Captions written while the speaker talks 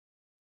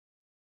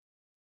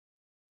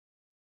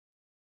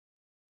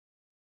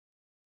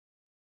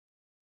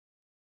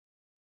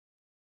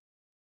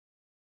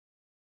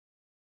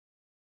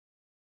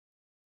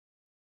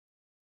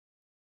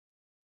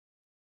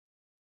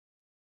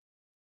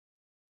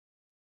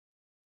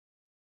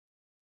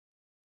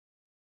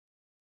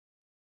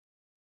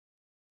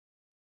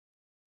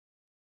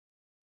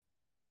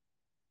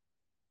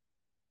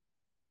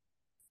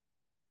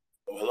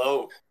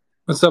Hello.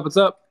 What's up? What's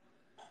up?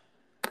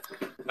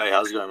 Hey,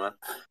 how's it going, man?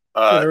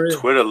 Good, how are you?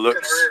 Twitter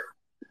looks.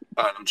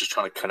 I'm just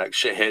trying to connect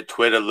shit here.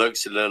 Twitter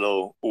looks a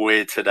little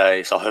weird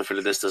today, so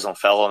hopefully this doesn't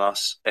fail on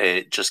us.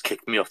 It just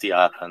kicked me off the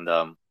app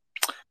and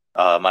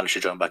managed to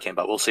join back in,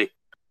 but we'll see.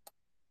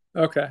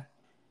 Okay.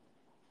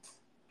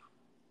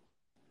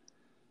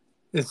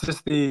 Is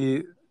this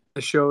the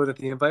show that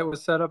the invite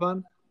was set up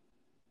on?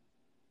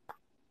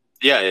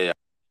 Yeah.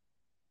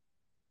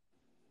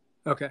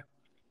 Okay.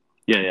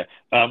 Yeah.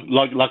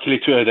 Luckily,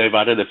 Twitter, they've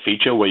added a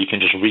feature where you can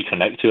just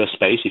reconnect to a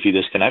space if you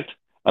disconnect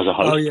as a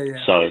host. Oh,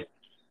 yeah. So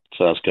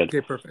that's good.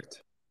 Okay,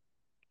 perfect.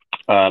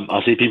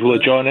 I see people are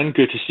joining.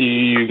 Good to see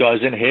you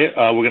guys in here.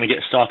 We're going to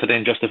get started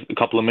in just a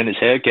couple of minutes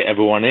here, get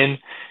everyone in,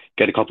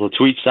 get a couple of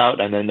tweets out,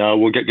 and then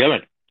we'll get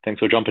going. Thanks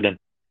for jumping in.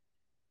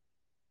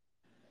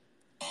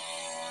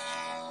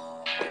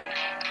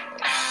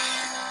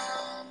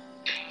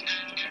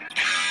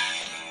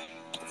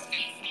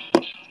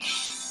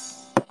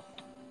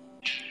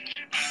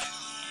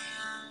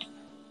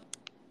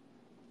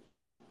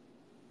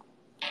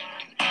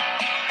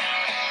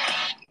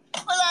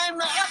 Well, I'm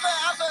the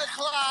upper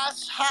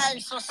class, high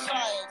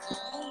society.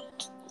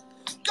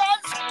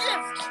 God's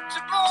gift to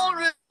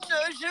ballroom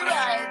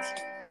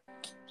notoriety.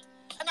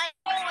 And I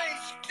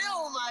always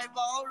fill my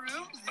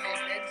ballrooms, the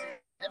event is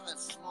ever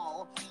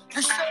small.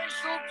 The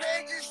social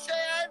pages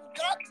say I've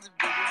got the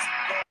biggest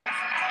balls of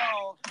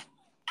all.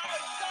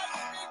 I've got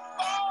big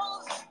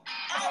balls,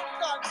 I've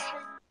got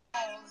big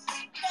balls.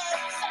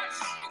 They're such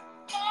big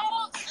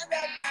balls, and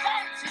they're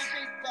fancy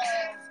big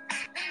balls.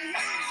 And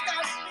he's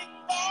got big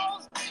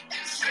balls,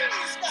 and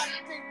she's got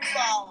big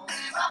balls.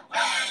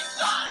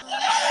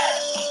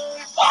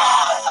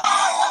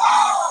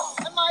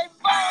 And my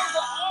balls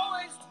are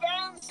always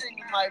bouncing,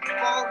 and my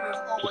ballroom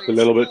always Just a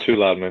little bit too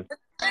loud, man.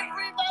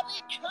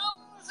 Everybody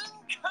comes and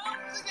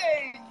comes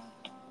again.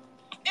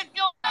 If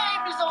your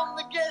name is on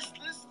the guest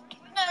list,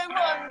 no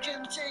one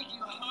can take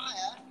you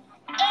higher.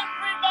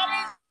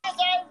 Everybody says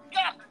I've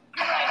got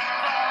great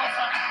balls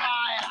on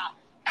fire.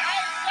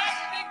 I've got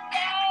big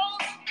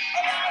balls,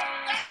 and I've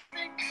got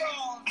big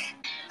balls.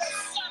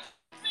 There's some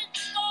big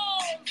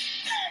balls,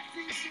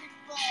 dirty big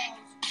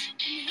balls.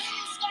 And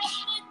he's got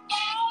big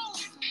balls,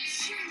 and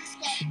she's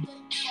got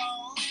big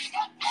balls.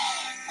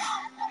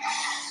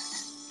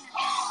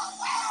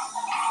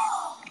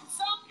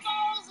 Some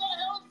balls are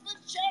held for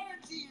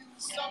charity and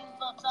some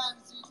for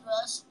fancy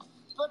dress.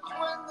 But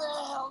when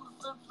they're held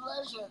for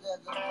pleasure,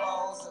 they're the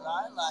balls that I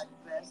like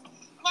best.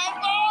 My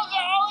balls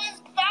are always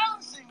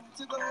bouncing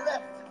to the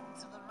left and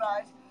to the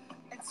right.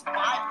 It's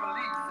my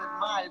belief that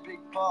my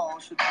big ball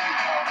should be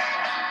out every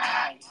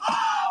night.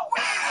 Oh,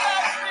 we've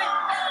got big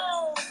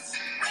balls!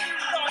 We've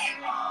got big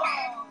balls!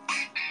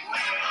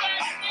 We've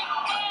got big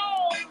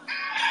balls!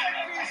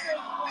 Every big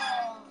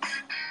balls!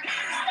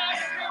 He's got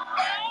big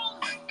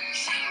balls!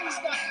 She's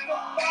got big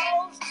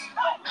balls!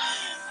 But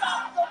we've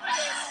got the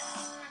biggest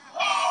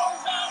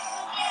balls of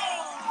them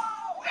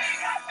all! We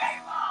got big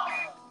balls!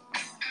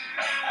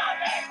 We got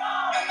big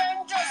balls! And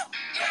I'm just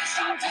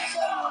itching to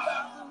tell you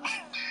about them.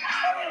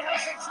 Oh, we have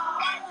such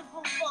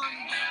wonderful fun.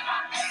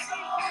 A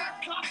seafood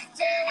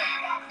cocktail,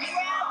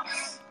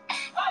 crabs,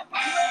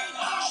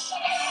 crayfish.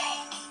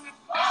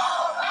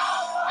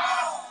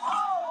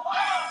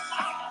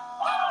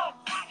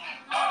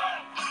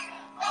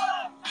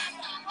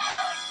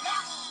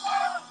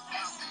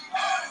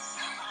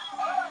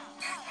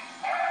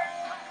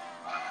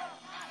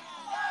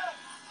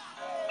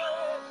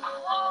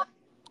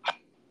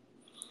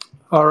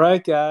 All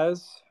right,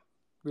 guys.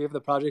 We have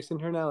the projects in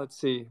here now. Let's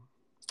see.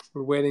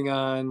 We're waiting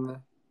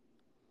on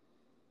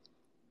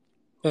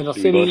Vandal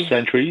So we got City.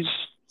 Centuries.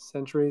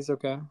 Centuries,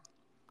 okay.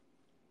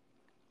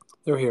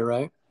 They're here,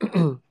 right?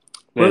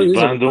 There's is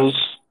Vandals. everybody?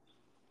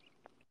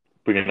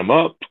 Bringing them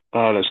up.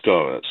 Let's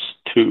go. That's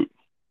 2.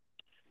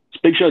 It's a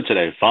big show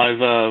today.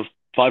 5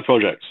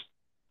 projects.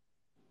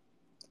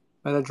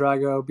 Meta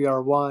Drago,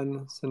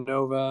 BR1,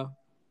 Sonova.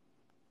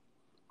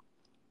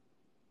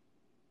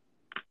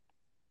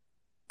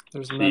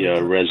 There's See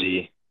Meta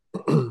Resi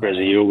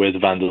you with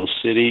Vandal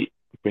City.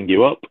 Bring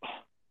you up.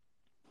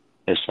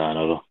 There's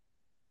Sanova.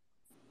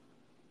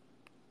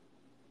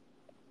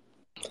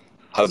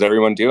 How's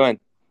everyone doing?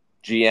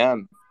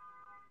 GM.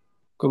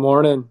 Good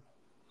morning.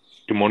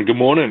 Good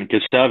morning.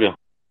 Good to have you.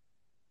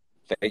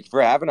 Thank you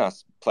for having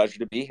us. Pleasure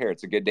to be here.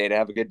 It's a good day to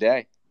have a good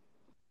day.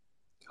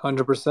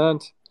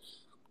 100%.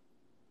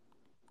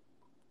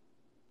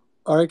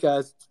 All right,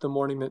 guys. It's the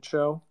Morning Mint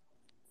Show.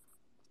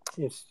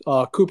 It's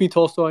Kupi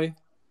Tolstoy,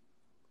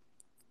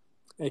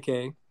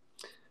 a.k.a.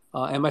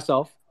 And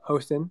myself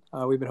hosting.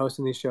 We've been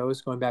hosting these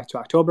shows going back to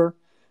October.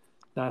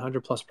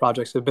 900 plus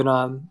projects have been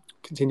on.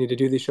 Continue to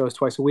do these shows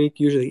twice a week,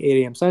 usually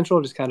 8 a.m.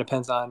 Central. Just kind of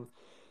depends on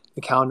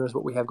the calendars,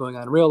 what we have going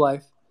on in real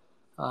life.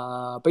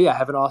 But yeah, I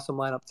have an awesome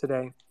lineup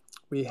today.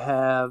 We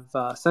have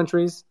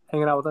Centuries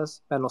hanging out with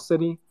us, Vandal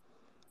City,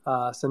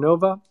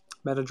 Sonova,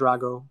 Meta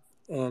Drago,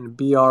 and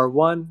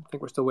BR1. I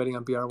think we're still waiting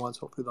on BR1,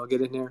 so hopefully they'll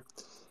get in here.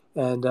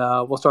 And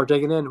we'll start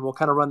digging in. We'll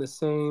kind of run the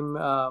same,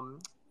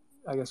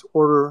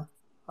 order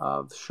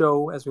the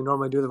show as we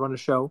normally do, the run of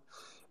show.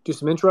 Do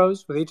some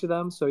intros with each of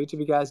them. So each of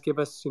you guys give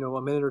us, a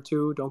minute or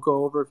two. Don't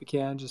go over if you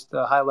can, just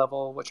high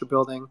level, what you're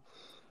building,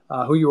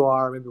 who you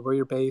are, maybe where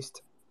you're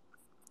based.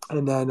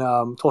 And then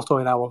Tolstoy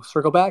and I will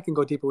circle back and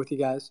go deeper with you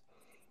guys.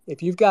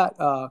 If you've got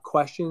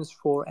questions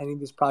for any of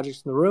these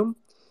projects in the room,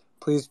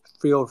 please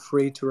feel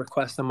free to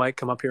request the mic,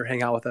 come up here,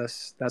 hang out with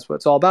us. That's what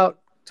it's all about.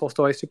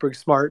 Tolstoy, super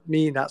smart.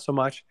 Me, not so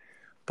much.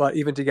 But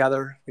even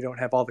together, we don't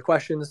have all the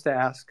questions to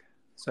ask.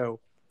 So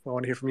we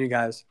want to hear from you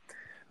guys.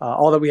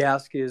 All that we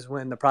ask is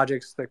when the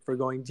projects that we're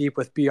going deep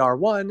with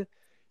BR1,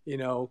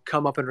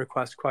 come up and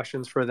request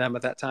questions for them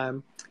at that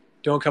time.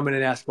 Don't come in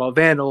and ask about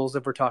vandals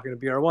if we're talking to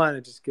BR1.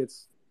 It just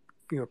gets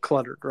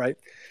cluttered, right?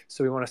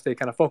 So we want to stay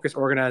kind of focused,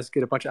 organized,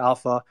 get a bunch of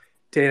alpha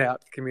data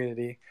out to the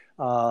community.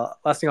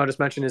 Last thing I'll just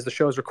mention is the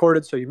show is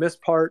recorded, so you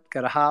missed part,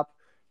 got to hop.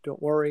 Don't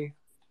worry.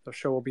 The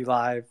show will be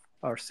live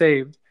or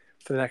saved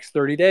for the next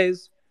 30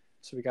 days.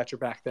 So we got your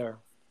back there.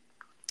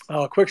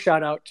 A quick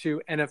shout out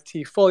to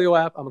NFT Folio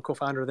app. I'm a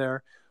co-founder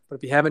there. But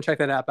if you haven't checked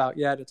that app out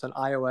yet, it's on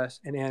iOS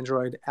and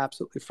Android,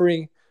 absolutely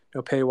free.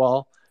 No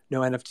paywall,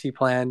 no NFT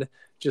planned,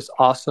 just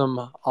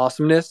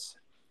awesomeness.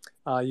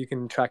 You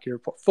can track your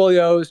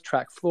portfolios,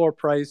 track floor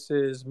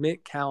prices,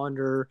 mint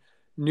calendar,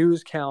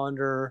 news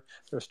calendar.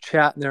 There's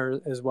chat in there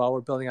as well.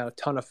 We're building out a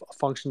ton of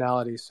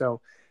functionality. So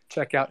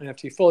check out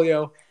NFT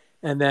Folio.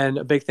 And then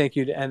a big thank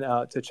you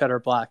to Cheddar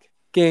Black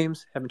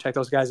Games. Haven't checked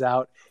those guys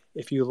out.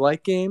 If you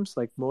like games,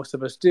 like most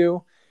of us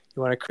do,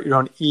 you want to create your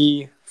own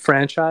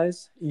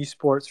esports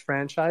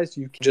franchise,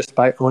 you can just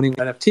by owning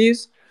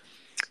NFTs.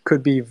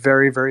 Could be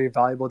very, very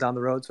valuable down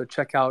the road. So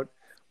check out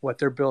what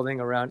they're building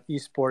around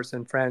esports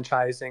and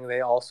franchising. They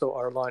also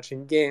are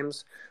launching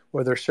games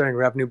where they're sharing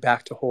revenue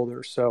back to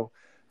holders. So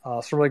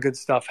some really good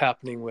stuff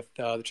happening with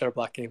the Cheddar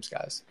Black Games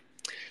guys.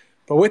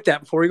 But with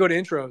that, before we go to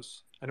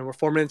intros, I know we're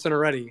 4 minutes in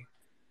already.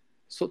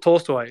 So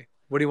Tolstoy,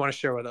 what do you want to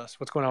share with us?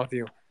 What's going on with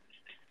you?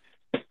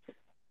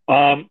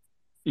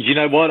 You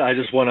know what? I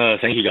just want to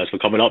thank you guys for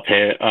coming up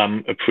here.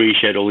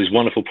 Appreciate all these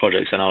wonderful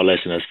projects and our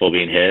listeners for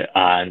being here.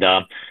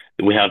 And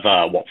we have,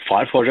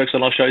 5 projects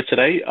on our show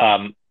today.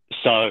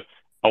 So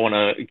I want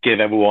to give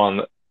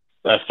everyone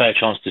a fair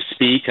chance to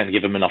speak and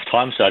give them enough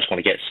time. So I just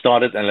want to get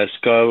started and let's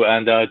go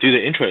and do the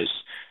intros.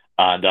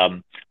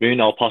 And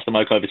Moon, I'll pass the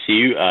mic over to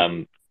you.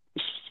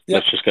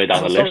 Let's just go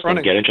down the list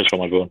and get intros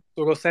from everyone.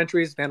 We'll go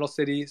Sentries, Vandal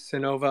City,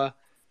 Sinova,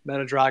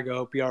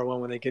 Metadrago, BR1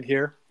 when they get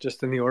here,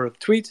 just in the order of the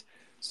tweet.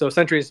 So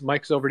Sentries,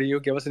 mic's over to you.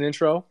 Give us an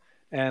intro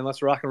and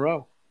let's rock and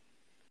roll.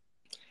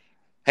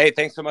 Hey,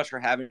 thanks so much for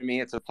having me.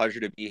 It's a pleasure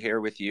to be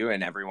here with you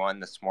and everyone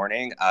this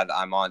morning.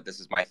 This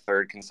is my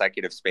 3rd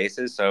consecutive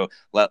spaces, so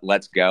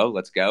let's go.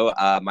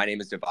 My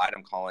name is Divide.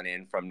 I'm calling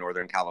in from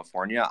Northern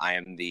California. I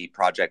am the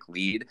project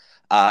lead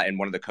and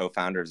one of the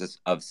co-founders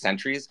of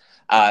Sentries.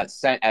 At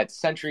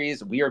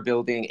Sentries, we are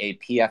building a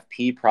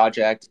PFP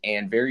project,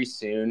 and very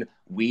soon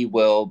we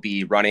will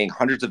be running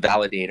hundreds of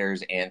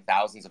validators and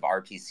thousands of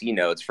RPC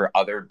nodes for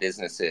other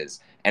businesses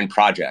and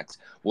projects.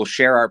 We'll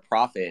share our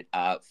profit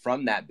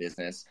from that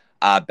business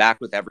back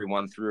with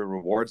everyone through a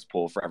rewards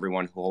pool for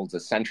everyone who holds a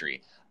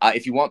Sentry.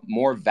 If you want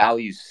more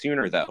value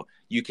sooner, though,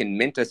 you can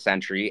mint a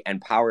Sentry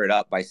and power it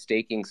up by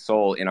staking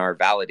SOL in our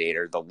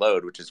validator, the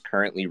load, which is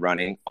currently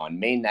running on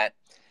mainnet.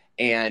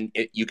 And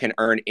you can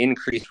earn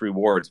increased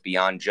rewards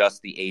beyond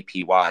just the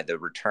APY, the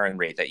return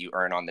rate that you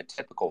earn on the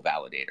typical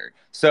validator.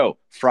 So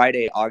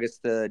Friday,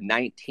 August the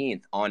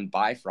 19th on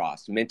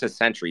Bifrost, mint a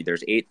Sentry.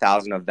 There's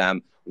 8,000 of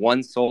them,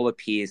 1 SOL a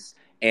piece.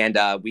 And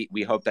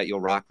we hope that you'll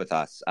rock with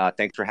us.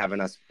 Thanks for having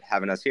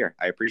us here.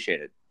 I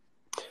appreciate it.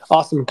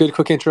 Awesome. Good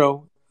quick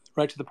intro.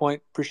 Right to the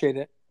point. Appreciate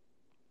it.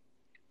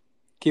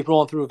 Keep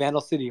rolling through.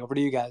 Vandal City. Over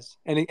to you guys.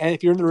 And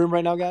if you're in the room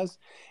right now, guys,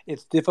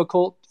 it's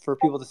difficult for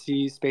people to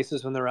see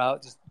spaces when they're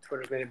out. Just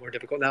Twitter's made it more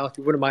difficult now. If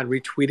you wouldn't mind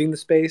retweeting the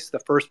space, the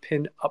first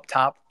pin up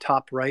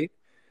top right.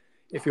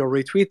 If you'll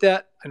retweet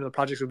that, I know the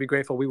projects would be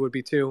grateful. We would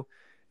be too.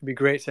 It'd be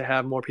great to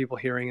have more people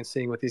hearing and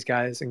seeing what these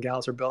guys and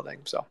gals are building.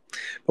 So,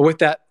 but with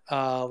that,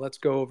 let's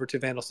go over to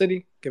Vandal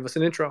City. Give us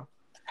an intro.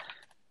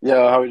 Yo,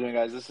 how are we doing,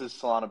 guys? This is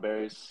Solana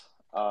Berries,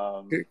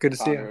 good to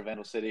see you. founder of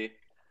Vandal City.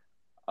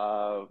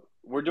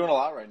 We're doing a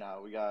lot right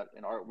now. We got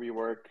an art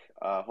rework,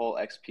 a whole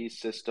XP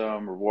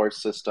system, reward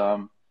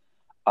system.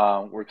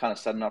 We're kind of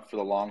setting up for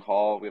the long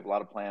haul. We have a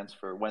lot of plans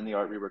for when the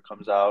art rework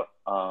comes out.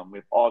 We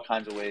have all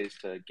kinds of ways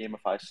to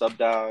gamify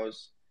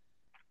sub-DAOs.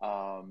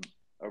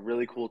 A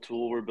really cool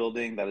tool we're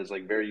building that is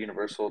like very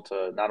universal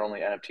to not only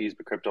NFTs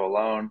but crypto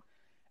alone.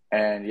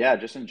 And yeah,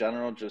 just in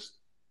general, just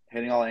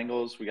hitting all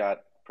angles. We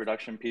got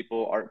production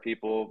people, art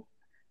people,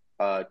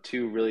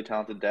 2 really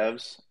talented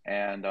devs,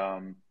 and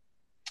I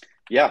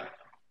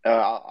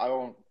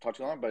won't talk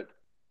too long, but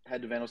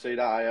head to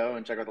vandalcity.io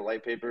and check out the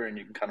light paper, and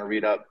you can kind of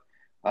read up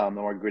the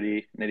more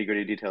nitty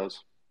gritty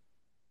details.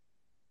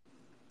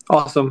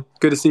 Awesome,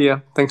 good to see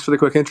you. Thanks for the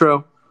quick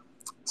intro.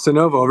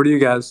 Sinova, over to you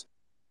guys.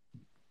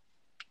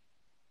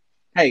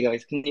 Hey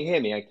guys, can you hear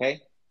me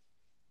okay?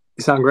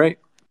 You sound great.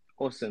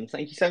 Awesome.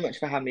 Thank you so much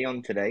for having me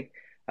on today.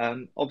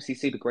 Obviously,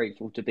 super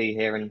grateful to be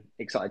here and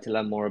excited to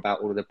learn more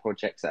about all of the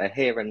projects that are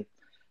here and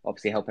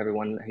obviously help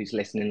everyone who's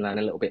listening learn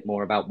a little bit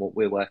more about what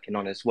we're working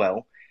on as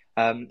well.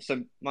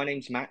 So my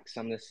name's Max.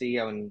 I'm the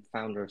CEO and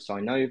founder of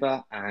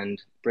Sinova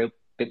and a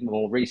bit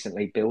more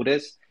recently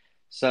Builders.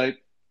 So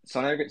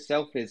Sinova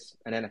itself is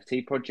an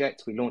NFT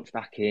project we launched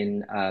back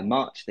in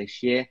March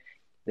this year.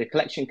 The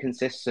collection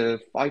consists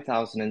of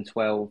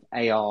 5,012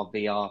 AR,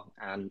 VR,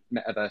 and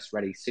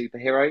metaverse-ready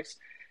superheroes.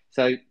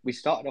 So we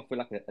started off with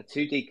like a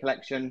 2D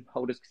collection.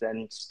 Holders could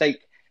then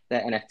stake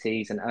their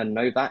NFTs and earn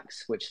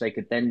Novaks, which they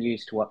could then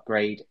use to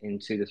upgrade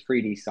into the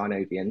 3D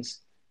Sinovians.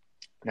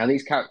 Now,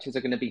 these characters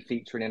are going to be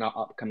featuring in our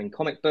upcoming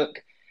comic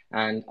book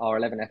and our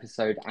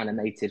 11-episode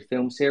animated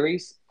film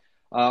series.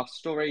 Our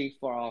story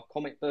for our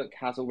comic book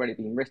has already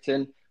been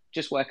written,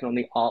 just working on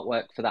the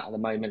artwork for that at the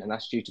moment, and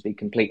that's due to be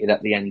completed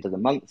at the end of the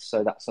month.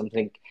 So that's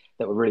something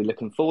that we're really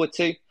looking forward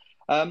to.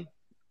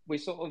 We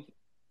sort of,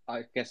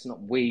 I guess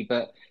not we,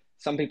 but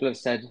some people have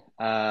said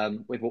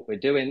with what we're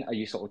doing, are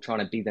you sort of trying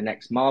to be the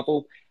next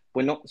Marvel?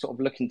 We're not sort of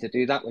looking to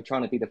do that. We're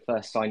trying to be the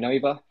first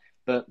Sinova.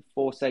 But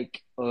for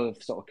sake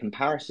of sort of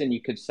comparison,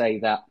 you could say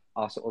that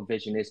our sort of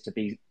vision is to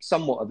be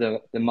somewhat of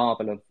the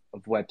Marvel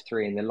of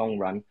Web3 in the long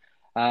run.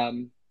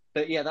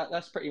 But yeah,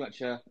 that's pretty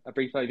much a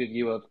brief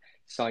overview of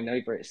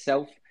Sinova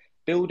itself.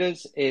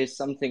 Builders is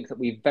something that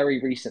we very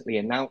recently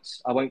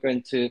announced. I won't go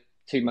into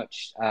too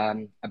much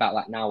about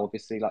that now.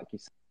 Obviously, like you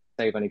say,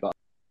 we've only got.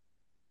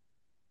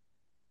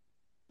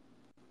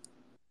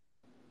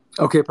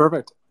 Okay,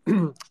 perfect.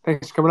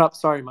 Thanks for coming up.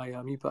 Sorry, my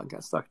mute button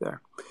got stuck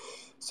there.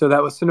 So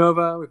that was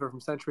Sinova. We've heard from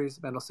Centuries,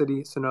 Vandal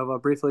City,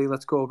 Sinova. Briefly,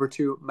 let's go over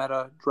to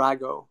Meta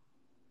Drago.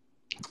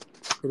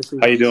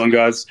 How you doing,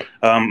 guys?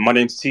 My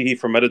name's Tihi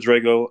from Meta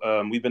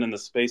Drago. We've been in the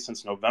space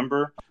since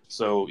November.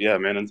 So yeah,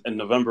 man, in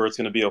November it's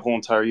going to be a whole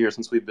entire year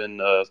since we've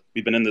been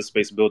in this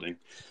space building.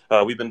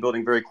 We've been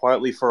building very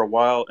quietly for a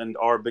while, and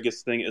our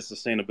biggest thing is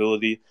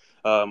sustainability.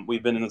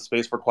 We've been in the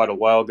space for quite a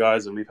while,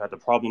 guys, and we've had to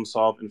problem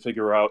solve and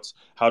figure out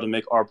how to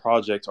make our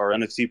project, our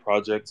NFT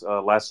project,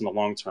 last in the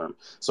long term.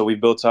 So we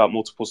built out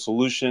multiple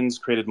solutions,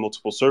 created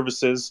multiple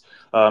services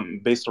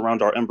based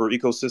around our Ember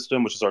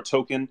ecosystem, which is our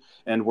token,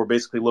 and we're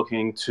basically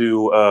looking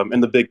to,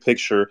 in the big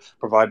picture,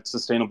 provide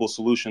sustainable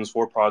solutions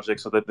for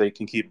projects so that they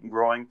can keep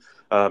growing,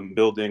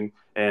 building,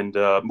 and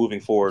moving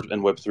forward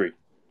in Web3.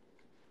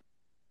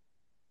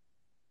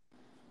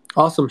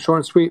 Awesome, short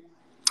and sweet.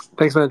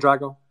 Thanks, Meta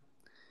Drago.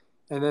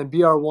 And then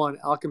BR1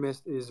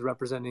 Alchemist is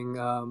representing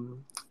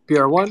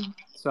BR1.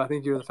 So I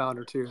think you're the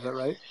founder too. Is that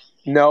right?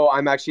 No,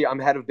 I'm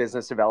head of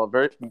business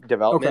development.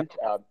 Okay.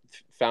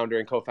 Founder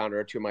and co-founder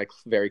are two of my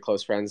very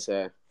close friends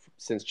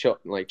since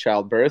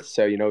childbirth.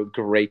 So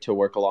great to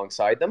work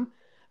alongside them.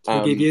 So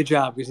we gave you a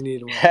job because you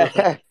needed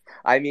one.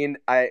 I mean,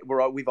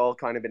 we've all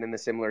kind of been in the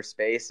similar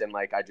space, and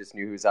I just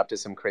knew who's up to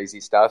some crazy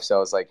stuff. So I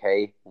was like,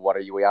 hey, what are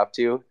you up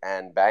to?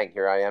 And bang,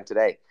 here I am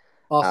today.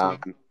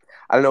 Awesome.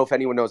 I don't know if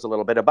anyone knows a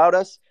little bit about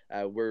us.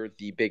 We're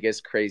the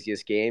biggest,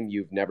 craziest game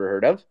you've never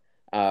heard of.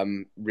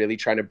 Really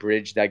trying to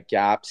bridge that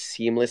gap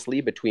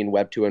seamlessly between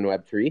Web 2 and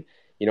Web 3.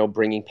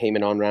 Bringing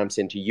payment on-ramps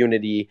into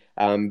Unity.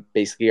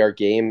 Basically, our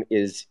game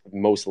is,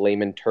 most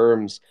layman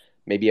terms,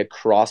 maybe a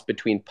cross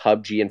between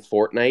PUBG and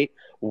Fortnite,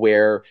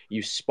 where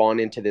you spawn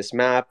into this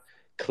map,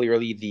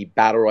 clearly the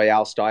Battle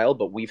Royale style,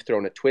 but we've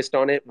thrown a twist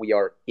on it. We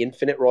are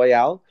Infinite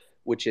Royale,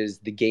 which is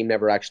the game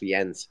never actually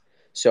ends.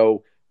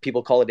 So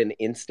people call it an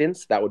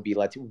instance. That would be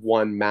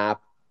one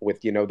map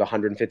with, the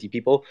 150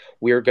 people.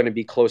 We're going to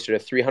be closer to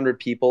 300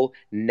 people,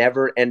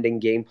 never-ending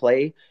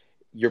gameplay.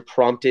 You're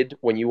prompted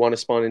when you want to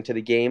spawn into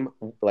the game,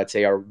 let's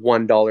say our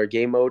 $1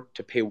 game mode,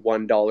 to pay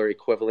 $1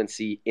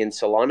 equivalency in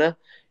Solana.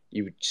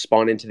 You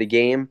spawn into the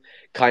game,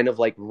 kind of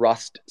like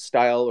Rust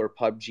style or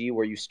PUBG,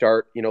 where you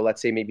start,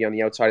 let's say maybe on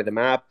the outside of the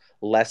map,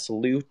 less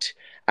loot.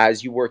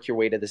 As you work your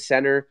way to the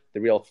center,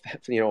 the real,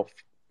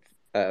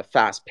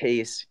 fast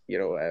pace,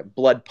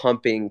 blood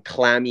pumping,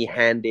 clammy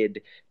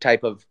handed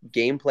type of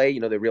gameplay,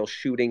 the real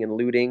shooting and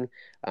looting.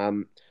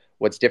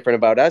 What's different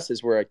about us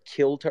is we're a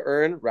kill to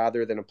earn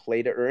rather than a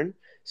play to earn.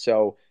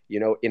 So,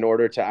 in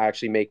order to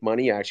actually make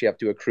money, you actually have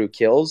to accrue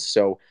kills.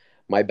 So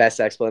my best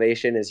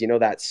explanation is,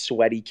 that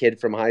sweaty kid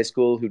from high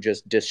school who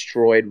just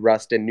destroyed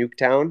Rust and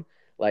Nuketown,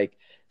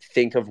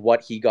 think of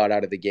what he got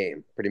out of the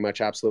game. Pretty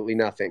much absolutely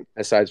nothing,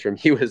 aside from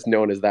he was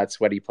known as that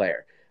sweaty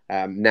player.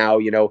 Now,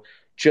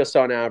 just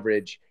on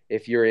average,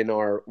 if you're in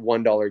our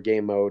 $1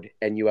 game mode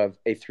and you have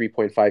a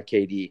 3.5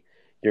 KD,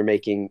 you're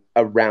making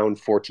around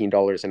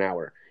 $14 an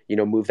hour.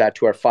 Move that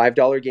to our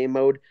 $5 game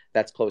mode,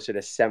 that's closer to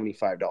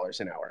 $75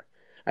 an hour.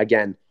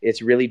 Again,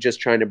 it's really just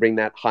trying to bring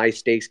that high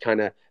stakes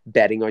kind of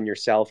betting on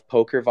yourself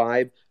poker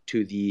vibe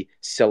to the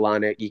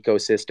Solana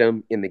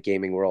ecosystem in the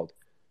gaming world.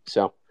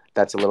 So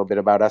that's a little bit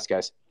about us,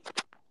 guys.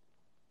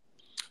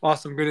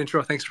 Awesome. Good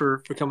intro. Thanks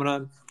for coming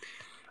on.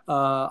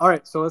 All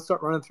right, so let's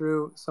start running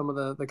through some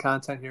of the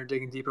content here,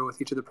 digging deeper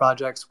with each of the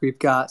projects. We've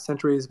got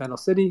Centuries, Vandal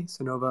City,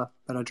 Sinova,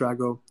 Meta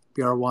Drago,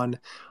 BR1,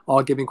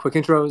 all giving quick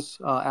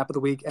intros. App of the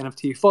week,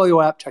 NFT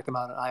Folio app. Check them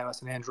out on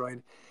iOS and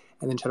Android.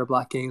 and then Cheddar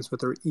Black Games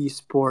with their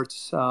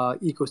esports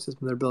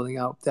ecosystem they're building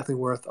out.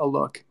 Definitely worth a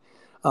look.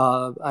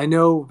 I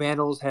know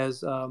Vandals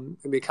has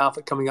maybe a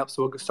conflict coming up,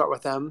 so we'll start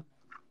with them,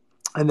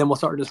 and then we'll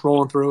start just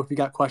rolling through. If you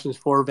got questions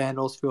for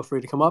Vandals, feel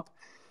free to come up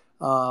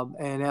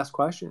and ask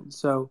questions.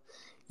 So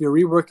you're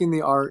reworking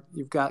the art.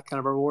 You've got kind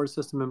of a reward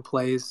system in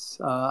place.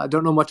 I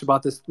don't know much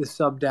about this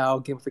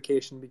sub-DAO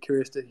gamification. Be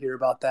curious to hear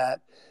about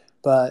that.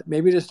 But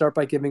maybe just start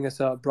by giving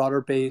us a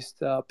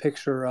broader-based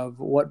picture of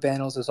what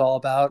Vandals is all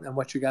about and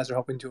what you guys are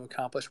hoping to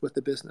accomplish with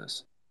the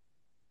business.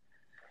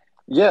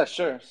 Yeah,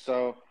 sure.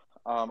 So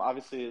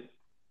obviously,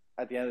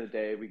 at the end of the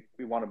day,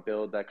 we want to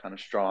build that kind of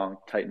strong,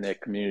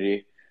 tight-knit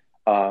community,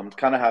 kind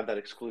of have that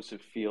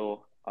exclusive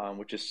feel,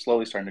 which is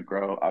slowly starting to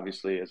grow,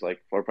 obviously, as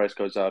like floor price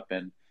goes up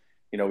and,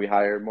 we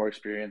hire more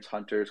experienced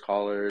hunters,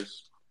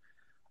 callers,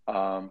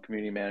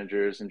 community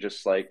managers, and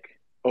just like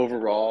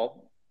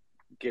overall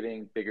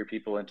getting bigger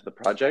people into the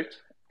project.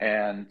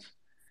 And,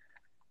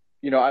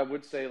 I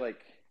would say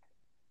like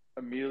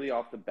immediately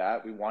off the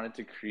bat, we wanted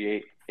to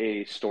create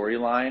a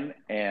storyline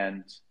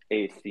and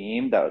a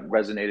theme that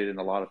resonated in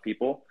a lot of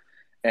people.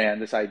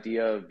 And this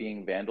idea of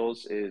being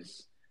vandals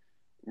is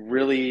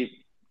really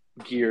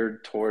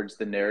geared towards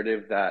the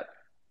narrative that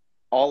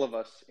all of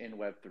us in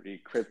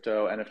Web3,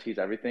 crypto, NFTs,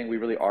 everything, we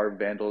really are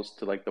vandals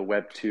to like the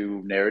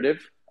Web2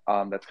 narrative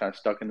that's kind of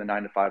stuck in the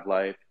 9 to 5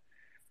 life.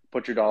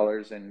 Put your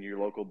dollars in your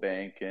local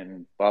bank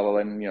and blah, blah, blah,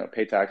 and,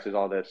 pay taxes,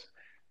 all this.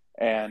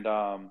 And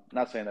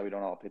not saying that we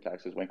don't all pay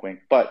taxes, wink,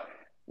 wink. But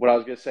what I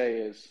was going to say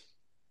is,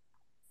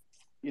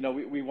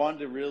 we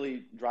wanted to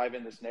really drive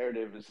in this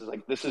narrative.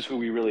 This is who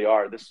we really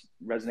are. This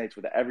resonates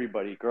with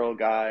everybody, girl,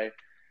 guy,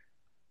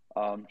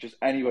 just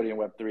anybody in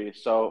Web3.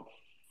 So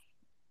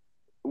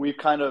we've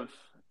kind of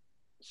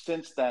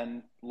since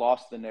then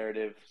lost the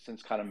narrative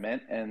since kind of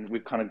Mint, and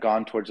we've kind of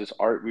gone towards this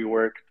art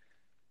rework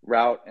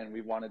route, and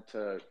we wanted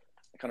to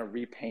kind of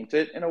repaint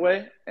it in a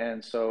way.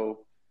 And so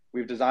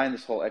we've designed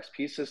this whole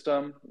XP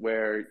system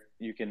where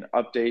you can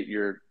update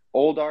your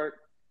old art,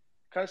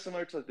 kind of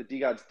similar to like the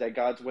DeGods Dead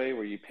Gods way,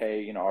 where you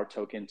pay, our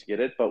token to get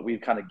it, but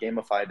we've kind of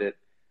gamified it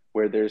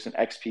where there's an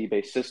XP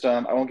based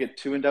system. I won't get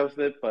too in depth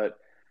with it, but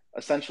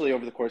essentially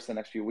over the course of the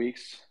next few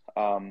weeks,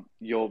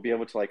 you'll be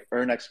able to like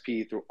earn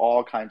XP through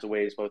all kinds of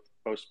ways,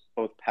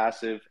 both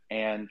passive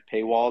and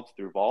paywalled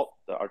through Vault,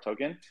 our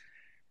token.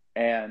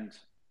 And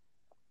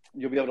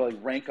you'll be able to like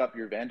rank up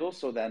your vandals.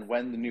 So then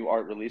when the new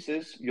art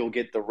releases, you'll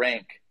get the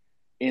rank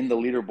in the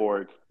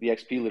leaderboard, the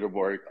XP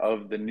leaderboard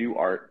of the new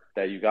art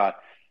that you got.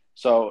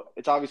 So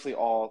it's obviously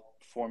all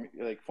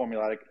it's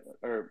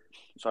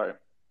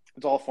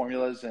all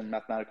formulas and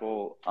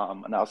mathematical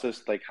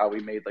analysis, like how we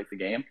made like the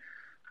game.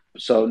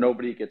 So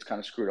nobody gets kind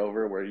of screwed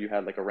over where you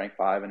had like a rank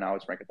 5 and now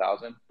it's rank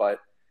 1,000. But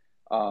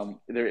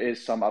there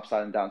is some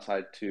upside and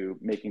downside to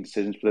making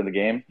decisions within the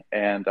game.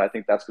 And I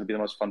think that's going to be the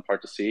most fun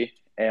part to see.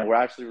 And we're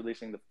actually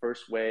releasing the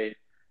first way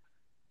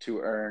to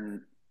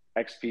earn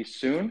XP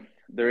soon.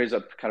 There is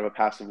a kind of a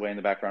passive way in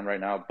the background right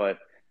now, but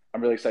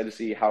I'm really excited to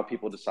see how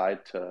people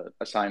decide to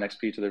assign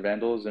XP to their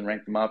vandals and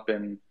rank them up.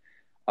 And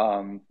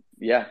it'll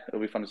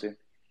be fun to see.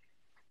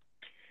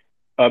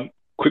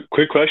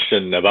 Quick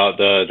question about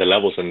the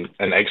levels and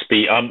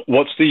XP.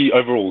 What's the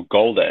overall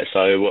goal there?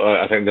 So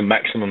I think the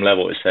maximum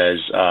level, it says,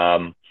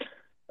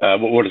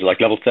 what is it,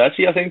 like level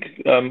 30, I think,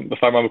 if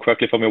I remember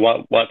correctly from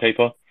your white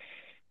paper.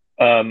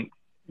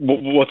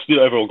 What's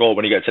the overall goal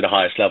when you get to the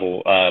highest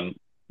level?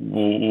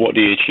 What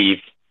do you achieve?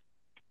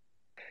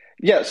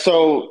 Yeah,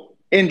 so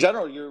in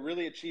general, you're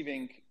really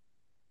achieving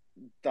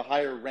the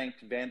higher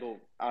ranked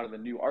vandal out of the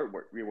new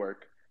artwork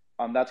rework.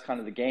 That's kind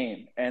of the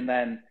game. And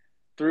then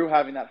through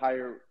having that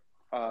higher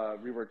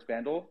reworked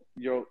vandal,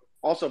 you'll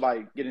also,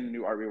 by getting the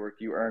new art rework,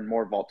 you earn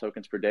more vault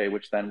tokens per day,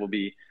 which then will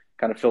be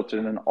kind of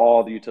filtered in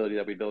all the utility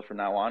that we build from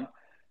now on.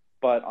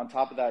 But on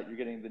top of that, you're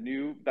getting the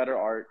new better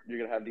art. You're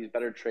going to have these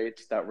better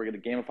traits that we're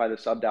going to gamify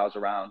the sub DAOs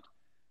around.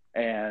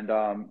 And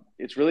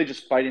it's really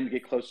just fighting to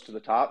get close to the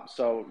top.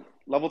 So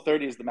level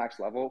 30 is the max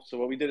level. So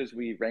what we did is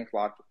we rank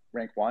locked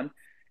rank 1.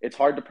 It's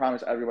hard to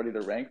promise everybody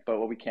their rank, but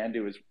what we can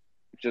do is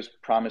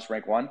just promise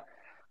rank 1.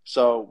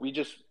 So we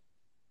just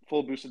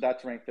full boosted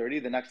that to rank 30.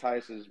 The next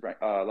highest is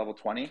level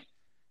 20.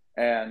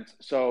 And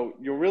so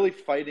you're really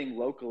fighting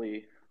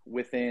locally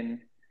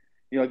within,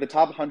 the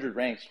top 100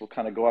 ranks will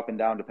kind of go up and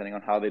down depending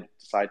on how they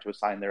decide to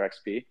assign their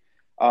XP.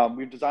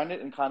 We've designed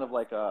it in kind of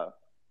like the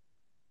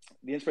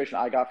inspiration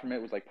I got from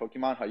it was like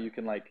Pokemon, how you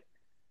can like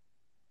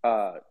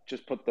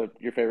just put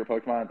your favorite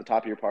Pokemon at the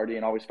top of your party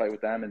and always fight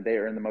with them, and they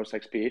earn the most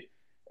XP.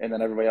 And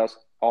then everybody else,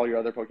 all your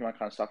other Pokemon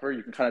kind of suffer.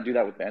 You can kind of do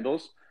that with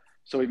Vandals.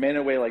 So we made it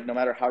a way like no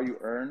matter how you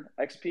earn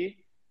XP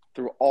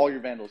through all your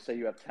Vandals, say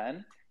you have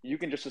 10, you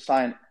can just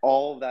assign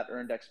all of that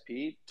earned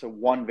XP to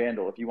one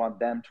Vandal if you want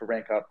them to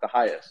rank up the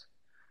highest.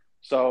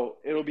 So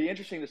it'll be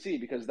interesting to see,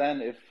 because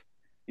then if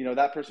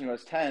that person who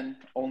has 10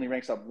 only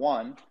ranks up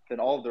 1,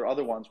 then all of their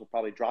other ones will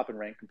probably drop in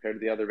rank compared to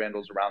the other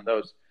Vandals around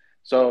those.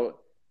 So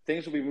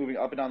things will be moving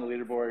up and down the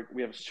leaderboard.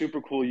 We have a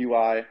super cool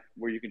UI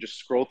where you can just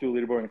scroll through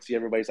the leaderboard and see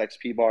everybody's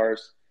XP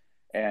bars,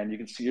 and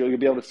you'll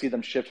be able to see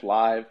them shift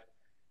live.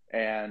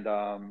 And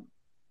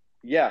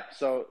yeah,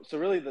 so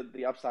really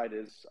the upside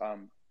is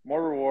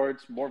more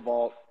rewards, more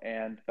vault,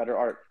 and better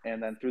art.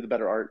 And then through the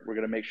better art, we're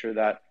going to make sure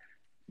that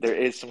there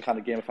is some kind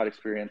of gamified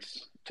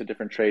experience to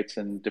different traits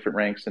and different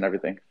ranks and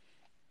everything.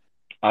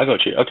 I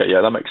got you. Okay,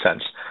 yeah, that makes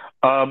sense.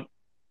 Um,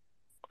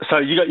 so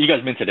you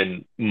guys minted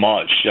in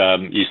March,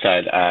 you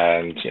said,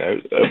 and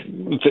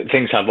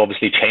things have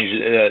obviously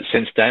changed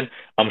since then.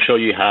 I'm sure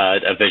you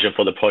had a vision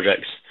for the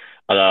projects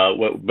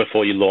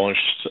before you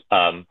launched,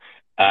 and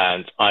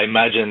I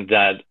imagine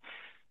that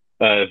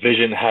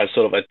vision has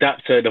sort of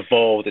adapted,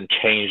 evolved, and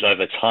changed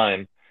over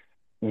time.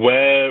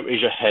 Where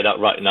is your head at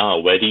right now?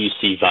 Where do you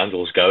see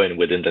Vandals going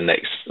within the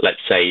next,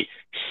 let's say,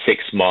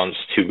 6 months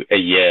to a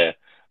year?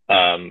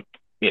 Um,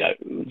 you know,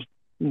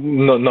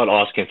 not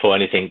asking for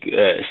anything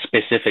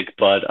specific,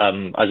 but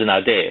as an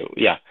idea,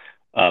 yeah.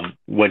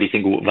 Where do you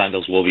think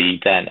Vandals will be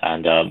then,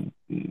 and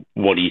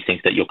what do you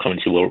think that your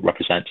community will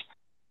represent?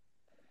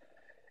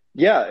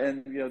 Yeah,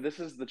 and this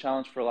is the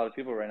challenge for a lot of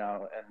people right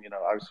now. And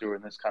obviously we're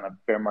in this kind of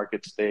bear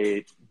market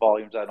state,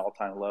 volumes at an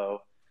all-time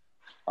low.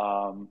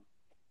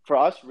 For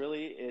us,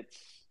 really, it's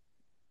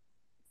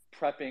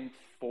prepping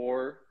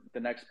for the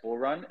next bull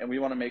run, and we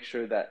want to make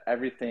sure that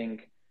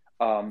everything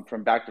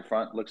from back to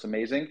front looks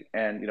amazing.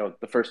 And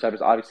the first step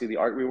is obviously the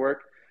art rework,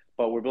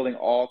 but we're building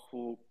all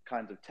cool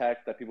kinds of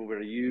tech that people will be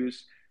able to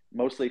use,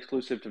 mostly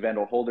exclusive to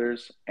Vandal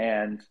holders.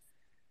 And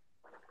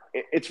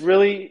it's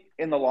really,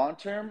 in the long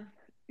term,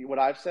 what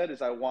I've said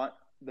is I want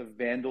the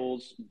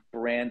Vandals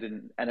brand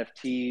and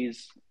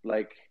NFTs,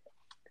 like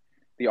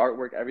the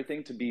artwork,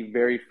 everything, to be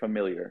very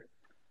familiar.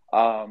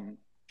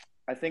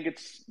 I think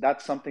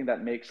that's something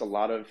that makes a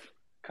lot of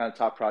kind of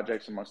top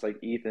projects amongst like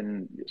ETH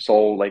and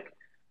Sol like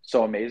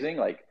so amazing.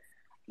 Like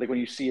when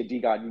you see a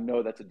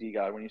DeGod, that's a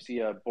DeGod. When you see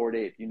a Bored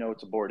Ape,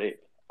 it's a Bored Ape.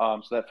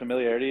 So that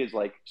familiarity is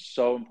like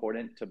so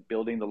important to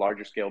building the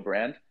larger scale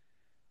brand.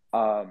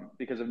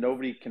 Because if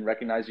nobody can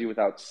recognize you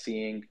without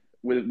seeing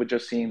with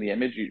just seeing the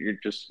image,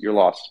 you're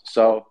lost.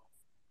 So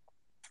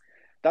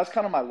that's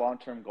kind of my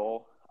long-term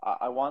goal.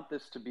 I want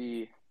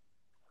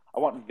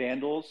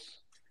Vandals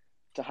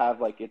to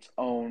have like its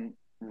own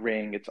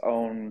ring, its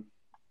own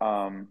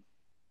kind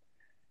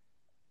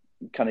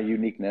of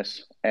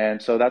uniqueness.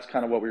 And so that's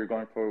kind of what we were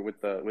going for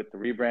with the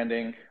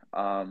rebranding.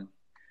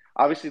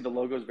 Obviously the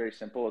logo is very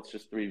simple. It's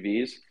just 3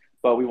 Vs,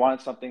 but we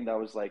wanted something that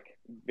was like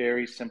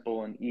very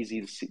simple and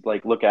easy to see,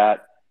 like look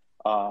at.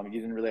 You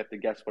didn't really have to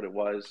guess what it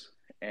was.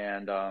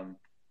 And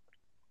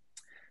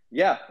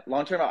yeah,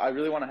 long term, I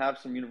really want to have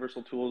some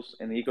universal tools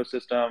in the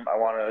ecosystem. I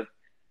want to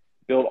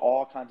build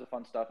all kinds of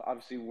fun stuff.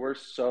 Obviously, we're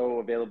so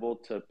available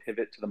to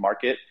pivot to the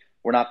market.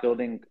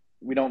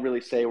 We don't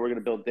really say we're going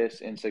to build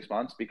this in 6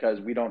 months because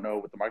we don't know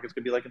what the market's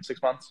going to be like in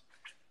 6 months.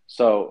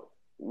 So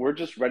we're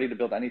just ready to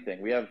build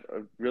anything. We have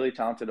a really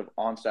talented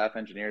on-staff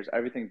engineers.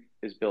 Everything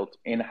is built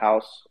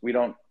in-house. We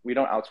don't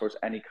outsource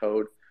any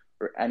code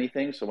or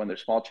anything. So when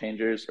there's small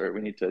changes or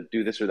we need to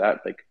do this or that,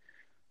 like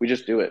we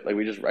just do it. Like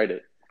we just write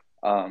it.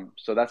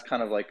 So that's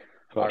kind of like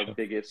our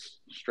biggest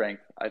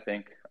strength, I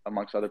think,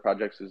 amongst other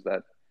projects is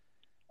that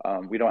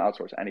we don't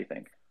outsource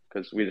anything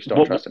because we just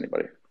don't trust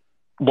anybody.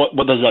 What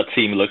does that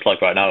team look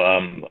like right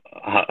now?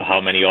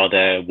 How many are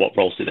there? What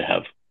roles do they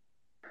have?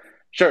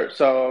 Sure.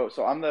 So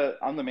I'm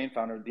the main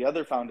founder. The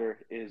other founder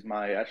is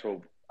my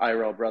actual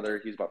IRL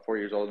brother. He's about 4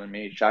 years older than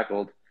me,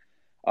 Shackled.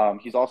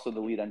 He's also the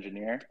lead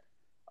engineer.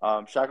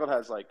 Shackled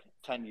has like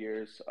 10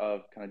 years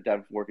of kind of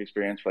dev work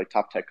experience for like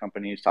top tech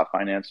companies, top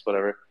finance,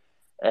 whatever.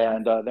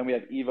 And then we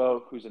have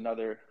Evo, who's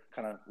another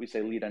kind of, we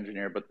say lead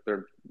engineer, but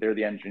they're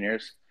the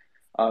engineers.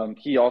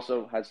 He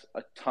also has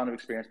a ton of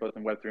experience both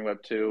in Web3 and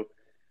Web2.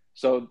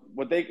 So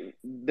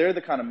they're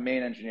the kind of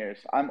main engineers.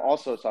 I'm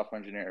also a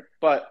software engineer,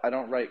 but I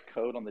don't write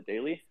code on the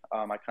daily.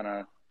 I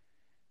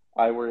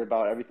worry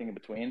about everything in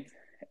between.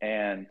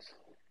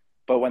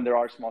 But when there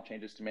are small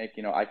changes to make,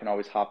 I can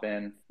always hop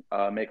in,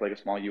 make like a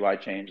small UI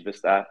change,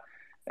 this, that.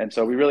 And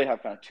so we really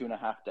have kind of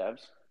 2.5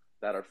 devs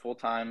that are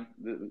full-time,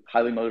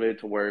 highly motivated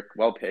to work,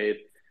 well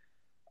paid.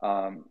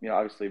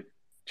 Obviously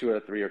 2 out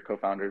of 3 are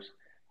co-founders.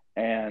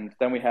 And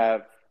then we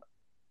have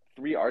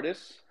 3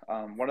 artists.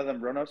 One of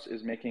them, Ronos,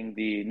 is making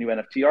the new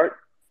NFT art.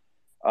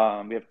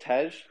 We have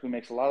Tej, who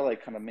makes a lot of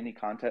like kind of mini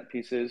content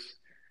pieces.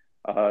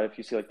 If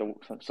you see like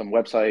some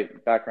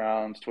website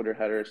backgrounds, Twitter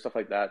headers, stuff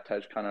like that,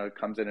 Tej kind of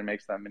comes in and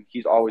makes them, and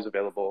he's always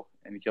available,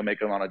 and he'll make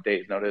them on a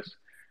day's notice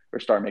or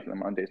start making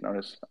them on day's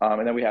notice.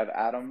 And then we have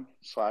Adam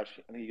 / I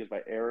think he goes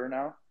by Error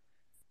now.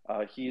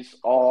 He's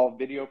all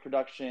video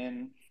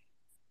production.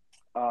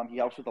 He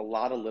helps with a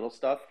lot of little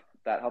stuff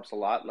that helps a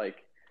lot,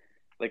 like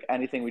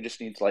anything we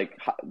just need to like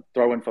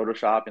throw in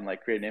Photoshop and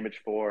like create an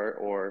image for,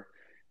 or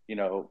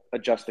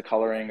adjust the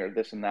coloring or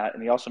this and that.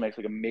 And he also makes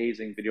like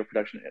amazing video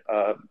production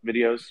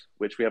videos,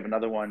 which we have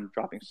another one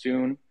dropping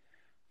soon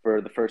for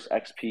the first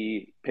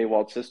XP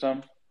paywalled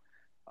system.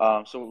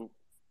 So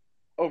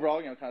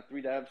overall, kind of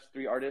 3 devs,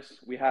 3 artists.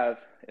 We have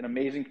an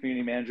amazing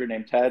community manager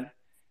named Ted.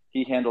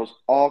 He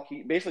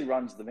basically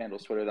runs the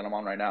Vandals Twitter that I'm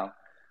on right now.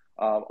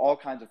 All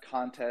kinds of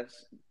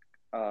contests,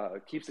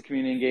 keeps the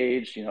community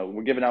engaged.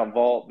 We're giving out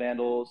vault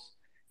vandals,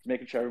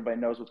 making sure everybody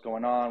knows what's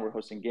going on. We're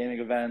hosting gaming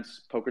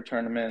events, poker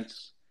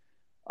tournaments,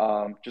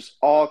 just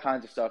all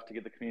kinds of stuff to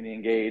get the community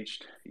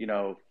engaged.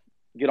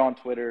 Get on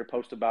Twitter,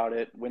 post about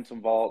it, win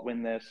some vault,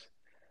 win this.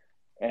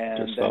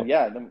 And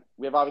then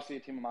we have obviously a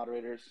team of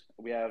moderators.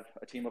 We have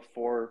a team of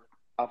 4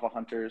 alpha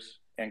hunters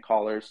and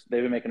callers.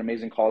 They've been making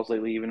amazing calls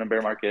lately, even in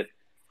bear market,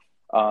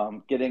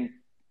 getting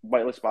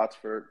whitelist spots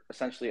for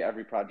essentially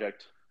every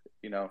project,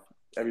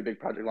 every big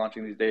project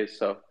launching these days.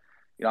 So,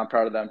 I'm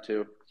proud of them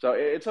too. So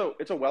it's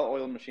a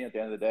well-oiled machine at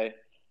the end of the day.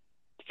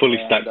 Fully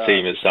stacked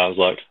team, it sounds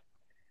like.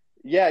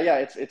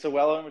 Yeah, it's a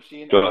well-oiled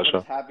machine.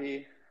 Everyone's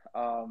happy.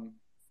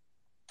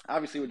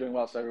 Obviously we're doing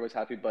well, so everybody's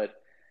happy, but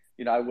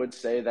I would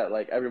say that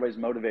like everybody's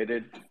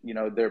motivated.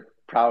 They're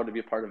proud to be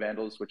a part of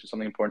Vandals, which is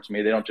something important to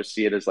me. They don't just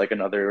see it as like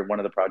another one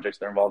of the projects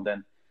they're involved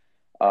in.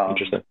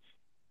 Interesting.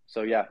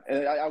 So yeah,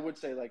 and I would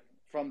say like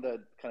from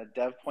the kind of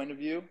dev point of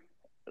view,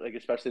 like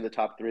especially the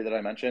top 3 that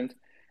I mentioned,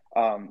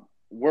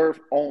 we're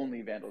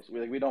only Vandals.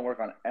 We don't work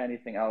on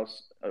anything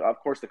else. Of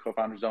course, the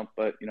co-founders don't,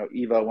 but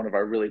Eva, one of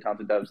our really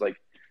talented devs, like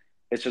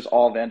it's just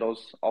all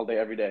Vandals all day,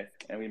 every day,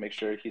 and we make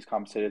sure he's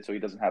compensated so he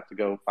doesn't have to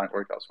go find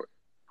work elsewhere.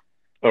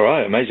 All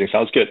right, amazing.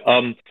 Sounds good.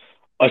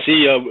 I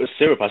see,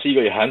 Syrup, I see you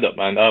got your hand up,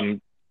 man.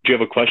 Do you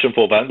have a question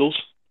for Vandals?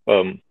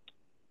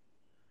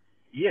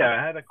 Yeah,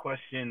 I had a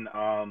question.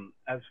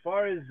 As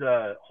far as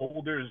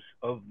holders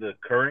of the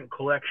current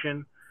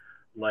collection,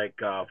 like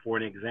for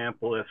an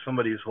example, if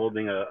somebody's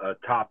holding a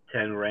top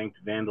 10 ranked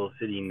Vandal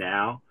City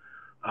now,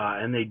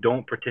 and they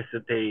don't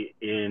participate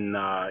in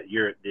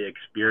the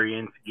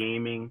experience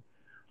gaming,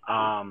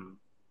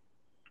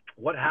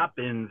 what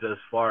happens as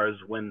far as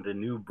when the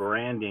new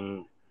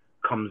branding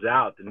comes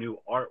out, the new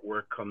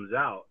artwork comes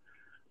out?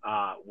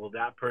 Will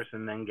that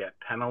person then get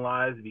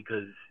penalized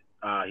because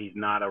he's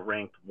not a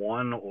ranked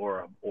 1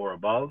 or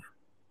above?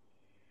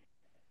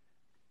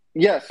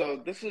 Yeah, so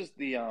this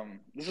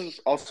is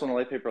also in the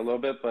white paper a little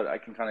bit, but I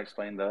can kind of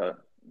explain the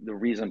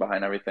reason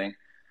behind everything.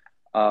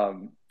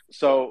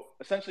 So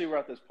essentially we're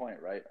at this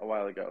point, right, a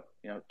while ago,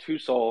 2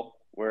 SOL,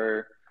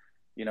 where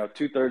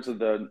 2/3 of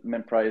the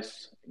mint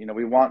price.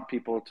 We want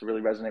people to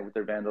really resonate with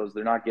their Vandals.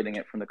 They're not getting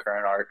it from the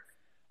current art.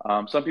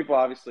 Some people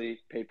obviously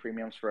pay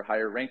premiums for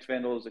higher ranked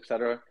Vandals,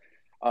 etc.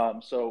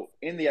 So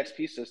in the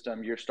XP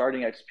system, your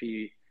starting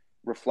XP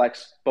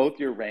reflects both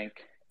your rank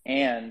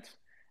and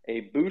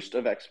a boost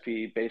of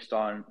XP based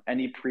on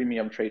any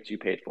premium traits you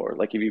paid for.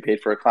 Like if you paid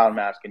for a clown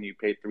mask and you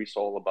paid 3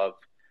 SOL above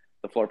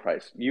the floor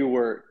price, you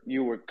were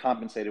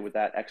compensated with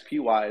that XP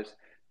wise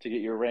to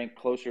get your rank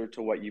closer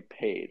to what you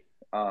paid.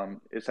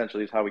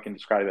 Essentially is how we can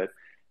describe it.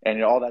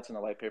 And all that's in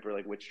the white paper,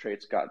 like which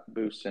traits got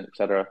boosts and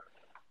etc.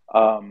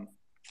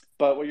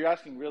 But what you're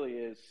asking really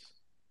is,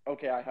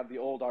 okay, I have the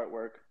old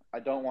artwork. I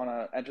don't want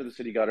to enter the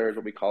city gutter, is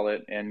what we call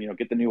it, and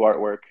get the new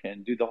artwork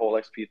and do the whole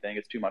XP thing.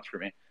 It's too much for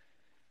me.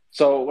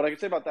 So what I can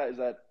say about that is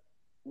that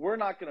we're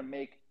not going to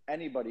make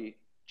anybody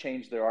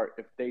change their art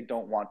if they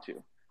don't want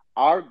to.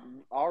 Our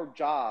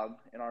job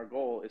and our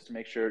goal is to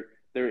make sure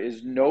there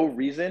is no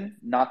reason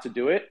not to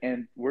do it,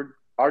 and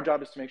our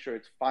job is to make sure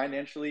it's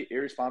financially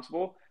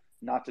irresponsible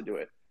not to do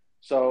it.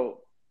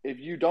 So if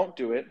you don't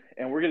do it,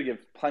 and we're going to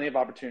give plenty of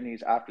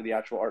opportunities after the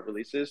actual art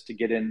releases to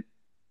get in,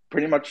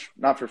 pretty much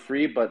not for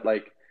free, but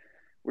like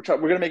we're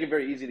going to make it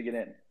very easy to get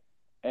in.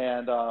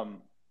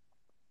 And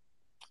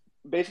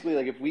basically,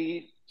 like if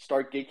we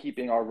start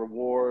gatekeeping our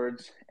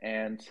rewards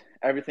and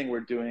everything we're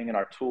doing and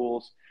our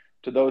tools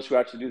to those who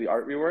actually do the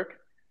art rework,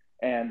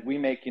 and we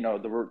make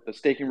the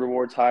staking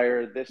rewards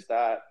higher, this,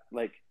 that,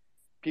 like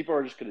people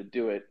are just going to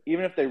do it.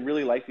 Even if they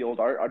really like the old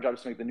art, our job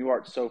is to make the new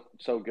art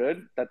so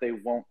good that they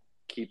won't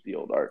keep the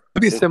old art.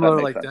 It'd be similar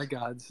to like Dead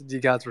Gods,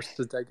 D-Gods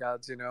versus Dead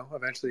Gods,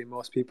 Eventually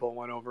most people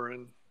went over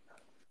and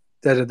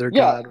deaded their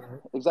god. Yeah,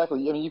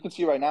 exactly. I mean, you can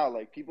see right now,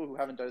 like people who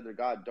haven't deaded their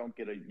god don't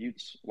get a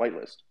Utes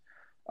whitelist.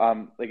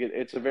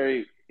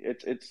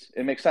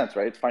 It makes sense,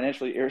 right? It's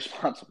financially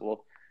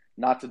irresponsible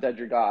not to dead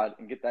your god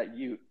and get that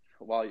Ute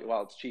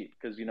while it's cheap,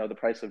 because the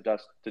price of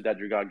dust to dead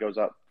your god goes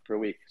up per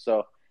week.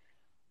 So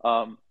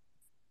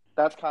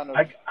that's kind of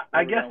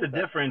I guess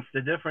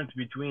the difference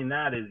between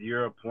that is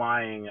you're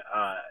applying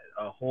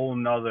a whole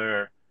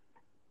nother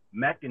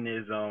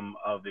mechanism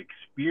of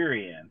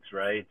experience,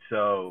 right?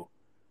 So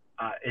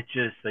I'm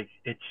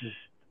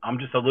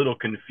just a little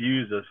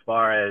confused as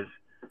far as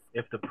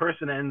if the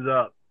person ends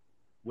up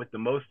with the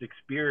most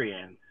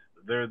experience,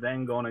 they're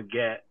then going to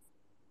get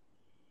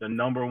the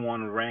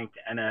 #1 ranked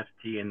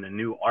NFT in the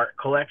new art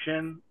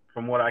collection,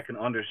 from what I can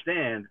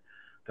understand.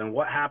 Then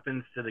what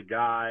happens to the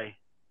guy,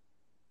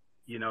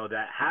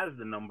 that has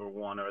the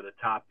 #1 or the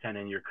top 10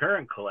 in your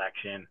current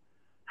collection?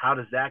 How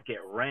does that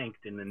get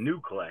ranked in the new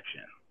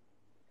collection?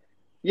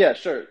 Yeah,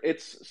 sure.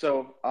 It's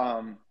so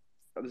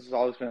this is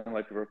always been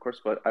like of course,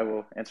 but I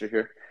will answer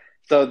here.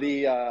 So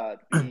the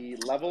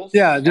levels.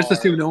 Yeah, just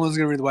assume no one's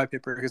gonna read the white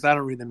paper because I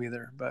don't read them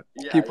either. But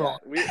keep rolling.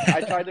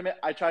 I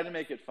tried to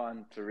make it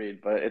fun to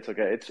read, but it's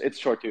okay. It's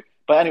short too.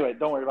 But anyway,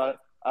 don't worry about it.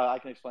 I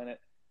can explain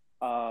it.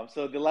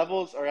 So the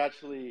levels are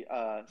actually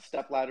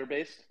step ladder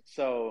based.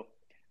 So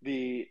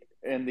the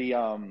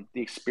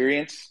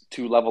experience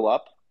to level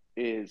up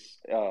is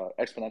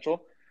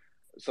exponential.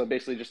 So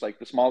basically, just like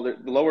the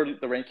lower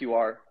the rank you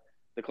are,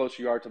 the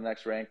closer you are to the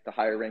next rank. The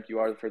higher rank you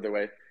are, the further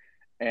away.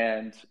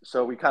 And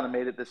so we kind of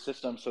made it this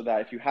system so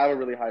that if you have a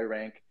really high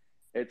rank,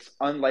 it's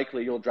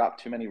unlikely you'll drop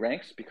too many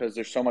ranks because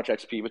there's so much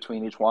XP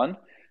between each one,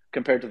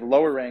 compared to the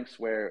lower ranks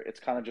where it's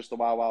kind of just the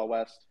wild wild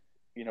west.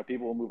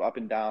 People will move up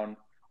and down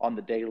on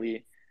the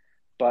daily,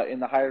 but in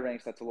the higher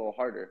ranks, that's a little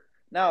harder.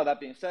 Now, that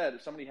being said,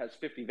 if somebody has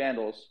 50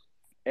 vandals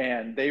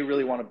and they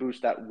really want to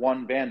boost that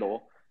one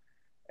vandal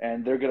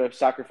and they're going to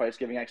sacrifice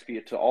giving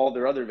XP to all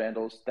their other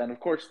vandals, then of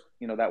course,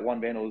 that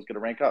one vandal is going to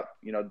rank up.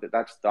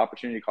 That's the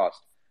opportunity cost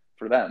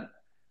for them.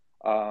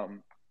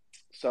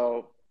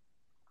 So,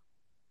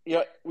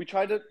 we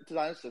tried to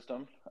design a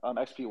system,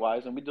 XP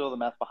wise, and we did all the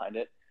math behind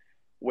it,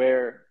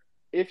 where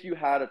if you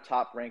had a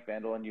top rank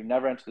vandal and you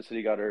never entered the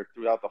city gutter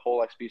throughout the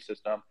whole XP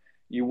system,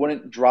 you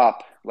wouldn't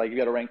drop, like if you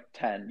had a rank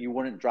 10, you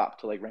wouldn't drop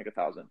to like rank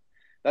 1,000.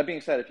 That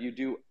being said, if you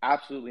do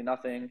absolutely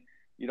nothing,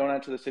 you don't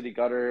enter the city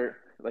gutter,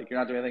 like you're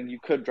not doing anything, you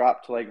could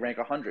drop to like rank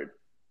 100.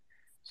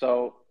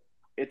 So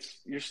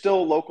you're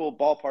still local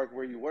ballpark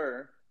where you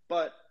were,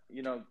 but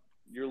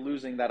you're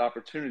losing that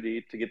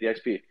opportunity to get the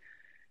XP.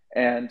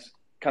 And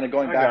kind of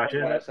going back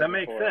to what I said that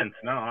makes before, sense.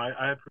 No,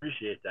 I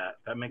appreciate that.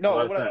 That makes a no,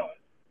 lot of sense.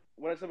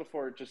 What I said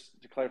before, just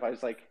to clarify,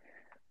 is like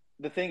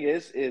the thing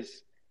is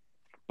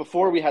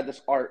before we had this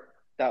art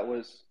that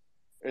was,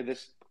 or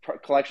this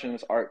collection,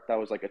 this art that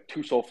was like a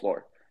 2 soul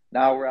floor.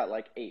 Now we're at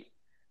like 8.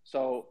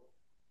 So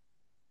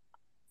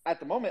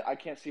at the moment, I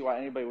can't see why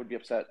anybody would be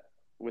upset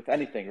with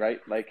anything, right?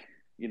 Like,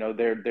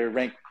 their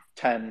rank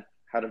 10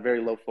 had a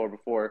very low floor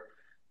before.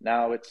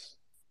 Now it's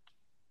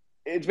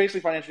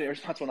basically financially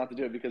irresponsible not to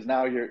do it, because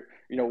now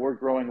we're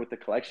growing with the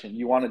collection.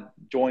 You want to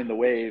join the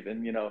wave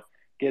and,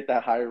 get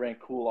that higher rank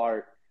cool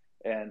art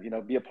and,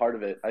 be a part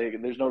of it.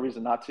 There's no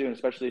reason not to, and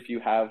especially if you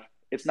have,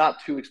 it's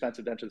not too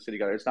expensive to enter the city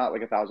gutter. It's not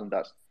like 1,000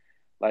 dust.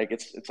 Like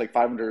it's like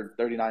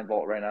 539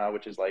 volt right now,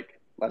 which is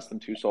like less than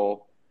 2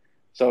 soul.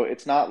 So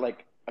it's not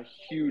like a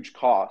huge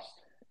cost,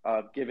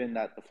 given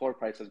that the floor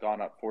price has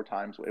gone up 4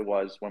 times what it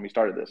was when we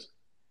started this.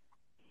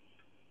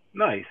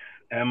 Nice.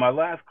 And my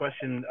last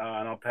question,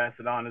 and I'll pass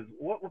it on, is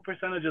what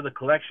percentage of the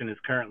collection is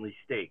currently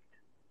staked?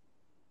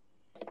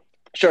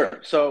 Sure.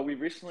 So we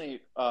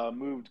recently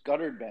moved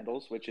guttered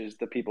vandals, which is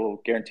the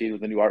people guaranteed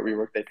with the new art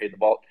rework, they paid the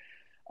vault,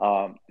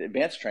 the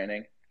advanced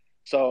training.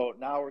 So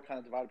now we're kind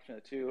of divided between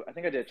the two. I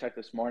think I did a check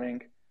this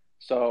morning.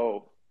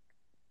 So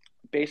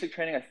basic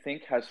training, I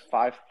think, has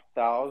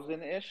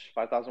 5,000-ish,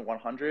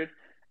 5,100,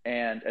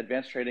 and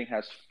advanced training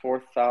has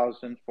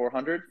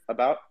 4,400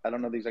 about. I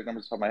don't know the exact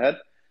numbers off the top of my head.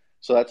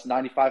 So that's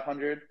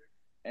 9,500.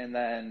 And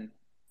then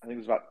I think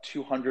there's about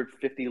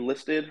 250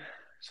 listed.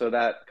 So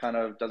that kind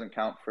of doesn't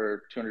count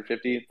for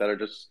 250 that are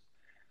just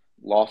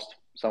lost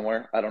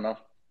somewhere. I don't know.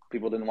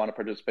 People didn't want to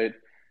participate.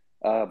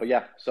 But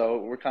yeah, so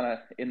we're kind of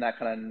in that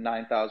kind of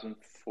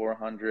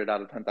 9,400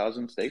 out of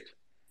 10,000 staked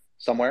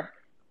somewhere.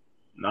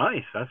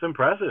 Nice. That's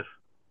impressive.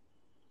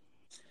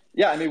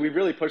 Yeah, I mean, we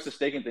really pushed the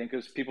staking thing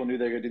because people knew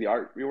they were going to do the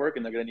art rework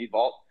and they're going to need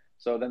vault.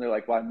 So then they're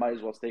like, well, I might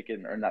as well stake it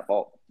and earn that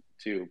vault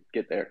to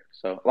get there.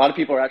 So a lot of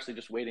people are actually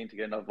just waiting to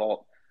get enough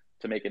vault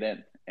to make it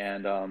in.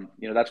 And,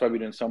 that's why we're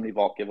doing so many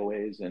vault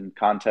giveaways and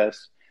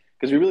contests,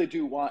 because we really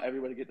do want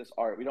everybody to get this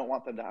art. We don't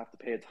want them to have to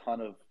pay a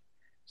ton of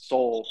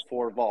soul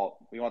for vault.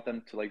 We want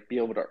them to be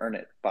able to earn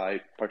it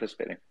by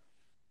participating.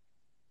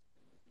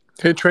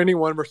 Okay, training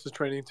 1 versus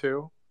training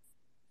 2.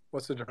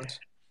 What's the difference?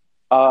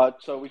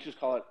 So we just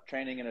call it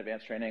training and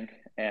advanced training.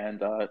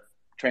 And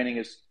training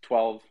is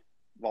 12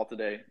 vault a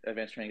day.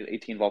 Advanced training is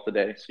 18 vault a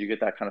day. So you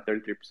get that kind of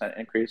 33%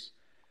 increase.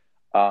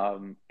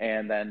 And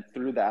then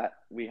through that,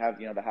 we have,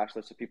 the hash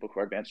list of people who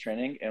are advanced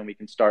training, and we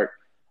can start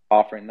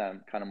offering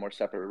them kind of more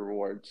separate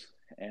rewards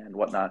and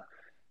whatnot.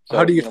 So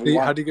how do you get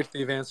to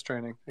the advanced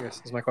training, I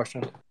guess is my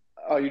question.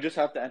 Oh, you just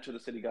have to enter the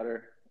city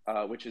gutter,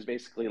 which is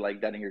basically like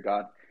deading your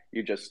god.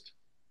 You just,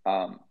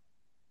 So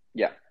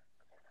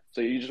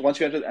you just, once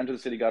you enter the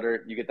city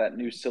gutter, you get that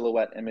new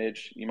silhouette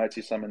image. You might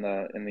see some in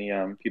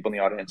the people in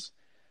the audience.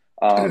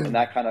 And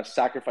that kind of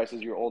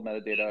sacrifices your old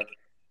metadata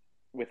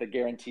with a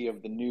guarantee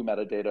of the new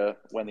metadata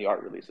when the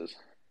art releases.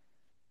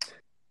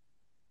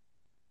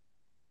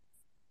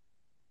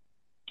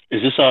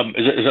 Is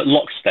it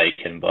lock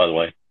staking, by the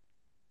way?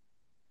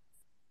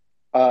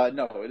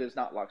 No, it is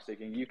not lock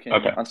staking. You can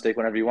unstake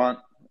whenever you want.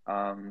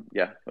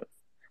 But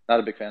not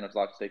a big fan of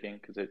lock staking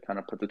because it kind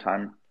of puts the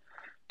time.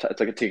 It's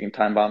like a ticking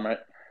time bomb, right?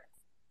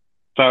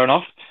 Fair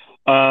enough.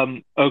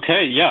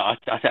 Okay, yeah,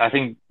 I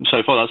think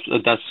so far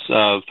that's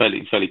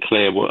fairly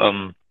clear.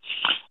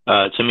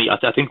 To me,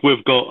 I think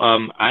we've got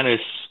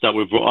Anis that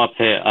we've brought up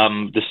here.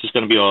 This is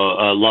going to be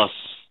our last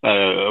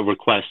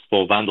request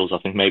for Vandals, I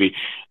think maybe.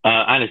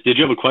 Anis, did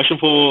you have a question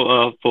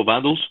for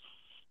Vandals?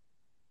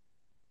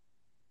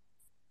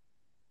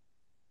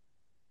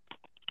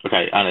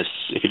 Okay, Anis,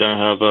 if you don't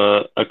have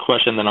a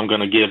question, then I'm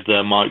going to give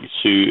the mic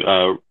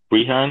to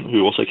Rehan,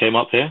 who also came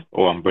up here,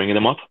 or I'm bringing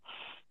him up.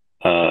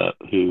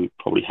 who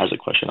probably has a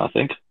question, I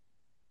think.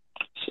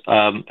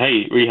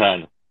 Hey,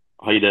 Rehan,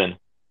 how you doing?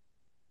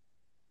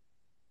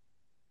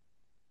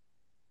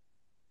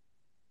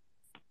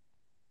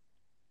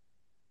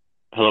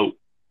 Hello.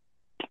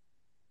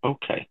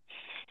 Okay.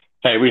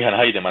 Hey, Rehan,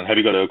 how you doing, man? Have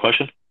you got a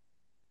question?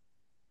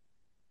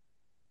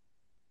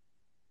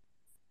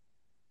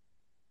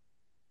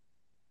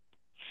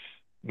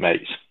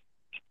 Mate.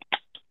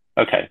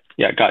 Okay.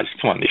 Yeah, guys,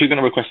 come on. If you're going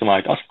to request a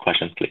mic, ask a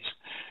question, please.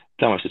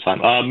 Don't waste your time.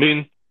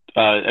 Moon,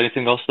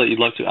 anything else that you'd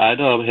like to add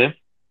over here?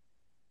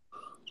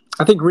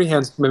 I think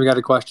Rehan's maybe got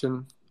a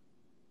question.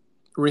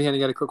 Rehan, you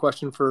got a quick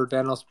question for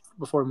Danos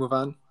before we move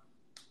on?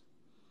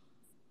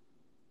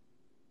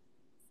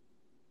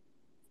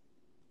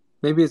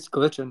 Maybe it's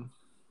glitching.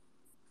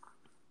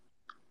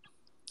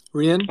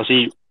 Rehan? I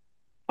see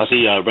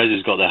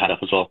Rezi's got their hand up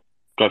as well.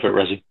 Go for it,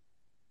 Rezi.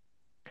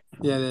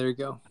 Yeah, there you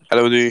go.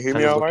 Hello, do you hear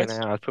me Hello, all right?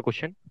 can I ask a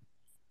question?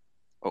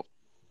 Oh,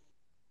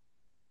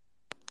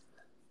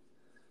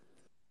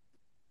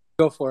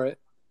 Go for it.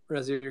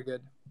 Rezi, you're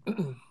good.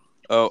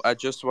 I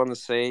just want to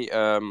say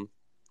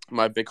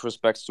my big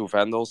respects to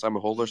Vandals. I'm a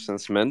holder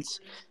since Mint.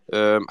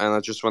 And I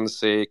just want to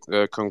say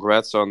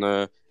congrats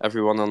on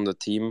everyone on the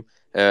team.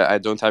 I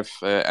don't have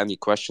any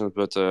questions,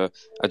 but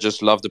I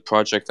just love the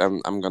project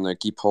and I'm going to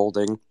keep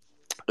holding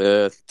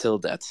till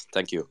that.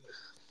 Thank you.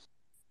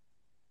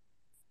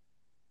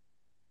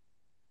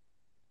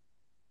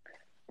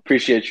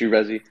 Appreciate you,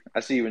 Rezi.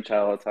 I see you in chat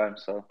all the time,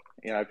 so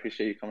I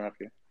appreciate you coming up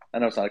here. I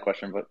know it's not a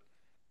question, but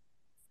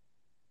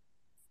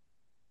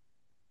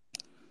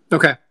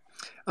Okay.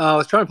 I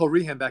was trying to pull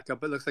Rehan back up,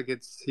 but it looks like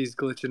he's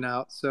glitching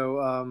out.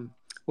 So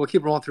we'll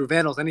keep rolling through.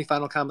 Vandals, any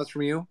final comments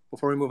from you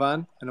before we move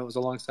on? I know it was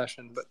a long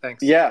session, but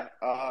thanks. yeah.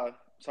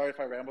 Sorry if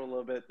I rambled a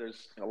little bit.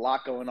 There's a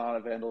lot going on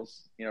at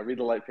Vandals. Read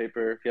the light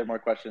paper. If you have more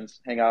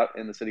questions, hang out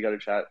in the City Gutter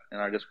chat in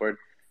our Discord.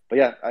 But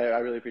yeah, I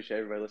really appreciate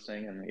everybody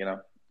listening and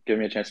giving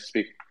me a chance to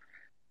speak.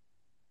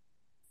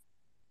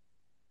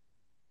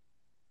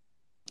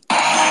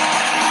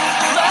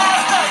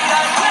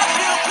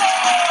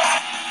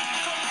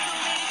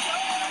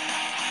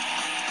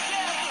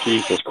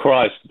 Jesus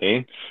Christ,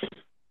 man.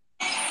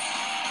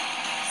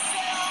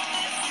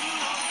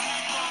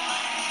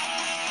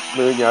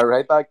 Moon, you're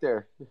right back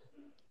there.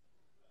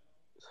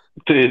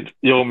 Dude,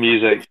 your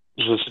music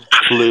just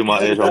blew my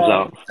eardrums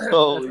out.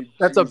 Holy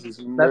Jesus,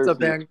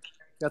 mercy.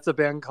 That's a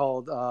band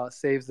called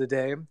Saves the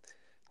Day.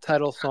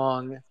 Title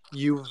song,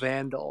 You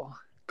Vandal.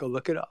 Go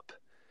look it up.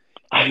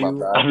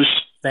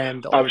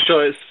 Vandal. I'm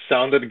sure it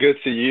sounded good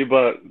to you,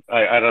 but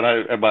I don't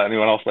know about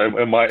anyone else.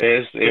 In my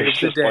ears, it was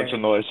just a bunch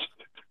of noise.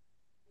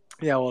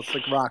 Yeah, well, it's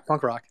like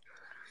punk rock.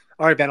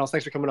 All right, Vandals,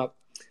 thanks for coming up.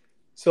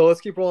 So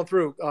let's keep rolling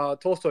through.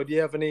 Tolstoy, do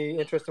you have any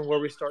interest in where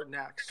we start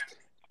next?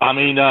 I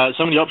mean,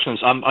 so many options.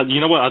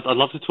 You know what? I'd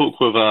love to talk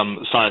with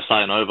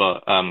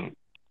Cyanova.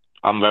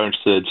 I'm very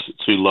interested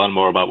to learn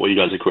more about what you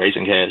guys are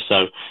creating here.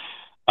 So,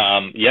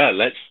 yeah,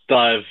 let's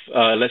dive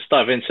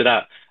into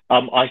that.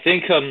 I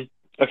think,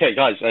 okay,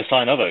 guys,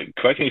 Cyanova,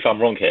 correct me if I'm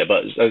wrong here,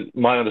 but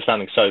my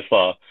understanding so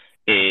far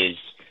is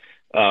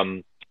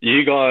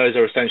you guys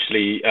are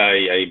essentially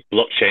a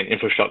blockchain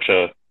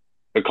infrastructure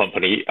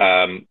company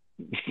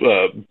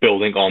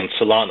building on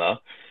Solana,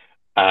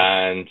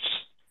 and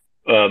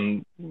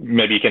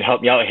maybe you can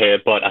help me out here,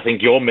 but I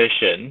think your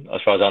mission,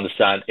 as far as I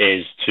understand,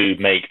 is to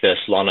make the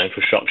Solana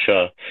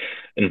infrastructure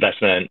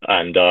investment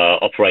and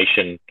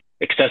operation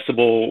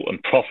accessible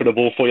and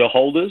profitable for your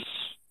holders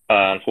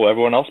and for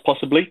everyone else,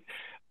 possibly.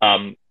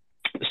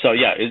 So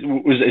yeah,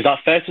 is that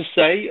fair to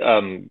say?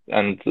 And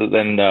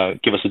then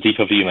give us a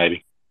deeper view,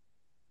 maybe.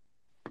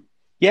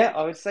 Yeah,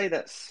 I would say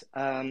that's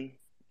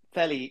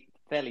fairly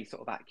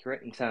sort of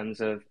accurate in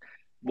terms of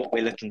what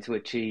we're looking to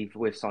achieve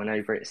with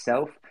Cyanova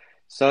itself.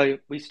 So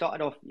we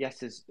started off,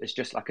 yes, as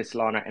just like a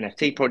Solana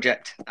NFT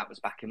project. That was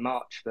back in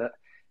March, but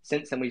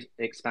since then we've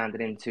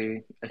expanded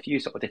into a few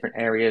sort of different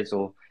areas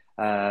or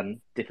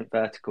different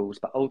verticals.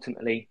 But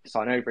ultimately,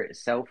 Cyanova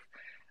itself,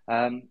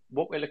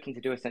 what we're looking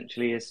to do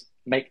essentially is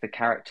make the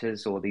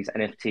characters or these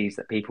NFTs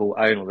that people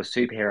own, or the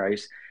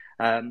superheroes,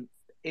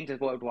 into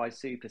worldwide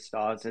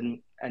superstars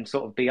and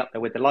sort of be up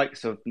there with the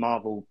likes of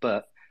Marvel,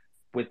 but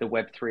with the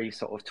Web3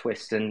 sort of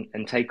twist and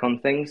take on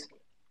things.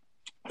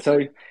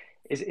 So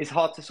it's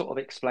hard to sort of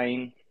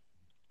explain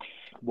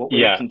what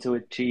we're looking to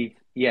achieve.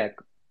 Yeah.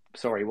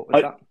 Sorry, what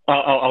was that?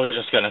 I was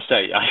just going to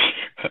say,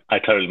 I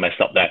totally messed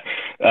up there.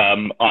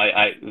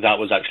 That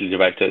was actually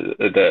directed.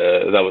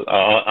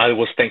 I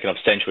was thinking of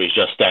centuries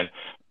just then,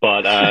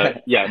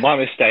 but yeah, my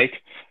mistake.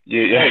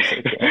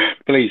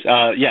 Please,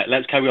 yeah,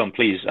 let's carry on.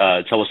 Please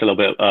tell us a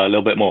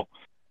little bit more.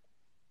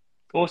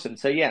 Awesome.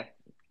 So yeah,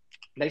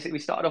 basically we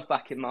started off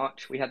back in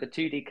March. We had the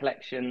 2D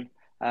collection,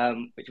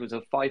 which was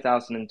of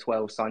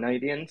 5,012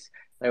 Cynovians.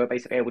 They were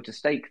basically able to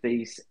stake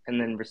these and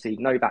then receive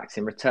no backs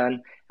in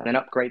return, and then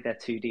upgrade their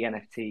 2D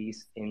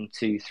NFTs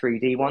into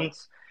 3D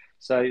ones.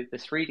 So the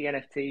 3D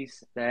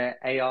NFTs, they're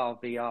AR,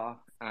 VR,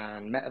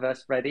 and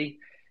metaverse ready.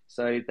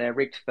 So they're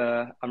rigged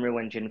for Unreal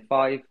Engine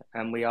 5,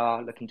 and we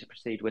are looking to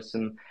proceed with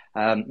some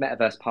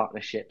metaverse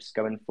partnerships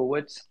going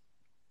forwards.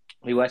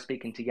 We were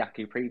speaking to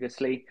Yaku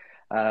previously,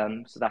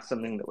 so that's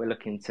something that we're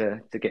looking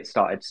to get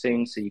started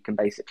soon. So you can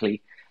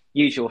basically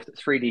use your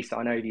 3D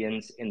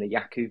Synovians in the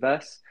Yaku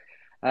verse.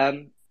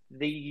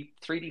 The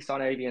 3D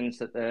Synovians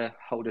that the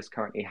holders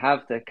currently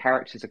have, the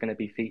characters are going to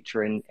be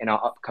featuring in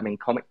our upcoming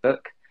comic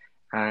book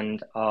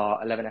and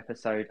our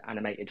 11-episode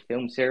animated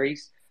film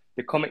series.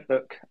 The comic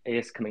book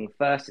is coming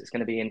first. It's going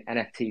to be in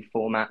NFT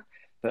format,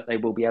 but they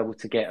will be able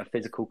to get a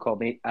physical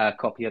copy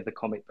of the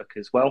comic book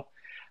as well.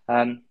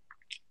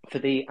 For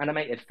the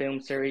animated film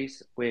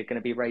series, we're going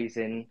to be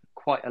raising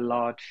quite a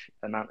large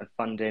amount of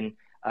funding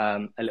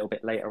a little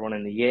bit later on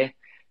in the year.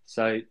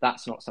 So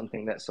that's not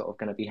something that's sort of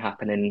going to be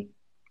happening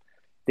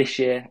this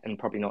year and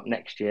probably not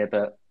next year,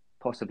 but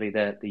possibly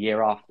the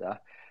year after.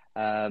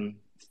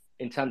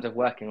 In terms of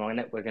working on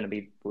it, we're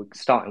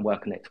starting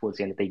work on it towards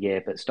the end of the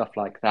year, but stuff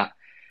like that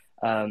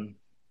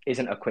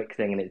isn't a quick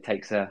thing and it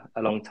takes a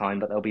long time,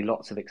 but there'll be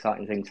lots of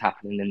exciting things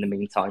happening in the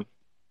meantime.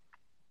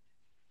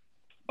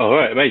 All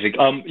right, amazing.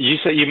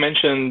 You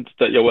mentioned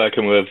that you're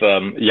working with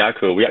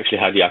Yaku. We actually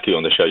had Yaku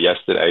on the show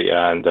yesterday,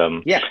 and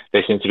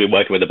they seem to be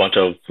working with a bunch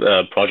of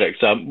projects.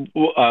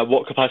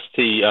 What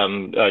capacity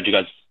do you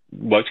guys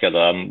work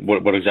together?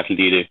 What exactly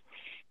do you do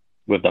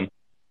with them?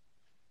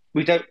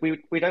 We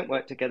don't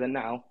work together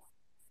now.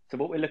 So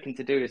what we're looking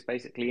to do is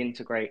basically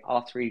integrate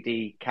our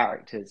 3D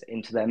characters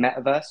into their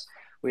metaverse.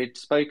 We'd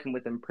spoken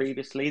with them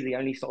previously. The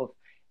only sort of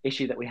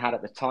issue that we had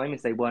at the time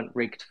is they weren't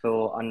rigged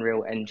for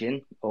Unreal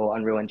Engine or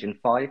Unreal Engine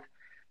 5.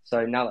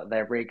 So now that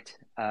they're rigged,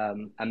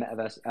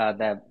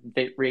 they're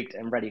rigged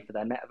and ready for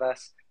their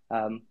metaverse,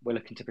 we're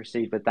looking to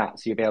proceed with that.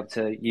 So you'll be able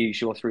to use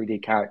your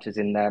 3D characters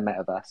in their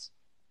metaverse.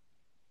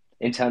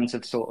 In terms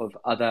of sort of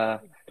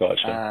other,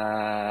 sort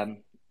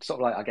of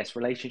like, I guess,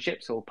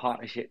 relationships or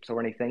partnerships or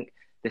anything,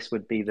 this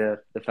would be the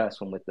first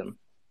one with them.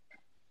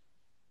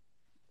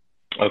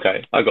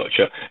 Okay, I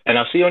gotcha. And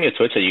I see on your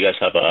Twitter, you guys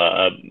have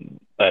a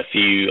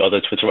few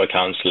other Twitter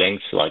accounts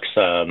linked, like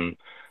some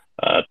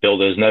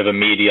Builders, Nova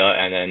Media,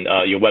 and then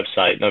your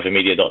website,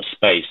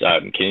 novamedia.space.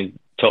 Can you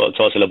tell us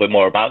a little bit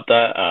more about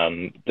that,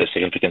 the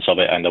significance of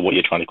it, and what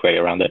you're trying to create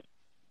around it?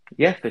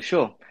 Yeah, for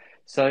sure.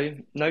 So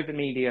Nova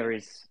Media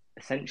is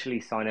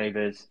essentially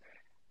Cynova's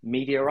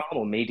media arm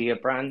or media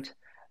brand.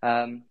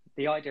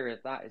 The idea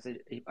of that is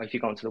if you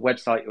go onto the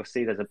website, you'll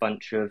see there's a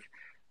bunch of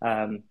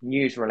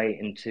news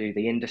relating to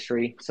the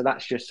industry. So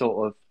that's just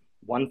sort of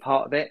one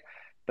part of it.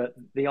 But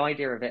the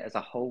idea of it as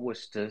a whole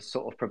was to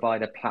sort of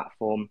provide a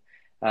platform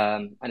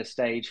and a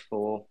stage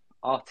for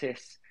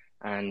artists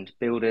and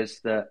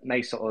builders that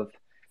may sort of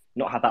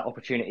not have that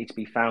opportunity to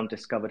be found,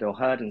 discovered, or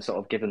heard, and sort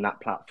of given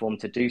that platform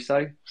to do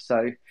so.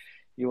 So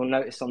you will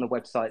notice on the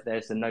website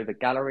there's a Nova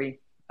Gallery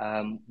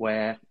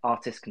where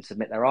artists can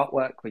submit their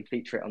artwork. We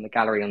feature it on the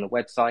gallery on the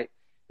website.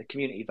 The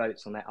community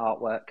votes on their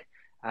artwork.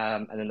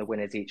 And then the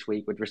winners each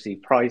week would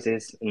receive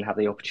prizes and have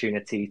the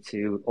opportunity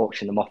to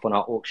auction them off on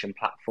our auction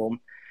platform.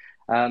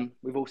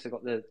 We've also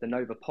got the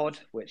Nova Pod,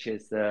 which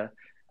is the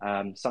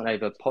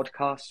Nova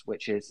podcast,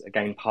 which is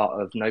again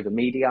part of Nova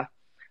Media.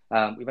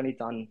 We've only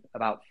done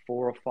about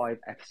 4 or 5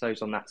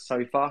 episodes on that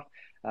so far.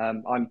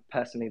 I'm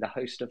personally the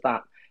host of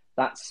that.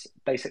 That's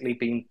basically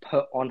been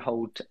put on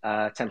hold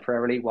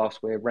temporarily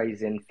whilst we're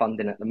raising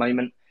funding at the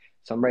moment.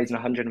 So I'm raising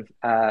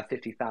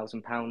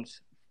 £150,000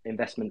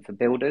 investment for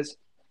builders,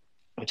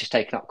 which has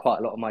taken up quite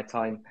a lot of my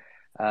time.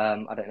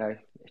 I don't know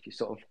if you've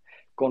sort of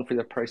gone through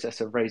the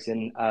process of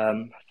raising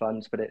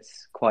funds, but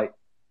it's quite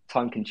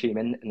time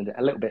consuming and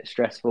a little bit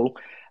stressful.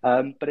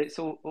 But it's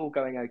all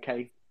going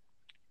okay.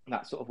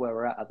 That's sort of where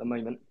we're at the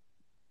moment.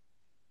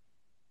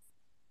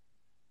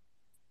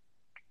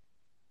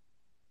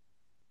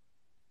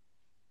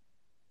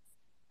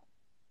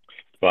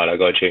 Right, I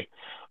got you.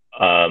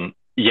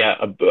 Yeah,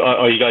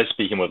 are you guys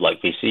speaking with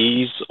like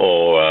VCs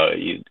or are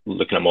you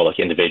looking at more like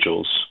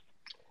individuals?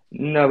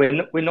 No,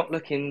 we're not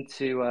looking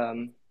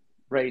to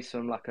raise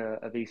from like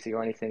a VC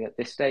or anything at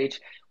this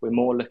stage. We're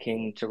more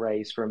looking to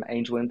raise from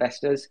angel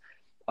investors.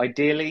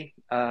 Ideally,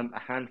 a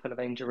handful of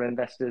angel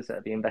investors that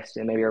will be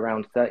investing maybe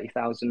around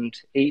 30,000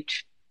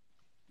 each.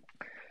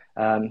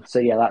 So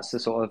yeah, that's the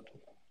sort of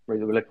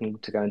really we're looking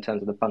to go in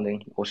terms of the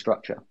funding or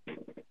structure.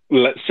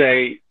 Let's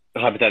say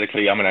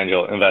hypothetically, I'm an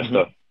angel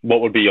investor.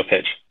 What would be your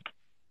pitch?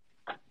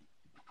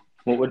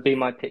 What would be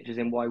my pitch? As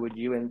in, why would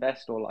you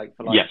invest, or like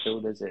for Yes.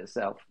 Builders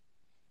itself?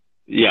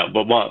 Yeah,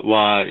 but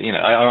why? You know,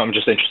 I'm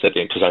just interested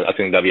in because I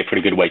think that'd be a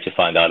pretty good way to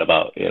find out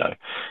about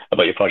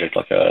about your project,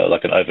 like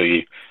an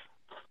overview.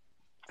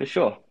 For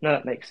sure, no,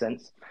 that makes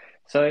sense.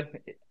 So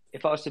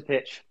if I was to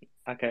pitch,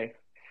 okay,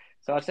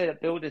 so I'd say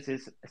that Builders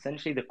is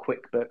essentially the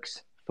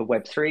QuickBooks for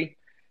Web3.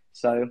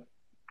 So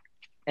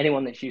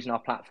anyone that's using our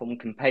platform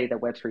can pay their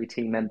Web3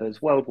 team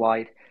members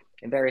worldwide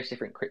in various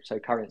different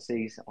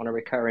cryptocurrencies on a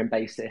recurring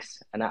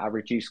basis and at a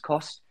reduced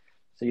cost.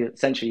 So you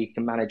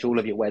can manage all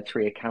of your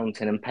Web3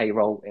 accounting and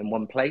payroll in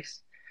one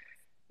place.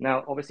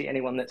 Now, obviously,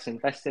 anyone that's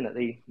investing at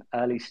the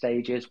early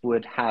stages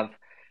would have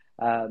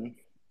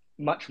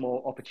much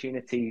more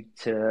opportunity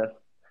to,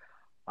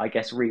 I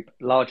guess, reap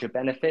larger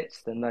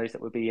benefits than those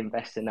that would be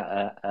investing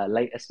at a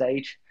later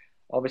stage.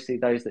 Obviously,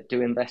 those that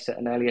do invest at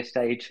an earlier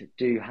stage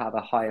do have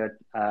a higher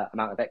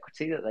amount of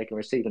equity that they can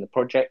receive in the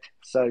project.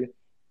 So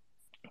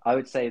I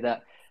would say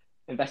that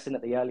investing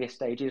at the earlier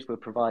stages will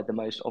provide the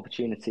most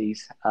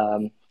opportunities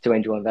to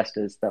angel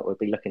investors that would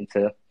be looking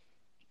to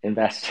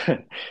invest.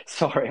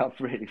 Sorry, I've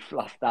really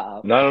fluffed that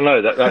up.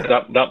 No.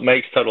 That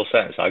makes total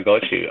sense. I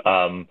got you.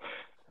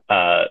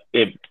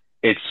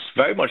 It's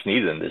very much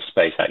needed in this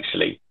space,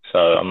 actually. So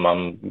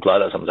I'm glad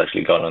that someone's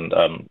actually gone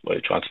and we're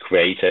trying to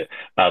create it.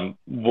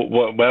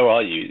 Where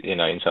are you,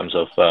 in terms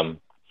of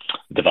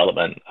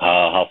development?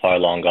 How far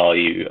along are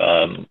you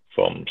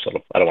from sort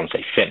of, I don't want to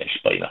say finished,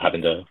 but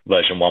having the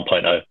version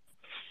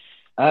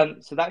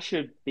 1.0? So that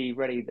should be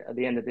ready at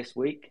the end of this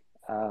week.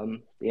 The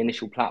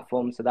initial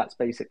platform. So that's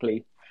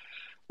basically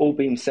all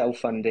been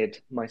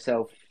self-funded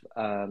myself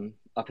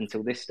up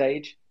until this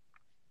stage.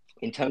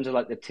 In terms of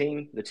like the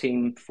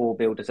team for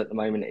builders at the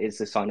moment is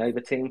the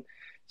Signova team.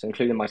 So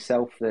including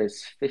myself,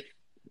 there's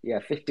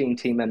 15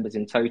 team members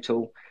in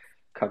total,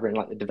 covering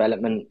like the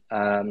development,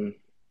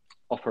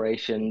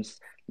 operations,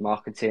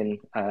 marketing,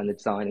 and the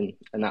design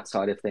and that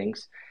side of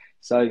things.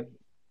 So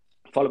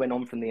following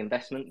on from the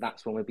investment,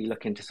 that's when we'll be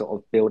looking to sort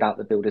of build out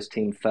the builders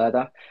team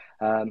further.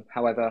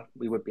 However,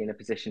 we would be in a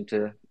position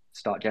to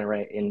start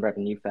generating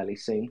revenue fairly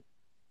soon.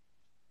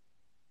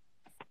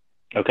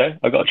 Okay,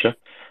 I gotcha.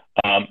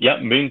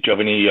 Moon, do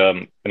you have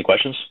any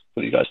questions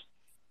for you guys?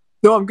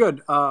 No, I'm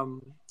good.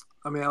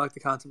 I like the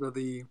concept of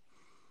the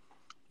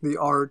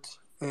art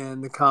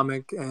and the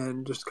comic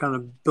and just kind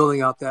of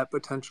building out that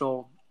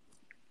potential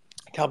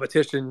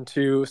competition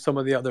to some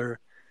of the other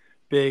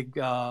big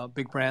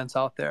brands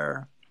out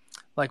there,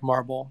 like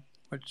Marvel,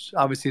 which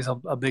obviously is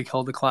a big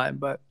hill to climb.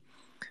 But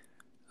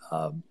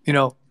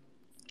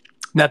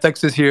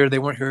Netflix is here. They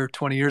weren't here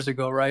 20 years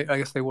ago, right? I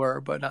guess they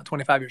were, but not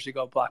 25 years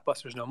ago.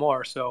 Blockbuster's no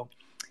more. So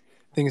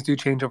things do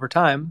change over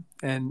time,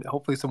 and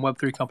hopefully some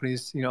Web3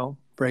 companies,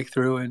 break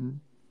through and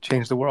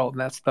change the world,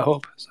 and that's the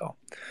hope. So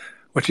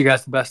wish you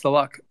guys the best of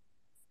luck.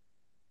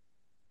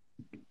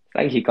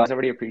 Thank you, guys. I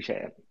really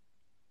appreciate it.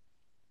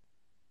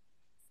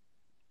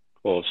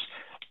 Of course.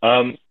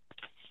 Sorry,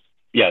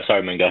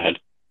 man, go ahead.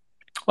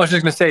 I was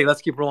just going to say,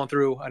 let's keep rolling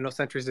through. I know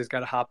Sentries has got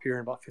to hop here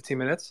in about 15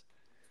 minutes.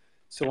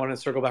 So I wanted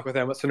to circle back with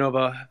them. But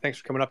Sonova, thanks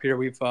for coming up here.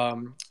 We've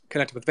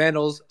connected with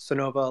Vandals.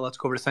 Sonova, let's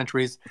go over to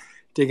Sentries,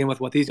 dig in with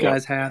what these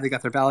guys have. They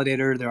got their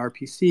validator, their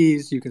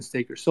RPCs. You can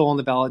stake your soul in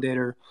the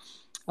validator.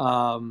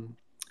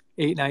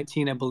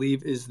 8/19, I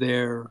believe, is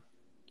their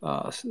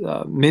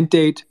mint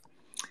date.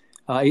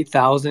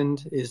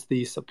 8,000 is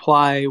the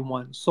supply,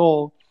 one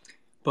soul.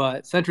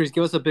 But Sentries,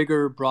 give us a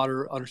bigger,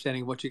 broader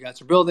understanding of what you guys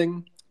are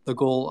building, the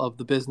goal of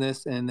the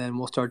business, and then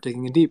we'll start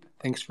digging in deep.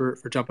 Thanks for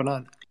jumping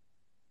on.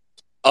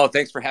 Oh,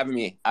 thanks for having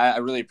me. I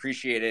really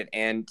appreciate it,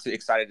 and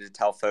excited to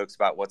tell folks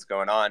about what's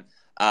going on.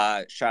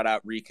 Shout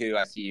out Riku.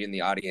 I see you in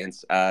the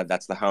audience.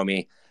 That's the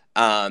homie.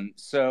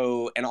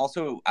 And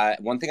also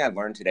one thing I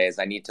learned today is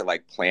I need to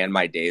plan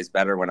my days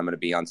better when I'm going to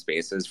be on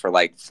spaces for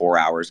 4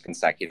 hours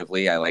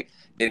consecutively. I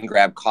didn't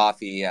grab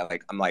coffee. I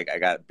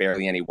got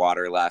barely any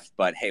water left,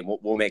 but hey,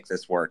 we'll make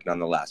this work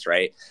nonetheless.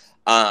 Right.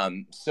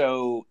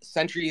 So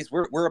Sentries,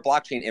 we're a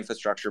blockchain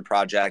infrastructure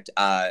project,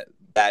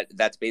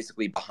 that's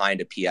basically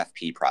behind a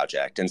PFP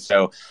project. And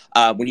so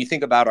when you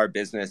think about our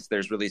business,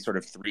 there's really sort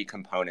of three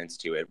components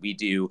to it. We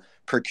do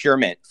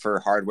procurement for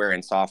hardware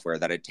and software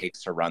that it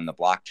takes to run the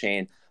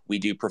blockchain. We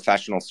do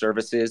professional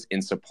services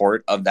in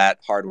support of that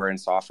hardware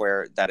and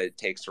software that it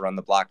takes to run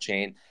the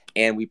blockchain.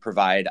 And we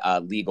provide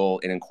legal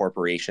and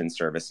incorporation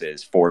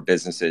services for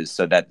businesses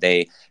so that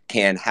they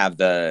can have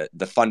the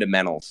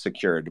fundamentals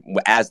secured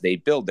as they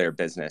build their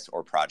business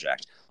or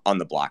project on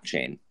the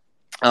blockchain.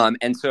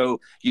 And so,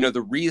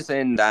 the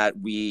reason that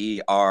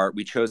we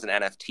chose an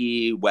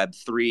NFT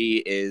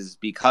Web3 is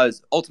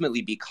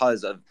ultimately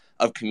because of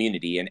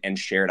community and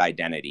shared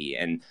identity.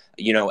 And,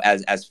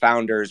 as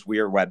founders, we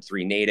are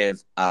Web3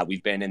 native.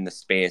 We've been in the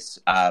space.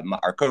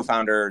 Our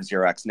co-founder,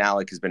 0x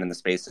Nalik, has been in the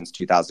space since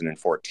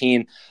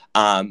 2014.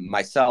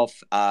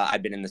 Myself,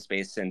 I've been in the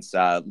space since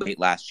late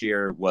last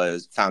year,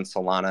 found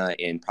Solana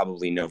in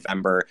probably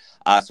November.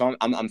 So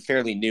I'm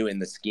fairly new in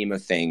the scheme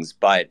of things,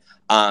 but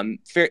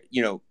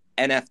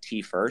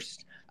NFT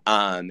first.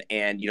 And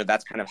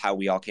that's kind of how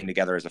we all came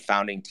together as a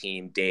founding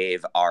team.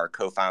 Dave, our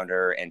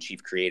co-founder and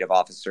chief creative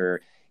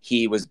officer,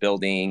 he was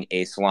building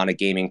a Solana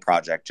gaming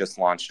project just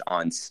launched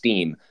on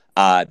Steam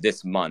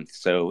this month.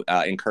 So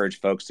encourage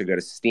folks to go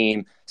to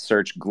Steam,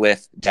 search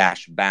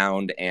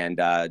glyph-bound,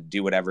 and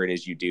do whatever it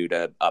is you do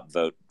to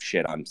upvote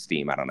shit on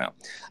Steam. I don't know.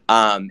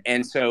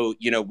 And so,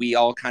 we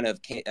all kind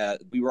of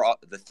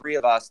the three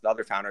of us, the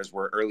other founders,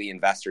 were early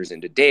investors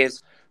into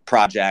Dave's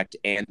project.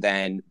 And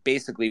then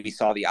basically we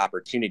saw the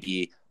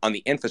opportunity on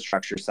the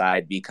infrastructure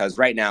side, because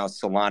right now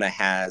Solana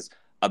has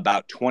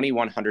about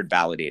 2,100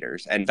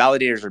 validators, and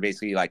validators are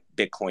basically like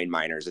Bitcoin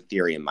miners,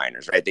 Ethereum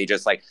miners, right? They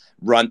just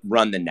run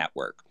the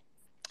network.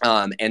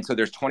 And so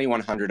there's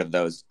 2,100 of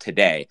those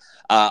today.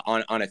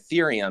 On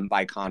Ethereum,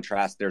 by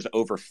contrast, there's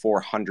over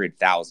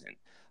 400,000.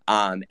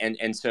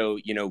 And so,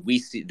 we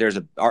see there's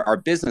our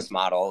business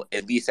model,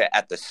 at least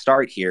at the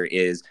start here,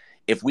 is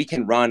if we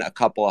can run a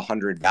couple of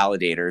hundred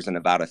validators and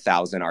about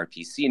 1,000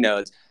 RPC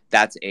nodes,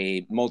 that's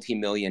a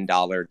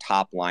multi-million-dollar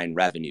top-line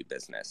revenue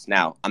business.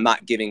 Now, I'm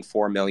not giving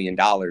 $4 million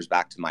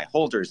back to my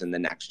holders in the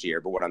next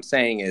year, but what I'm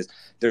saying is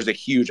there's a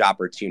huge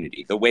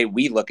opportunity. The way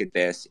we look at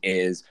this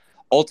is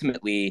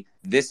ultimately,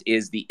 this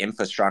is the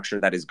infrastructure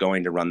that is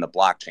going to run the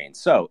blockchain.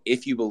 So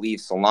if you believe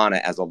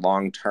Solana as a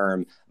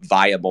long-term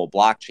viable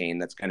blockchain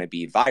that's going to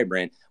be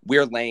vibrant,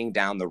 we're laying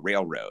down the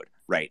railroad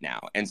right now.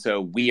 And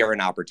so we are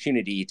an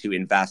opportunity to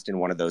invest in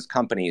one of those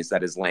companies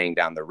that is laying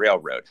down the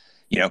railroad.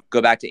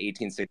 Go back to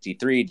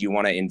 1863. Do you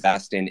want to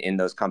invest in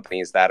those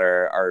companies that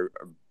are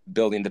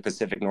building the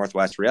Pacific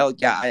Northwest Rail?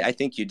 Yeah, I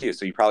think you do.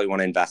 So you probably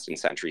want to invest in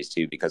Centuries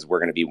too, because we're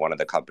going to be one of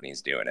the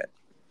companies doing it.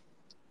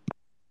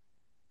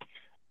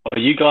 Are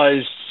you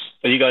guys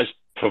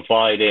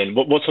providing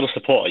what sort of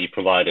support are you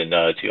providing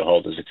to your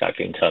holders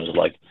exactly in terms of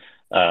like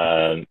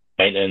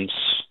maintenance,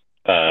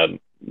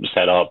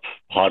 setup,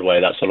 hardware,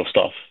 that sort of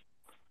stuff?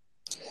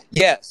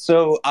 Yeah,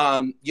 so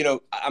I'm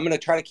going to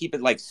try to keep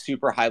it like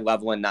super high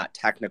level and not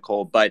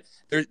technical, but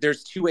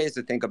there's two ways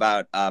to think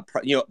about.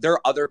 There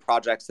are other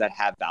projects that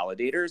have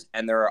validators,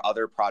 and there are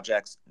other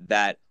projects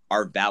that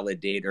are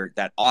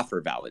that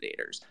offer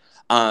validators.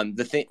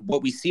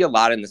 What we see a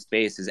lot in the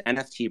space is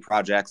NFT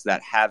projects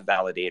that have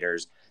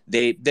validators.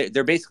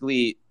 They're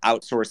basically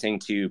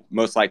outsourcing to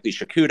most likely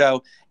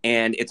Shakudo,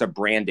 and it's a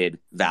branded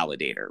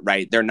validator,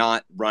 right? They're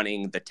not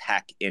running the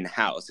tech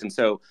in-house, and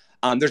so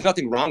there's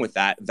nothing wrong with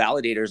that.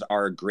 Validators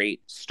are a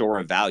great store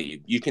of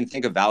value. You can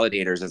think of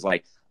validators as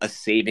like a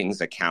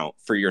savings account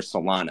for your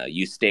Solana.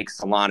 You stake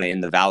Solana in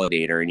the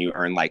validator and you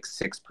earn like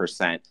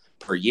 6%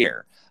 per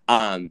year.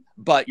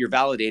 But your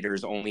validator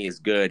is only as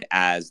good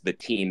as the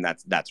team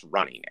that's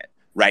running it,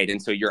 right? And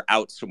so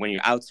when you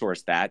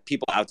outsource that,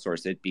 people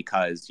outsource it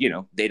because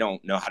they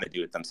don't know how to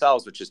do it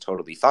themselves, which is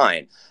totally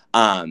fine.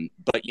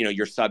 But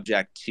you're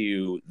subject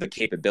to the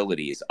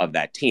capabilities of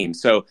that team.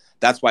 So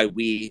that's why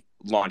we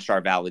launched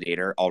our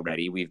validator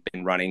already. We've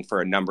been running for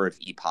a number of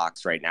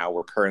epochs right now.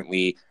 We're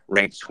currently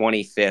ranked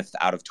 25th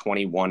out of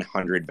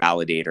 2,100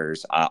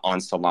 validators on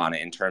Solana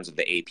in terms of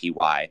the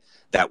APY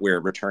that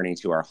we're returning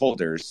to our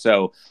holders.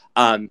 So,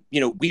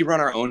 we run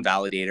our own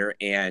validator,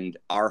 and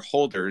our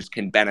holders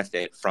can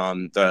benefit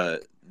from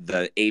the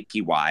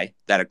APY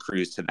that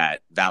accrues to that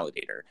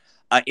validator.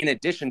 In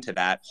addition to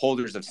that,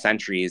 holders of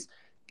Centuries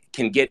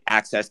can get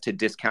access to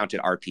discounted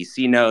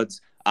RPC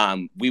nodes.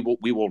 We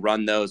will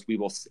run those.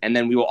 And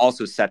then we will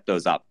also set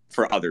those up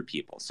for other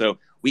people. So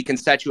we can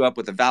set you up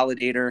with a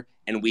validator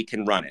and we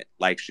can run it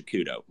like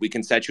Shakudo. We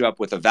can set you up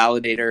with a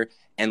validator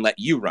and let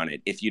you run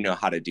it if you know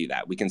how to do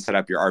that. We can set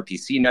up your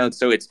RPC node.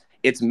 So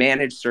it's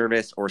managed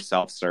service or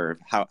self-serve,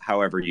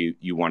 however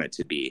you want it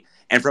to be.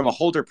 And from a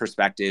holder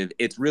perspective,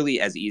 it's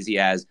really as easy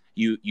as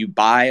you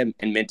buy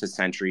and mint a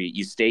Century,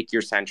 you stake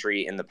your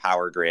Century in the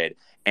power grid,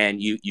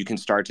 and you can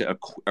start to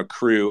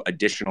accrue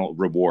additional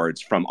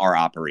rewards from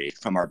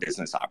our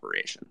business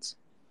operations.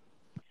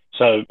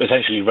 So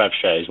essentially, rev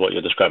share is what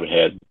you're describing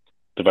here,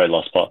 the very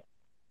last part.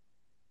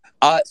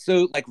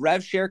 So like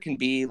rev share can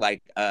be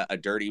like a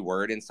dirty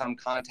word in some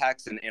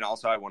contexts, and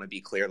also I want to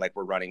be clear, like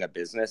we're running a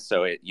business,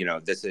 so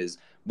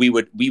we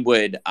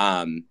would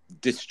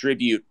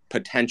distribute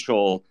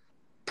potential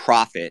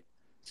profit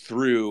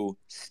through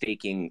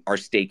our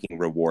staking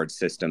reward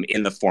system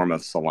in the form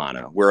of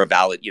Solana. We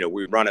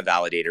run a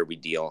validator, we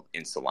deal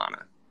in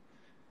Solana.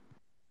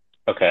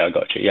 Okay, I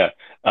got you. Yeah,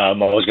 I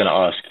was going to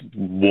ask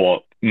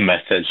what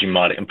methods you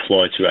might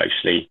employ to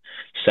actually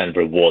send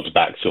rewards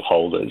back to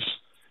holders.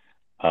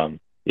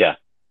 Yeah.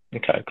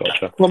 Okay,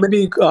 gotcha. Well,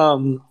 maybe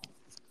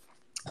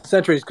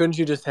Centuries, couldn't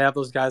you just have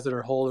those guys that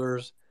are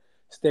holders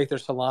stake their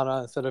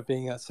Solana instead of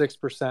being at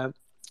 6%,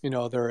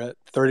 they're at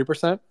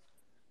 30%?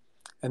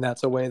 And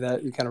that's a way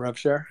that you kind of rev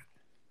share?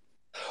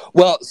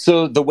 Well,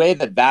 so the way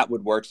that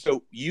would work,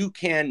 so we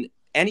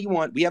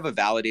have a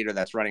validator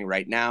that's running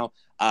right now.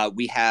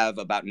 We have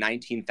about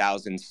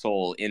 19,000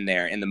 SOL in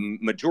there, and the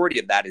majority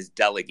of that is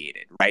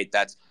delegated, right?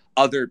 That's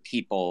other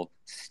people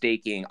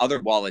other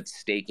wallets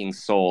staking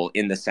SOL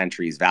in the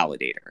Centuries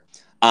validator.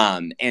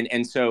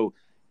 And so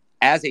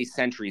as a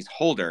Centuries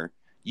holder,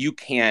 you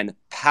can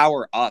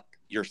power up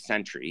your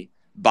Century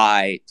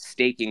by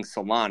staking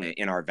Solana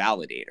in our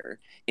validator,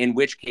 in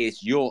which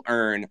case you'll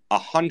earn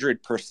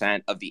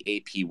 100% of the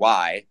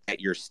APY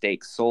that your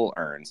stake SOL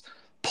earns,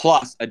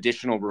 plus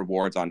additional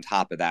rewards on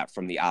top of that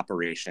from the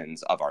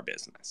operations of our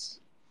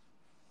business.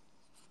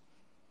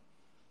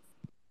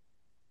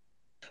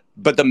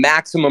 But the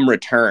maximum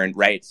return,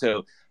 right?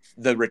 So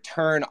the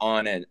return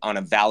on a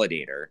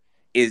validator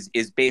is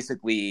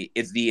basically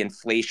the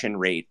inflation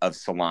rate of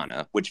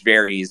Solana, which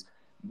varies,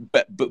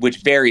 but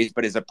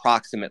is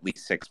approximately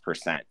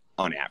 6%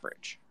 on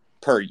average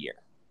per year.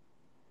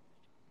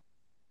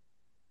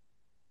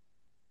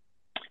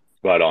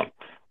 Right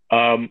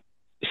on.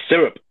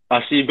 Syrup,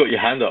 I see you've got your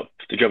hand up.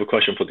 Did you have a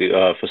question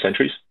for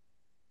Centuries?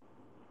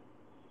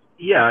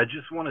 Yeah, I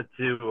just wanted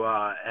to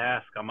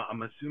ask.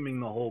 I'm assuming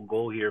the whole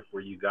goal here for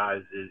you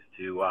guys is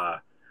to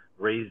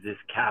raise this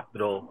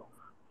capital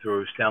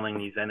through selling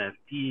these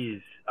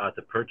NFTs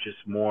to purchase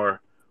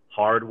more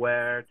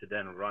hardware to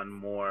then run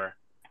more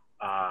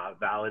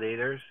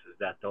validators. Is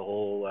that the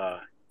whole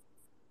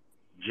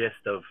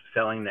gist of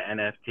selling the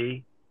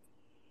NFT?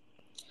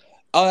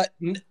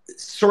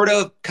 Sort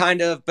of,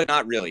 kind of, but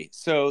not really.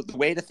 So the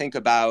way to think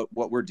about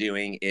what we're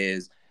doing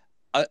is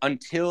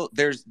until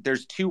there's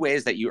two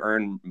ways that you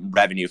earn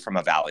revenue from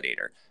a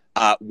validator.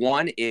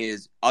 One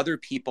is other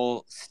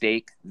people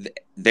stake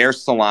their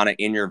Solana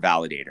in your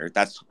validator.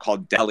 That's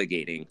called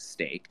delegating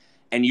stake,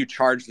 and you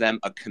charge them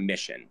a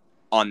commission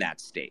on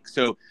that stake.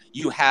 So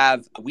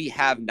we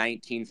have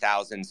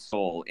 19,000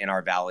 SOL in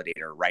our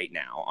validator right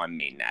now on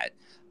mainnet.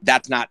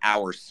 That's not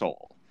our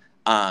SOL.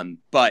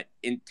 But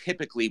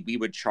typically we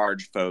would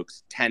charge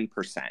folks 10%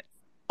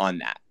 on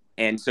that.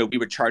 And so we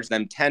would charge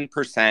them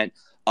 10%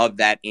 of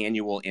that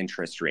annual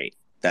interest rate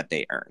that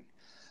they earn.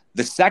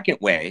 The second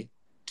way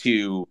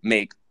to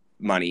make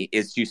money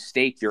is to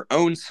stake your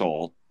own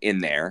SOL in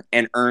there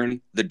and earn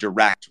the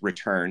direct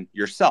return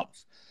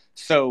yourself.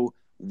 So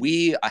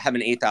we have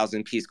an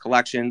 8,000 piece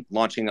collection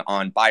launching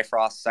on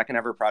Bifrost, second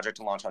ever project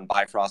to launch on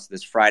Bifrost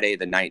this Friday,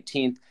 the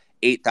 19th,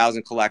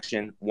 8,000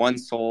 collection, one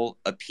SOL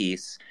a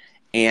piece.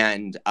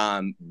 And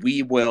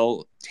we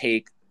will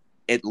take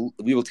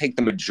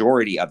the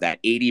majority of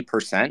that,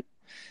 80%,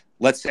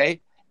 let's say.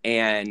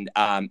 And,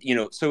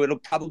 so it'll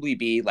probably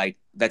be like,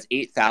 that's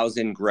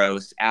 8,000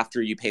 gross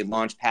after you pay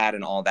Launchpad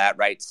and all that,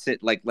 right?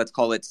 Let's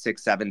call it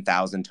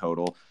 7,000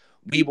 total.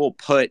 We will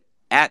put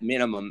at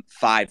minimum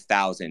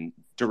 5,000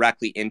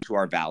 directly into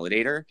our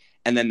validator.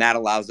 And then that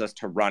allows us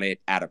to run it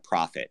at a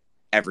profit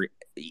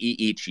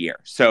each year.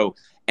 So,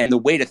 and the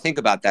way to think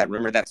about that,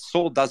 remember that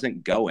SOL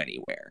doesn't go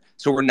anywhere.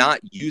 So we're not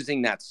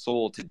using that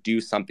SOL to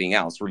do something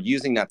else. We're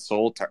using that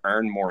SOL to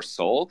earn more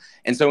SOL.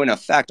 And so in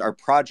effect, our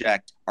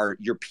project,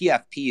 your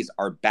PFPs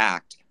are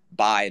backed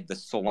by the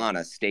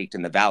Solana staked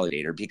in the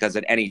validator, because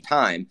at any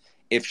time,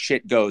 if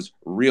shit goes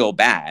real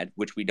bad,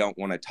 which we don't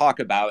want to talk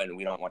about and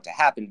we don't want to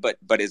happen,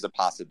 but is a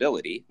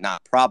possibility,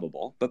 not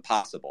probable, but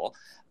possible,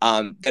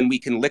 then we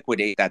can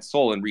liquidate that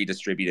SOL and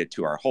redistribute it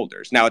to our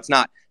holders. Now, it's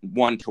not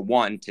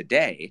one-to-one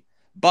today,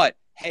 but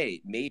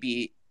hey,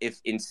 maybe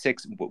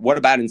what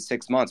about in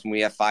 6 months when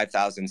we have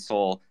 5,000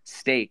 SOL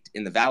staked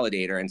in the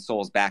validator and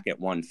SOL's back at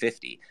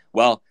 150?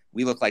 Well,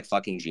 we look like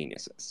fucking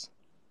geniuses.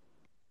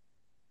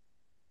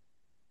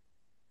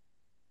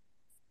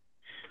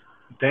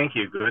 Thank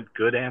you.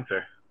 Good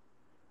answer.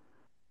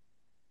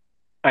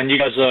 And you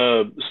guys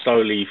are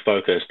solely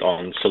focused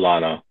on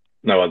Solana,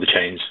 no other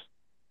chains?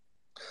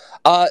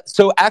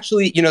 So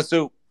actually,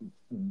 so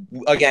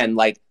again,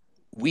 like,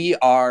 we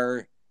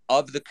are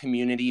of the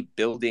community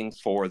building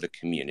for the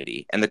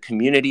community, and the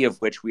community of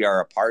which we are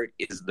a part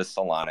is the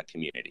Solana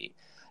community.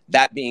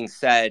 That being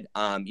said,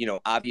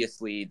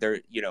 obviously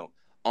there,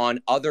 on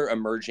other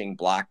emerging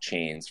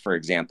blockchains, for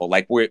example,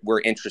 like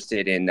we're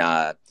interested in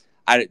the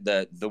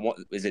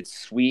one, is it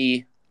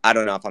SUI? I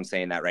don't know if I'm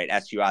saying that right.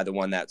 SUI, the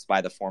one that's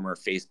by the former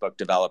Facebook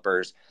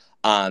developers.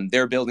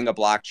 They're building a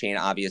blockchain,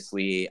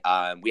 obviously.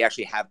 We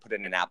actually have put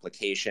in an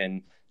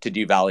application to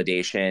do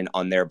validation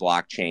on their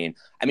blockchain.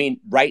 I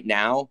mean, right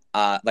now,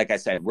 like I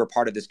said, we're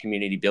part of this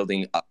community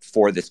building up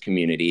for this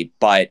community,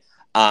 but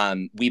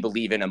we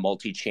believe in a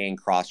multi-chain,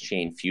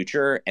 cross-chain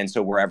future. And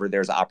so wherever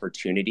there's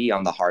opportunity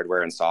on the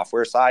hardware and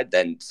software side,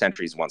 then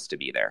Sentries wants to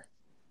be there.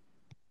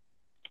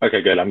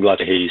 Okay, good. I'm glad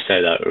to hear you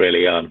say that,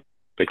 really,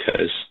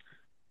 because,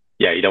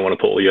 yeah, you don't want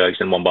to put all your eggs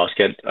in one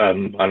basket. I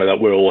know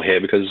that we're all here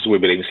because we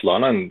believe in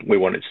Solana and we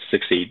want it to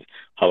succeed.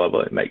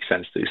 However, it makes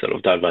sense to sort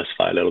of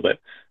diversify a little bit.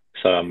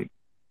 So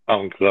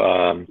I'm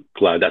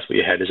glad that's where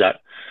your head is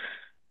at.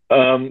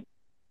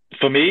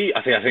 For me,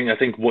 I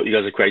think what you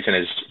guys are creating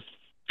it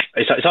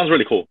sounds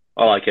really cool.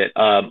 I like it.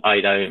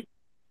 I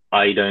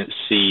don't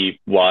see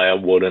why I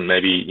wouldn't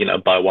maybe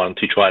buy one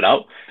to try it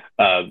out.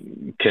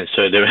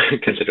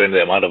 Considering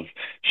the amount of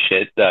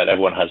shit that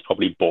everyone has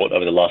probably bought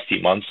over the last few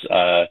months,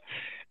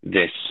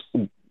 this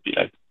would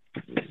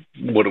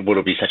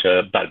be such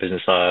a bad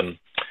business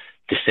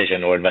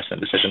decision or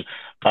investment decision.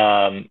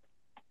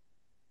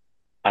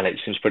 And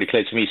it seems pretty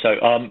clear to me.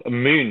 So,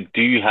 Moon,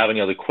 do you have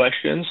any other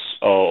questions,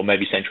 or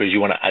maybe Sentries,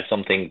 you want to add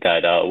something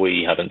that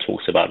we haven't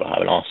talked about or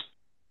haven't asked?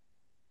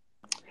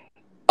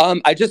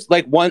 I just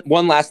like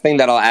one last thing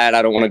that I'll add.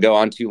 I don't want to go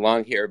on too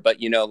long here, but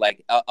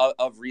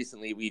of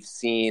recently we've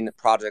seen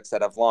projects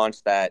that have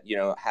launched that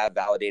have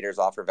validators,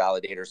 offer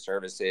validator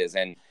services,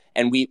 and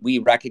we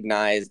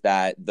recognize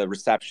that the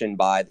reception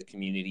by the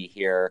community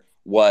here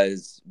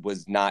was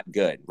not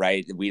good,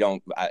 right? We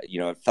don't,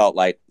 it felt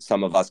like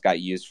some of us got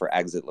used for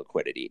exit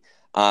liquidity,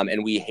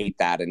 and we hate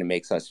that, and it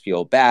makes us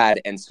feel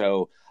bad, and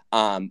so.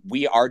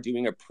 We are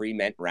doing a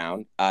pre-mint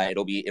round.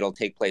 It'll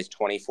take place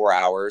 24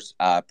 hours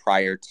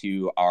prior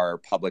to our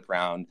public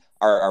round,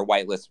 our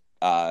whitelist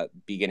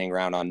beginning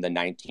round on the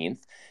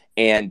 19th.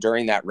 And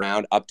during that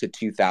round, up to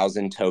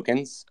 2,000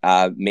 tokens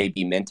may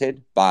be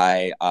minted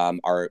by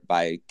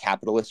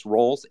capitalist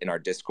roles in our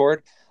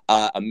Discord.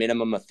 a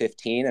minimum of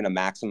 15 and a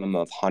maximum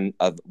of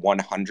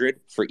 100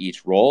 for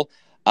each roll.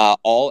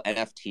 All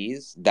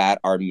NFTs that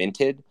are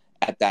minted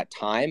at that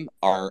time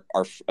are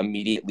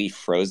immediately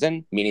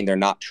frozen, meaning they're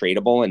not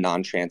tradable and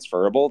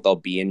non-transferable. They'll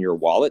be in your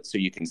wallet so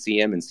you can see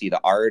them and see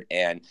the art,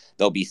 and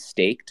they'll be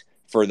staked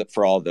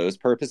for all those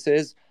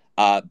purposes.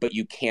 But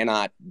you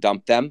cannot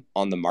dump them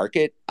on the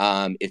market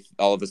if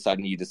all of a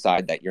sudden you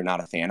decide that you're not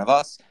a fan of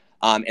us.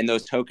 And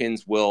those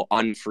tokens will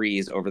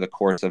unfreeze over the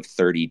course of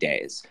 30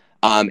 days.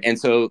 And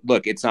so,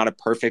 look, it's not a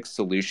perfect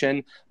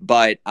solution,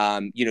 but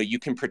you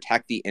can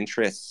protect the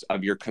interests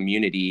of your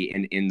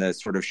community in the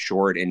sort of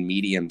short and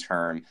medium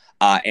term,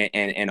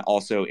 and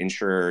also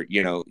ensure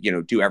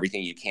do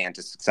everything you can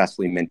to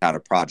successfully mint out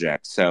a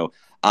project. So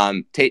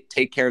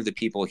take care of the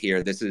people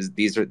here. This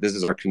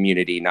is our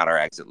community, not our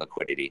exit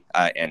liquidity.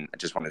 And I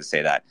just wanted to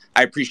say that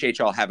I appreciate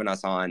y'all having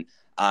us on.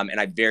 And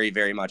I very,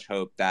 very much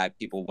hope that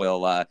people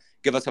will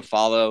give us a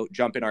follow,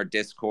 jump in our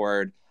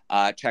Discord,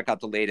 check out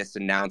the latest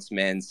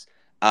announcements,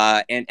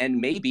 and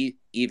maybe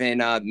even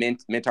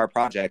mint our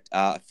project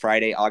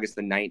Friday, August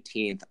the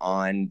 19th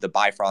on the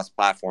Bifrost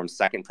platform.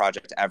 Second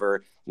project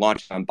ever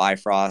launched on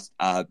Bifrost.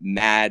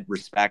 Mad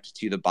respect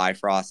to the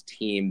Bifrost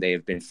team. They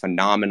have been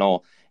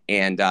phenomenal.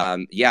 And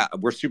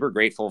we're super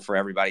grateful for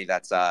everybody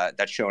that's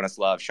showing us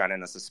love,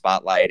 shining us a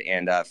spotlight,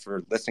 and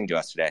for listening to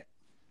us today.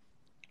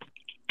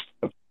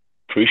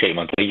 Appreciate it,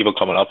 man. Thank you for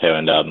coming up here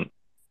and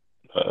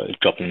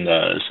dropping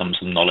some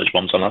knowledge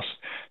bombs on us,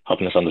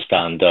 helping us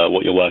understand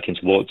what you're working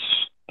towards.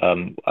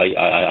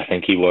 I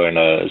think you were in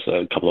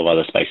a couple of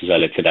other spaces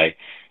earlier today,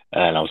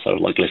 and I was sort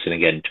of like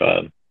listening in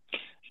to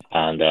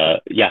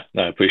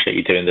I appreciate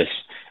you doing this.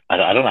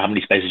 I don't know how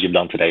many spaces you've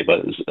done today, but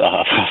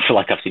I feel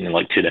like I've seen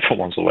like 2 different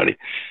ones already.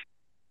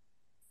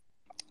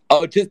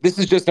 Oh, this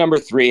is just number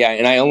 3,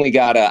 and I only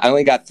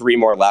got 3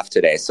 more left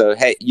today. So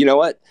hey, you know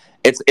what?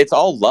 It's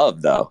all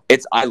love though.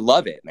 I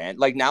love it, man.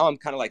 Like now I'm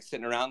kind of like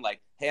sitting around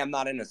like, hey, I'm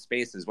not in the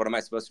spaces. What am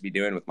I supposed to be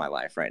doing with my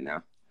life right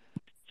now?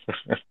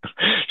 Just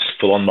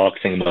full on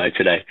marketing mode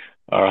today.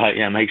 All right,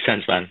 yeah, makes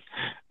sense, man.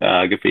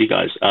 Good for you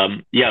guys.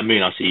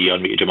 Moon, I see you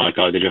unmuted your mic.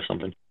 Did you have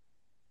something?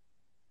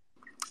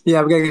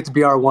 Yeah, we gotta get to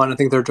BR1. I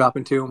think they're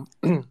dropping 2.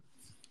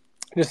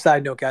 Just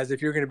side note, guys, if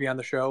you're gonna be on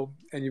the show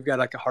and you've got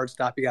like a hard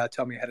stop, you gotta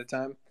tell me ahead of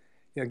time.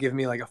 Give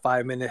me like a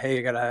 5-minute. Hey,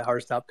 I got a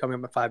hard stop coming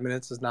up in 5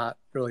 minutes is not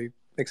really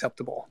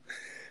acceptable.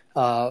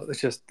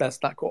 That's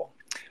not cool.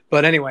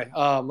 But anyway,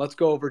 let's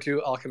go over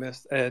to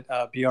Alchemist at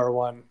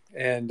BR1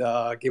 and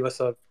give us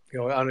a.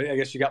 I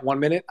guess you got 1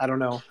 minute. I don't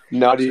know.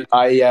 No, dude.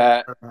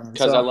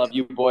 Because I love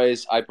you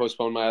boys. I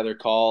postponed my other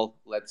call.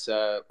 Let's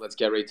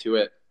get right to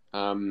it.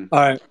 All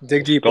right,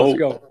 dig deep. Let's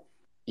go.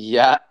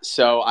 Yeah.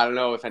 So I don't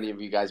know if any of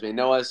you guys may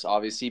know us.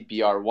 Obviously,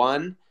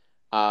 BR1.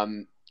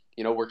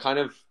 We're kind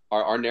of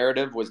our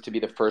narrative was to be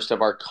the first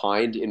of our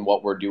kind in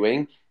what we're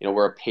doing.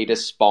 We're a pay to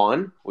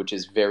spawn, which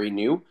is very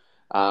new.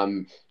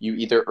 You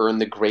either earn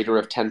the greater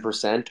of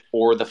 10%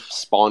 or the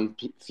spawn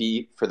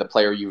fee for the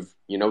player you've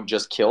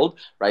just killed,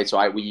 right?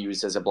 So we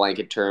use as a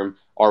blanket term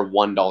our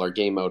 $1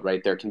 game mode,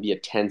 right? There can be a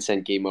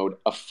 10-cent game mode,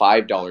 a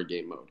 $5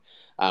 game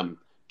mode.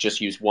 Just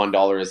use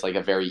 $1 as like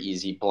a very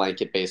easy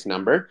blanket based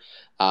number.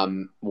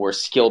 We're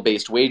skill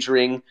based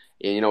wagering.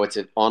 It's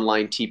an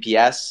online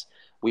TPS.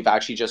 We've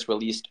actually just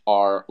released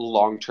our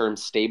long-term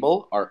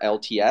stable, our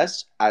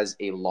LTS, as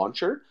a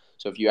launcher.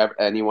 So if you have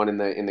anyone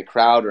in the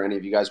crowd or any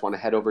of you guys want to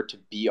head over to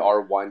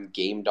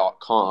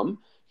br1game.com, you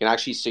can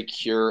actually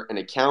secure an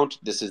account.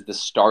 This is the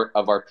start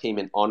of our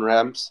payment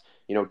on-ramps.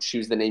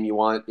 Choose the name you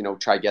want,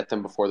 try get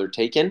them before they're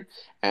taken.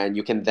 And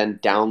you can then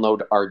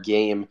download our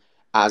game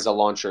as a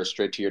launcher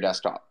straight to your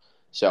desktop.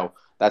 So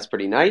that's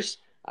pretty nice.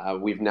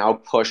 We've now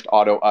pushed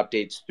auto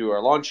updates through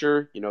our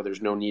launcher.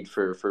 There's no need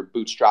for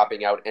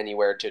bootstrapping out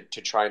anywhere to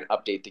try and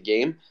update the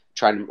game.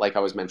 Like I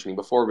was mentioning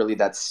before, really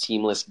that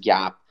seamless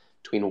gap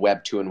between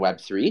Web 2 and Web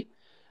 3.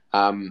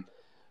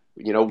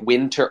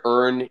 Win to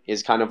earn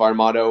is kind of our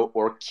motto,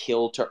 or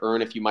kill to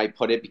earn, if you might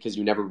put it, because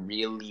you never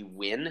really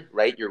win,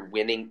 right? You're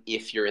winning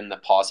if you're in the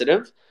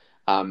positive.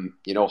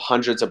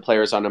 Hundreds of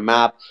players on a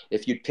map.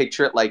 If you'd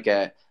picture it like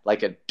a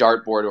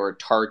dartboard or a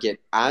target,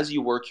 as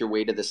you work your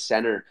way to the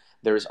center,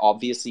 there's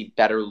obviously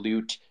better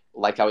loot.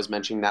 Like I was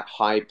mentioning, that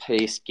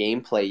high-paced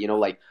gameplay,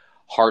 like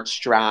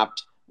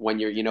heart-strapped, when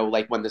you're,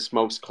 like when the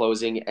smoke's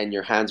closing and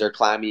your hands are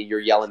clammy, you're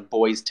yelling,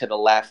 boys to the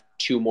left,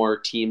 2 more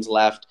teams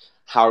left.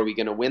 How are we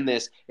going to win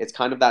this? It's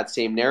kind of that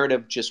same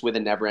narrative, just with a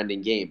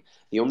never-ending game.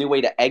 The only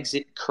way to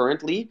exit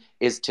currently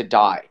is to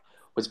die.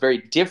 What's very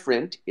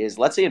different is,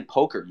 let's say in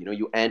poker,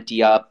 you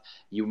ante up,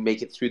 you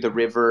make it through the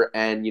river,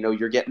 and,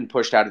 you're getting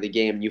pushed out of the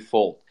game and you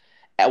fold.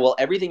 Well,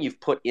 everything you've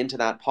put into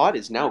that pot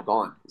is now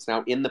gone. It's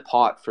now in the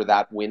pot for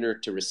that winner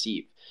to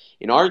receive.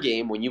 In our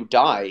game, when you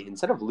die,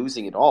 instead of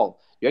losing it all,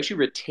 you actually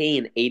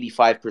retain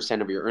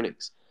 85% of your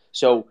earnings.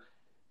 So,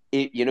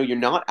 you're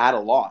not at a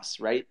loss,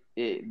 right?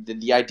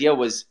 The idea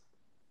was,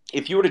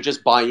 if you were to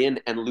just buy in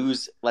and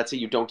lose, let's say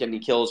you don't get any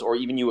kills, or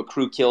even you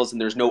accrue kills and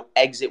there's no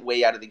exit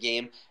way out of the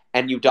game,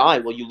 and you die,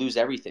 well, you lose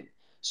everything.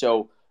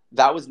 So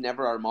that was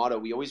never our motto.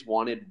 We always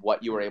wanted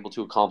what you were able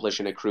to accomplish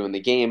and accrue in the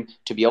game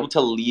to be able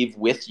to leave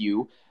with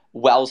you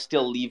while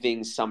still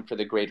leaving some for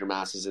the greater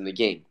masses in the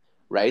game,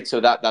 right? So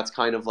that's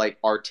kind of like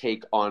our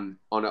take on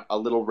a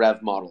little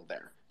rev model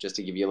there, just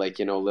to give you like,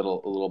 a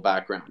little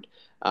background.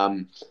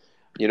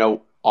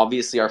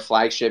 Obviously our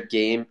flagship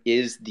game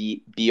is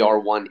the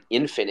BR1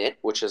 Infinite,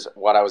 which is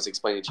what I was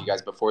explaining to you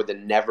guys before, the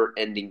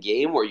never-ending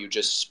game where you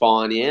just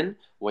spawn in.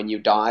 When you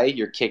die,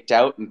 you're kicked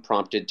out and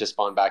prompted to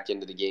spawn back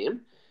into the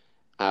game.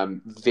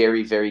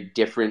 Very, very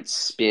different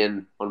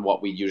spin on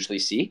what we usually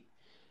see.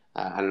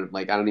 I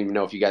don't even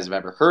know if you guys have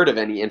ever heard of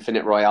any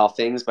Infinite Royale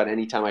things, but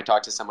anytime I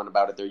talk to someone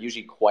about it, they're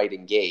usually quite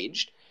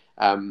engaged.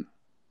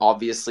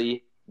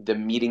 Obviously,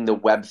 meeting the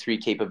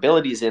Web3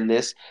 capabilities in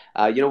this,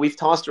 we've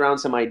tossed around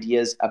some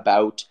ideas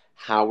about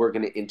how we're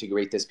going to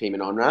integrate this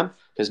payment on-ramp,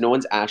 because no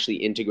one's actually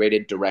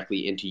integrated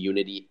directly into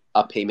Unity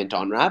a payment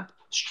on-ramp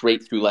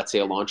straight through, let's say,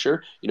 a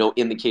launcher.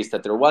 In the case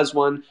that there was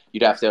one,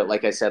 you'd have to,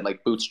 like I said,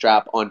 like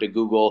bootstrap onto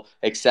Google,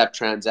 accept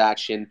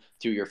transaction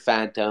through your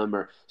Phantom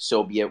or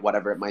so be it,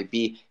 whatever it might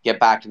be, get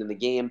back into the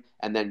game,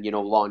 and then,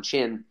 launch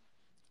in.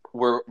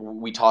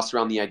 We toss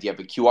around the idea of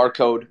a QR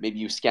code. Maybe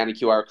you scan a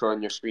QR code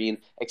on your screen,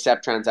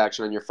 accept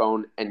transaction on your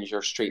phone, and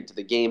you're straight into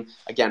the game.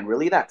 Again,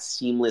 really that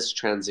seamless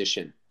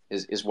transition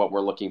is what we're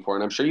looking for.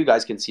 And I'm sure you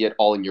guys can see it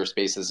all in your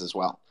spaces as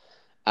well.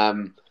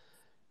 Trying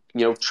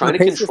to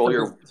control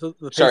your... So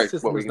the pay Sorry,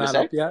 system what were is you going not to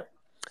say? up yet?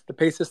 The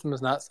pay system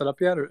is not set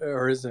up yet,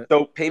 or is it?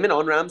 So payment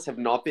on-ramps have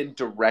not been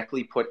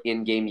directly put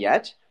in-game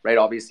yet, right?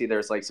 Obviously,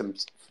 there's like some,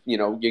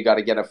 you got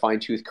to get a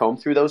fine-tooth comb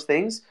through those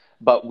things.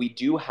 But we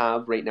do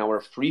have right now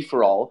our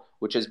free-for-all,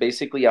 which is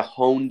basically a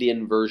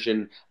honed-in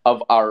version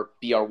of our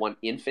BR1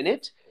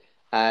 Infinite.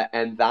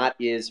 And that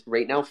is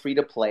right now free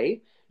to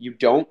play. You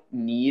don't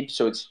need,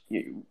 so it's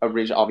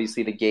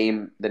obviously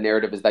the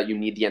narrative is that you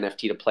need the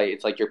NFT to play.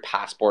 It's like your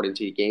passport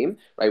into the game,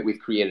 right? We've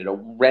created a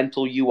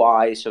rental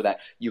UI so that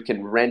you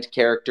can rent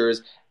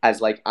characters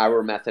as like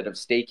our method of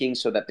staking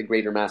so that the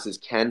greater masses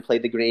can play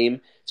the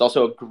game. It's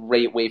also a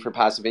great way for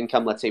passive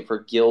income, let's say for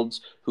guilds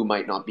who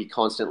might not be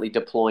constantly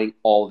deploying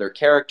all their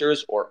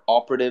characters, or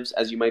operatives,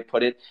 as you might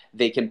put it.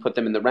 They can put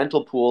them in the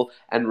rental pool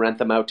and rent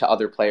them out to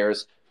other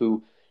players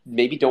who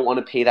maybe don't want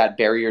to pay that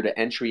barrier to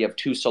entry of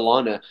 2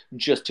 Solana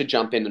just to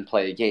jump in and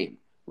play a game,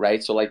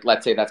 right? So like,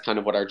 let's say that's kind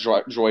of what our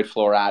droid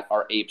flow are at.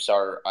 Our apes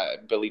are, I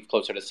believe,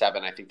 closer to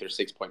 7. I think they're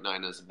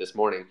 6.9 as of this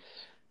morning.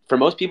 For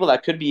most people,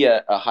 that could be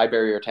a high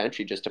barrier to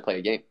entry just to play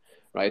a game,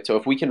 right? So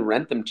if we can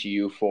rent them to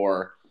you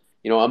for,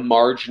 a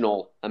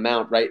marginal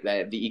amount, right?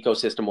 The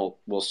ecosystem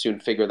will soon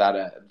figure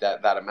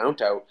that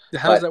amount out.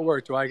 How does that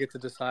work? Do I get to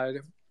decide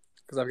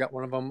because I've got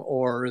one of them,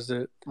 or is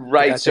it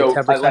right? So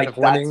 10% of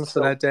winnings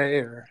for that day,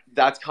 or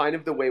that's kind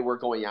of the way we're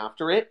going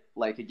after it.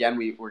 Like again,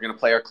 we're going to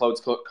play our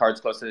cards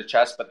close to the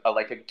chest, but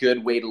like a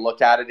good way to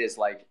look at it is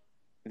like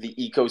the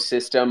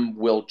ecosystem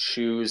will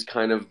choose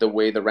kind of the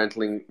way the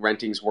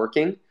renting's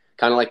working.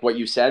 Kind of like what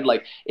you said,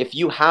 like if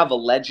you have a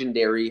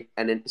legendary,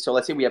 so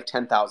let's say we have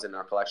 10,000 in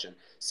our collection,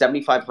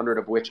 7,500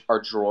 of which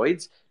are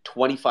droids,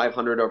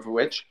 2,500 of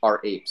which are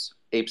apes.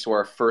 Apes were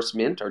our first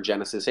mint, our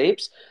Genesis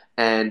apes,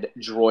 and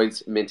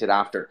droids minted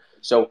after.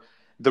 So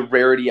the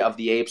rarity of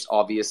the apes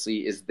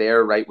obviously is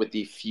there, right, with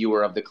the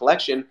fewer of the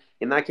collection.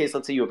 In that case,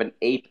 let's say you have an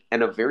ape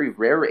and a very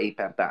rare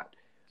ape at that.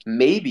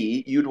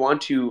 Maybe you'd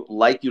want to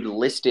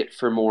list it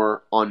for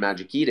more on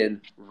Magic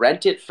Eden,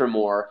 rent it for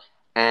more,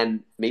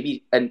 and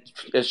maybe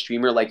a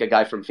streamer like a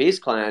guy from FaZe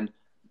Clan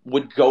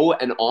would go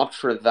and opt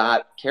for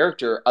that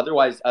character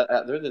otherwise,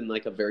 other than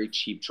like a very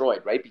cheap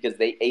droid, right? Because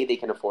they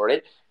can afford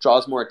it,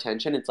 draws more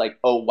attention. It's like,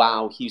 oh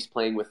wow, he's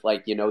playing with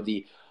like,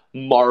 the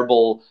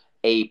marble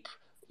ape,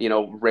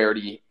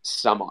 rarity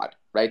somewhat,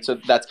 right? So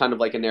that's kind of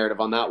like a narrative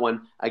on that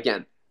one.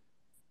 Again,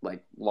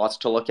 like lots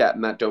to look at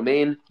in that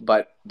domain,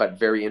 but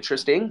very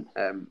interesting.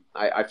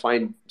 I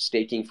find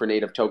staking for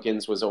native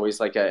tokens was always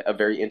like a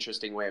very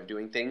interesting way of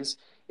doing things.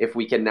 If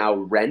we can now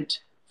rent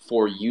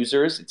for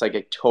users, it's like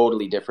a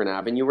totally different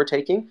avenue we're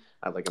taking.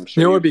 I'm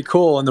sure what would be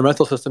cool in the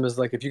rental system is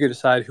like if you could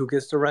decide who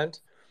gets to rent.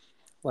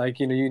 Like,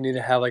 you need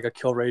to have like a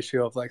kill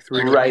ratio of like 3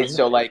 to 1. Right.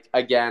 So like,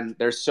 again,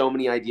 there's so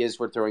many ideas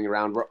we're throwing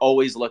around. We're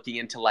always looking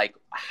into like,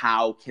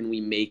 how can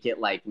we make it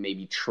like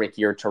maybe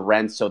trickier to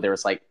rent? So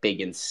there's like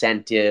big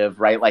incentive,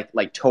 right?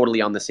 Like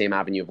totally on the same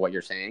avenue of what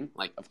you're saying.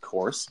 Like, of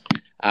course.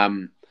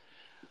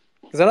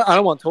 Because I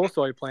don't want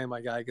Tolstoy playing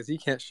my guy because he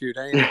can't shoot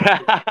anything.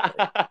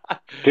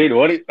 Dude,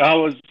 I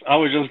was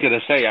just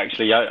gonna say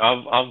actually,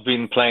 I've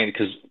been playing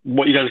because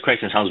what you guys'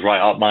 question sounds right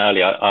up my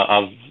alley.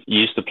 I've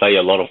used to play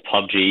a lot of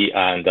PUBG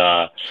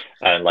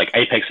and like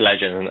Apex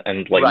Legends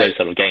and like those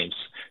sort of games.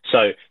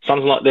 So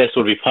something like this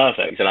would be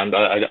perfect. And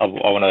I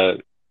want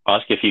to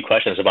ask you a few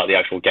questions about the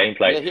actual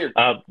gameplay.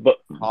 Yeah, but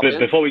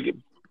before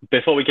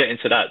we get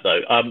into that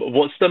though,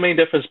 what's the main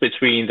difference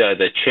between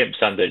the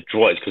chimps and the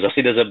droids? Because I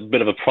see there's a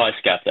bit of a price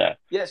gap there.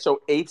 Yeah,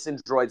 so apes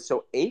and droids.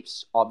 So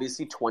apes,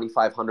 obviously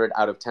 2,500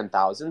 out of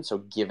 10,000. So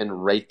given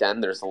right then,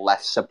 there's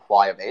less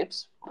supply of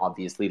apes,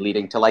 obviously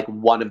leading to like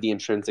one of the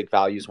intrinsic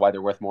values why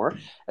they're worth more,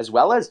 as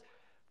well as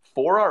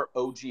for our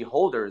OG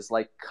holders,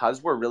 like,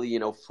 because we're really,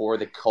 for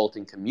the cult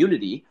and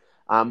community,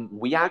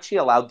 we actually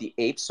allowed the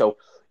apes. So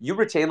you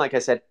retain, like I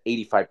said,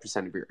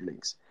 85% of your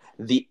earnings.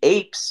 The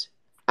apes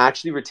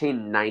actually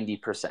retain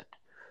 90%.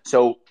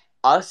 So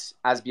us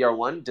as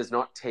BR1 does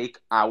not take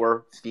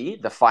our fee,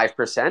 the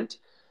 5%.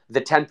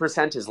 The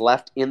 10% is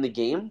left in the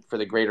game for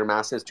the greater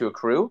masses to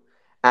accrue.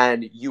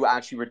 And you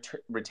actually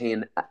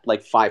retain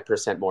like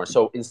 5% more.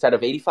 So instead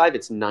of 85,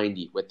 it's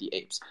 90 with the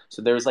apes.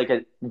 So there's like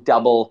a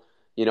double,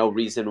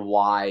 reason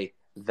why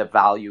the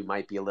value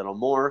might be a little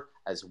more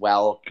as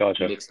well.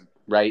 Gotcha.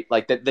 Right?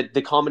 Like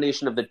the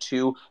combination of the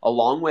two,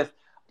 along with,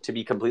 to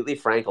be completely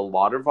frank, a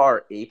lot of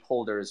our ape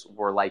holders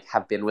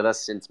have been with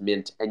us since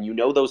mint. And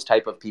those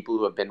type of people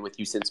who have been with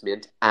you since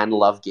mint and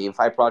love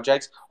GameFi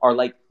projects are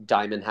like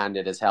diamond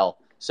handed as hell.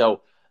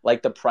 So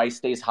like the price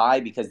stays high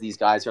because these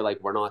guys are like,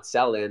 we're not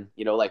selling,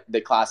 like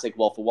the classic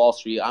Wolf of Wall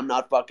Street. I'm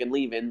not fucking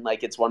leaving.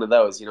 Like it's one of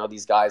those,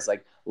 these guys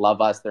like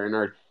love us. They're in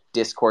our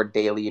Discord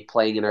daily,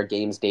 playing in our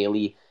games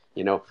daily,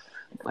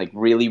 like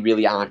really,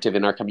 really active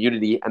in our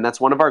community. And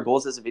that's one of our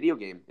goals as a video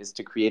game, is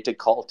to create a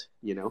cult,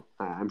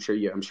 I'm sure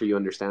you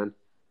understand.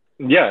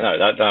 Yeah,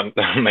 no,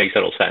 that makes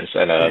total sense.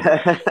 And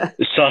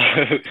you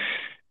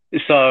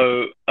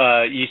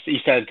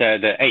said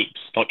the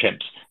apes, not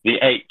chimps. The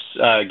apes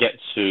get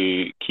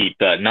to keep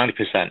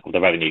 90% of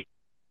the revenue,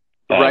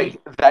 right?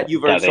 That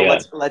you've earned. So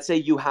let's say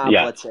you have,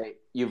 yeah. let's say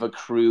you've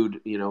accrued,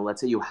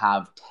 let's say you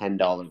have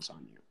 $10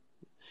 on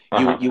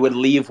you. You would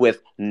leave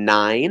with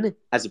 9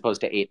 as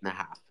opposed to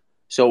 8.5.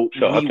 So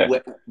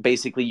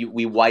basically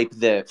we wipe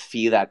the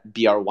fee that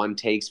BR1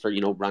 takes for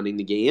running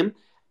the game,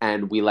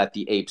 and we let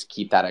the apes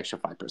keep that extra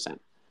 5%.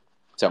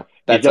 So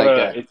that's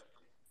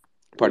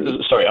pardon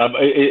me? Sorry,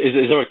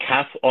 is there a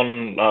cap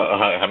on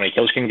how many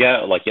kills you can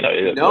get? Like,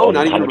 no,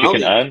 not even how much remotely.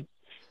 You can earn?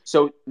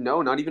 So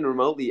no, not even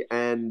remotely.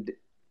 And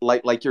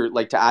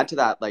to add to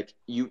that, like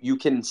you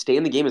can stay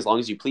in the game as long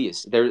as you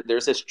please.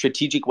 There's a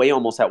strategic way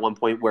almost at one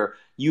point where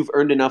you've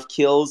earned enough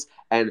kills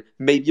and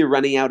maybe you're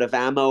running out of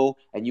ammo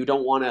and you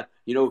don't want to,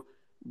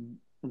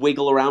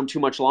 wiggle around too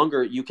much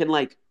longer. You can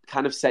like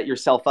kind of set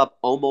yourself up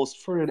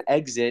almost for an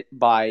exit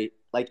by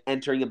like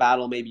entering a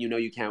battle. Maybe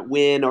you can't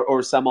win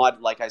or some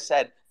odd, like I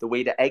said, the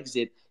way to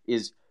exit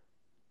is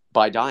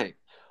by dying.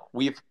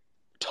 We've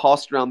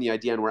tossed around the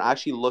idea, and we're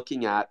actually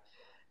looking at,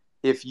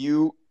 if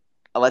you,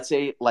 let's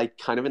say, like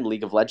kind of in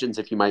League of Legends,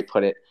 if you might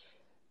put it,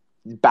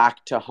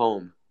 back to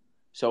home.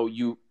 So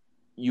you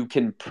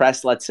can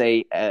press, let's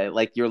say,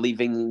 like you're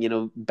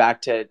leaving,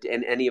 back to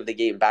in any of the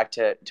game, back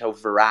to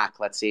Verac,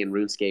 let's say in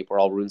RuneScape. We're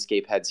all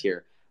RuneScape heads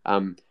here.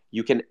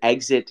 You can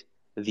exit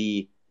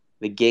the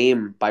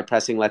game by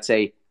pressing, let's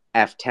say,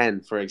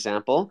 F10, for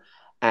example.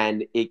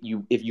 And if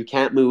you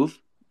can't move,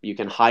 you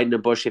can hide in a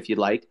bush if you'd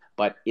like,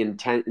 but in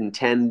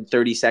 10,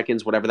 30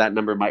 seconds, whatever that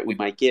number we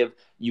might give,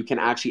 you can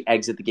actually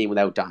exit the game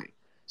without dying.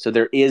 So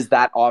there is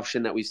that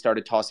option that we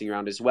started tossing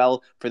around as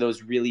well for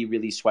those really,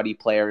 really sweaty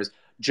players.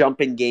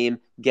 Jump in game,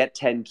 get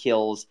 10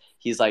 kills.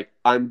 He's like,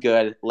 I'm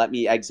good. Let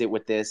me exit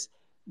with this.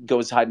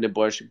 Goes hide in a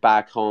bush,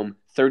 back home.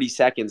 30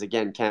 seconds,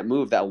 again, can't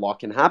move. That lot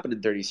can happen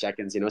in 30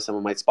 seconds.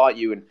 Someone might spot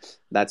you, and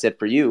that's it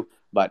for you.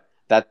 But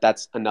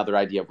that's another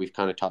idea we've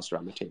kind of tossed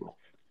around the table.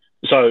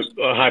 So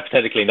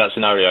hypothetically, in that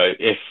scenario,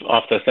 if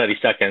after 30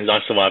 seconds I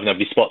survive,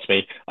 nobody spots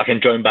me, I can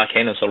join back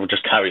in and sort of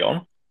just carry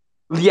on?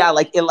 Yeah,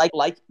 like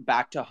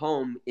back to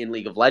home in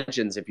League of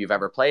Legends, if you've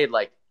ever played,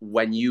 like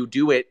when you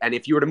do it, and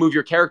if you were to move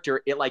your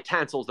character, it like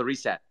cancels the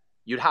reset.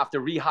 You'd have to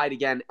re-hide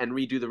again and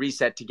redo the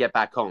reset to get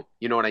back home.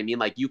 You know what I mean?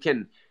 Like you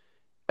can,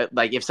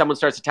 like if someone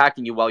starts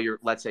attacking you while you're,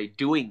 let's say,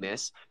 doing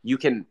this, you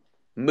can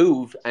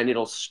move and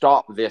it'll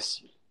stop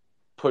this,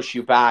 push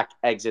you back,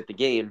 exit the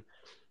game,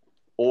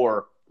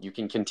 or you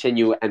can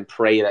continue and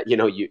pray that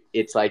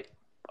it's like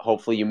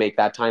hopefully you make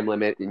that time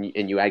limit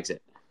and you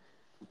exit.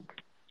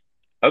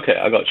 Okay,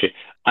 I got you.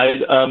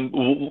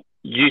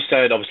 You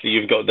said obviously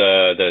you've got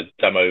the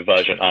demo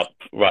version up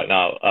right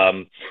now.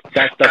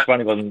 That's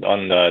running on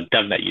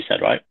DevNet. You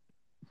said, right?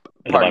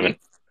 At Pardon the moment.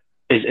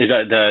 Is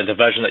that the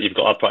version that you've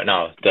got up right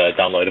now, the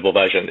downloadable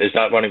version? Is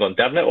that running on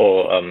DevNet,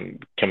 or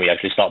can we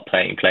actually start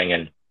playing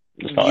and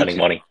start earning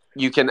money?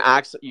 You can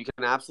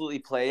absolutely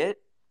play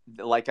it.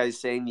 Like I was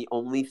saying, the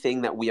only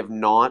thing that we have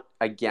not,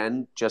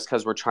 again, just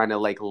because we're trying to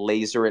like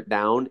laser it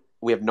down,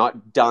 we have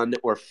not done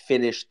or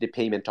finished the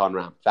payment on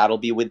ramp. That'll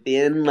be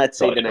within, let's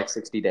say, the next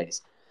 60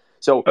 days.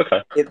 So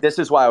this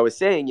is why I was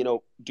saying,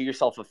 do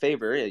yourself a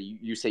favor.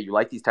 You say you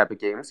like these type of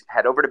games,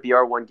 head over to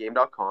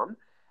br1game.com.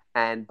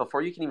 And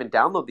before you can even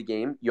download the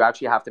game, you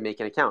actually have to make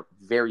an account.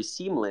 Very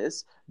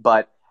seamless,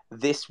 but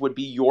this would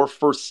be your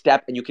first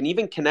step. And you can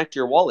even connect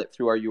your wallet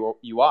through our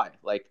UI.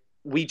 Like,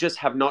 we just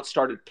have not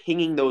started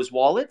pinging those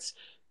wallets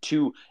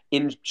to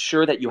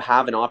ensure that you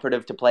have an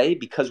operative to play,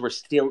 because we're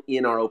still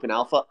in our open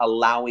alpha,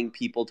 allowing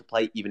people to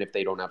play even if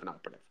they don't have an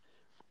operative.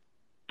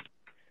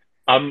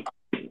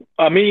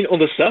 I mean, on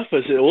the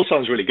surface, it all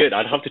sounds really good.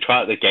 I'd have to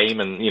try out the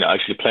game and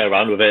actually play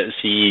around with it,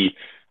 see.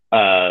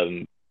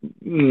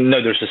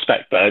 No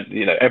disrespect, but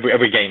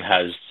every game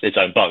has its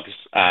own bugs.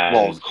 And,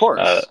 well, of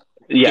course.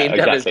 Yeah, Game dev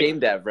is exactly. game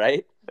dev,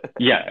 right?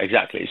 Yeah,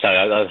 exactly. So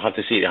I'll have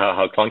to see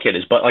how clunky it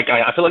is. But like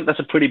I feel like that's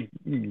a pretty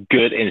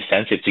good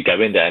incentive to go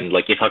in there. And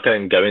like if I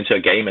can go into a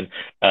game and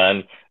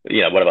earn,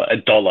 whatever,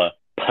 $1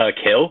 per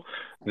kill,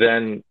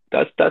 then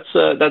that's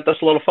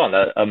a lot of fun.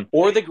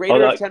 Or the oh,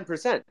 greater of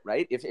 10%,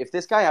 right? If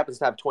this guy happens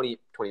to have $20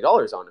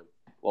 on him,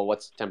 well,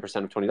 what's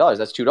 10% of $20?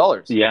 That's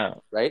 $2, yeah,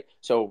 right?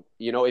 So,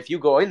 if you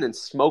go in and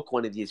smoke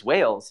one of these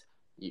whales,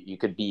 you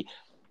could be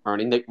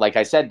earning like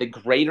I said, the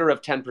greater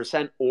of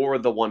 10% or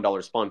the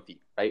 $1 spawn fee,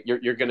 right?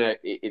 You're gonna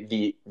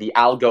the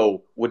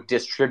algo would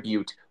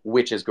distribute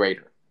which is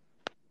greater.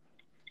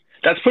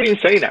 that's pretty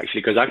insane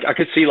actually, because I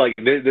could see like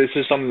this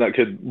is something that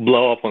could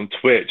blow up on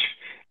Twitch.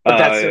 But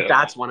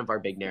that's one of our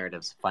big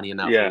narratives. Funny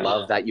enough, Yeah.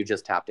 love that you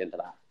just tapped into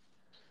that.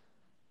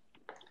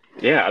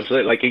 Yeah,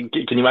 absolutely. Like, can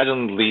you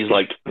imagine these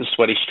like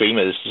sweaty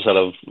streamers sort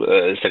of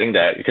sitting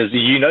there? Because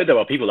there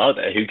are people out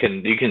there who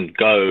can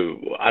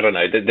go. I don't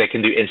know. They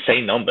can do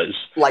insane numbers,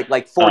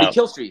 like 40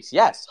 kill streaks.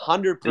 Yes,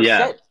 100%.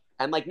 Yeah.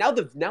 And like now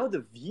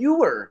the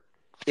viewer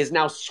is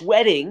now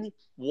sweating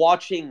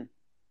watching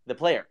the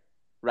player,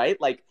 right?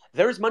 Like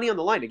there's money on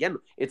the line. Again,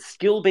 it's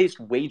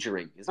skill-based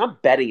wagering. It's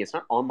not betting. It's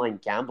not online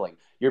gambling.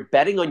 You're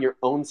betting on your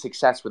own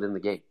success within the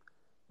game.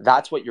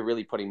 That's what you're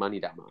really putting money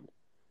down on.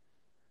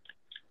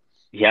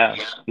 Yeah,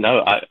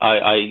 no,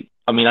 I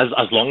mean, as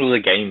long as the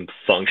game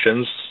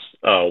functions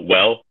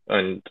well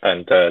and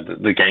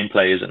the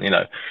gameplay isn't,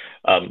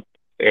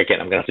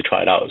 again, I'm gonna have to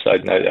try it out. So I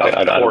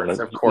don't want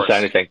to say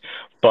anything,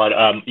 but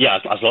yeah,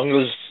 as long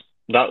as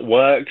that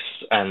works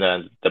and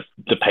then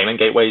the payment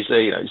gateways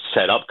are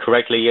set up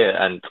correctly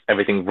and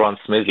everything runs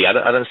smoothly, I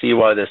don't see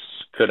why this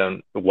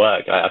couldn't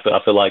work. I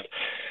feel like,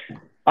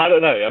 I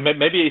don't know,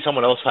 maybe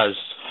someone else has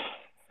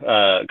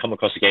come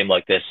across a game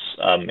like this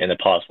in the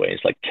past where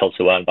it's like kill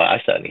to earn, but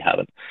I certainly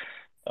haven't.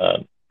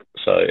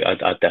 So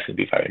I'd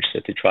definitely be very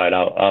interested to try it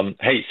out.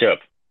 Hey, Syrup,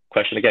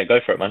 question again. Go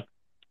for it, man.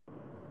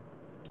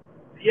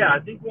 Yeah, I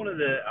think one of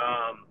the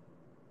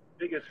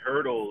biggest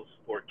hurdles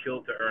for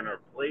kill to earn or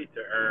play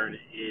to earn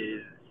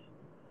is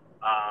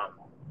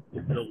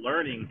the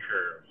learning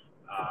curve.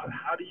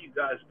 How do you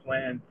guys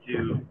plan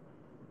to,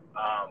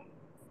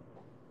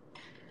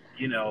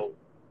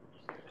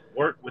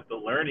 work with the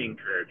learning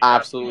curve?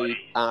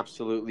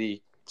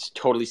 Absolutely,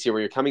 totally see where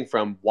you're coming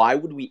from. Why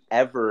would we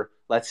ever,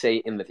 let's say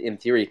in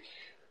theory,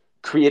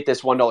 create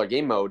this $1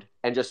 game mode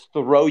and just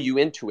throw you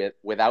into it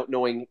without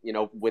knowing,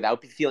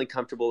 without feeling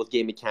comfortable with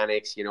game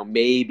mechanics?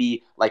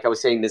 Maybe, like I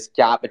was saying, this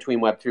gap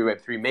between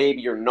Web3,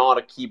 maybe you're not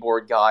a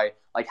keyboard guy.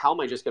 Like, how am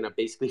I just going to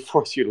basically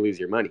force you to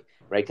lose your money,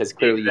 right? Because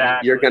clearly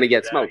you're going to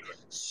get smoked.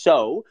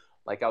 So,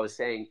 like I was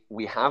saying,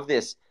 we have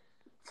this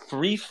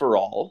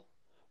free-for-all,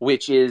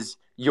 which is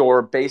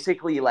your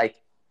basically like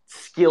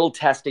skill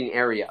testing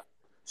area.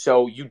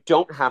 So you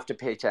don't have to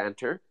pay to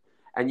enter,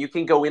 and you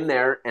can go in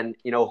there and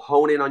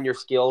hone in on your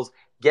skills,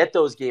 get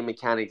those game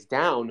mechanics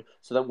down,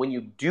 so that when you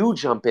do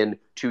jump in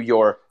to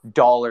your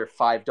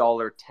 $5,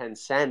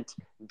 10-cent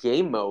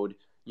game mode,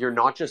 you're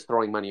not just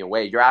throwing money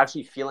away. You're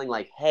actually feeling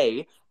like,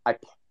 hey, I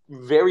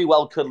very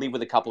well could leave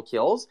with a couple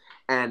kills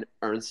and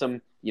earn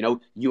some,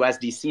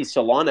 USDC,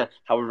 Solana,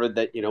 however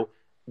that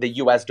the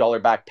US dollar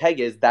back peg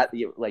is. That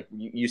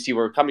you see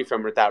where we're coming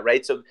from with that,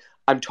 right? So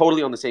I'm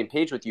totally on the same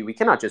page with you. We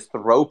cannot just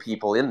throw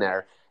people in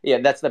there. Yeah,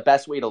 that's the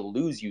best way to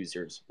lose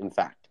users, in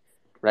fact,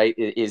 right?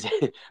 Is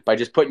by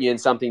just putting you in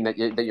something that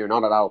you're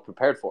not at all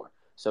prepared for.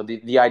 So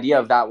the idea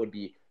of that would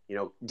be,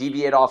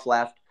 deviate off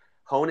left,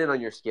 hone in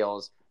on your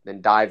skills,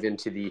 then dive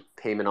into the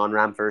payment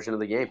on-ramp version of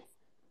the game.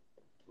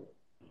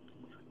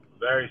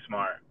 Very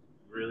smart.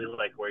 Really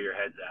like where your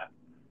head's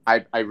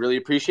at. I really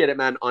appreciate it,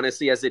 man.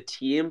 Honestly, as a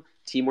team,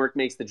 teamwork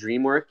makes the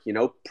dream work.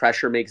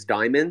 Pressure makes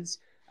diamonds.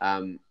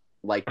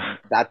 Like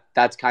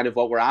that's kind of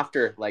what we're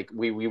after. Like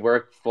we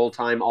work full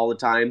time all the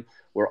time.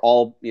 We're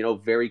all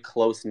very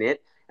close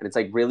knit, and it's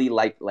like really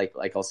like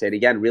I'll say it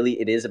again. Really,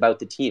 it is about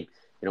the team.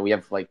 We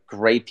have like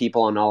great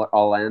people on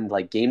all end.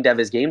 Like game dev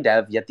is game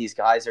dev, yet these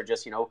guys are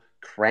just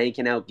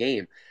cranking out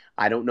game.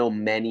 I don't know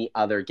many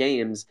other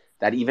games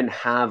that even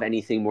have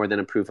anything more than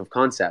a proof of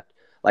concept.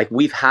 Like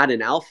we've had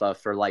an alpha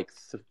for like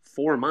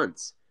 4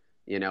 months.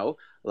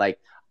 Like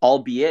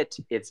albeit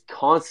it's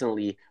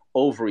constantly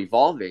over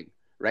evolving.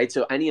 Right.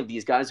 So any of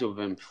these guys who have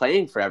been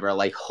playing forever are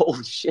like,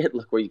 holy shit,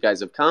 look where you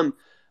guys have come.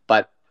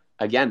 But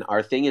again,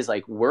 our thing is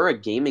like, we're a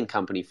gaming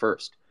company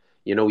first.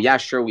 Yeah,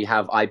 sure, we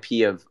have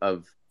IP of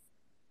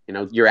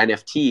your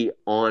NFT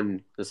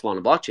on the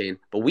Solana blockchain,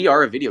 but we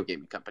are a video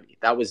gaming company.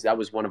 That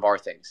was one of our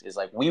things, is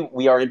like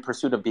we are in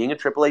pursuit of being a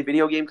AAA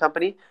video game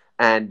company,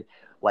 and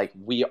like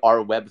we are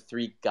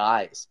Web3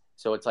 guys.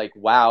 So it's like,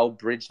 wow,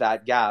 bridge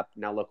that gap.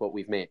 Now look what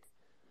we've made.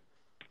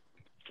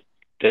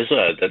 There's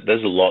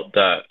a lot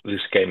that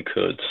this game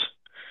could.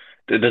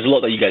 There's a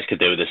lot that you guys could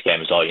do with this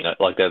game as well.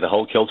 Like the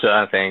whole kill to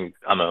earn thing.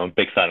 I'm a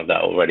big fan of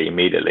that already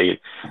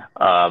immediately.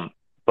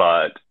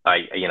 But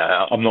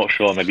I'm not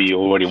sure. Maybe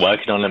you're already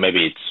working on it.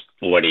 Maybe it's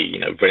already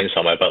written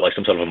somewhere. But like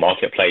some sort of a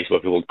marketplace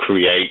where people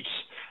create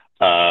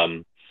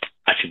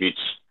attributes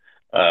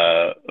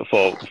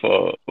for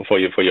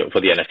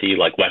the NFT,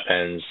 like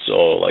weapons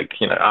or like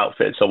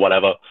outfits or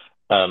whatever.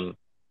 And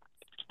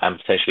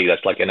potentially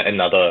that's like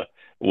another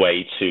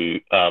way to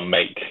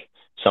make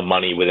some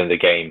money within the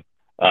game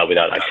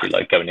without actually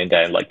like going in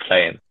there and like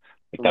playing.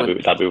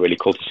 Like, that'd be really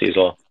cool to see as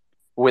well.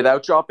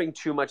 Without dropping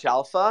too much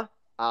alpha,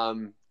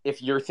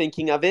 if you're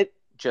thinking of it,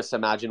 just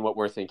imagine what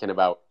we're thinking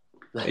about.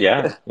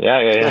 Yeah. Yeah,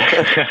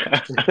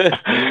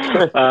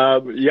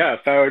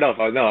 fair enough.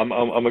 I know.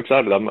 I'm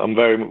excited. I'm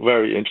very,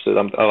 very interested.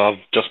 I've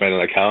just made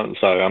an account,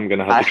 so I'm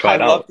gonna have to try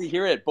it out. I love to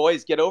hear it,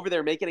 boys. Get over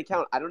there, make an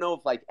account. I don't know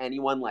if like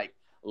anyone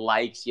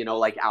likes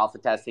like alpha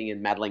testing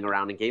and meddling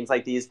around in games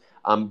like these.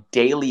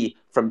 Daily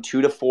from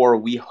 2 to 4,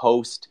 we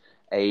host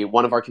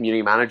one of our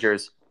community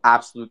managers,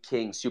 absolute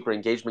king, super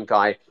engagement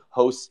guy,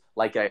 hosts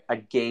like a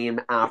game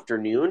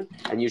afternoon,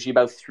 and usually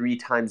about 3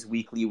 times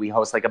weekly we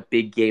host like a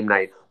big game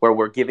night where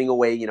we're giving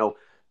away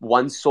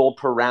 1 soul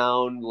per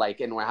round,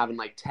 and we're having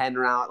like 10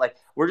 rounds, like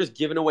we're just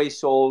giving away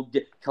soul,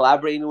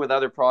 collaborating with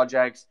other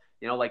projects,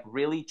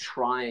 really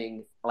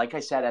trying, like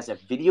I said, as a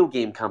video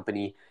game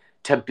company,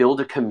 to build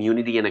a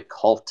community and a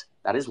cult.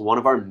 That is one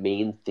of our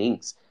main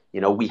things.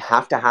 We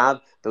have to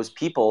have those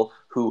people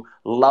who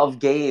love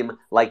game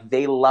like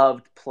they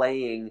loved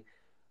playing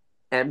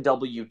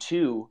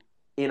MW2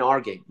 in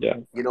our game. Yeah.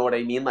 You know what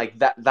I mean? Like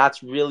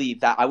that's really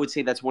that. I would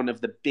say that's one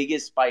of the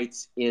biggest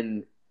fights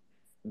in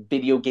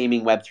video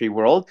gaming Web3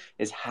 world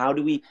is how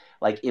do we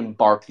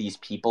embark these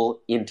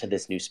people into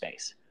this new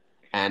space?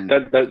 And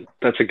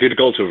that's a good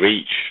goal to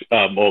reach,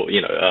 or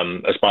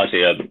aspire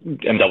to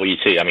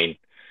MW2. I mean,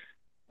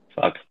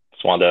 fuck,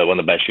 it's one of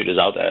the best shooters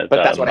out there.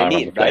 But that's what I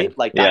mean, playing. right?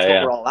 Like that's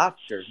what we're all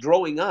after.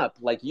 Growing up,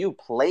 like you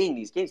playing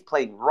these games,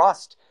 playing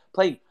Rust,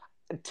 playing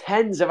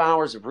tens of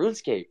hours of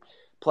RuneScape,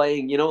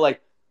 playing,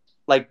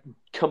 like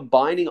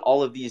combining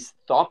all of these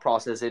thought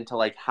processes into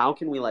how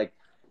can we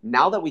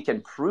now that we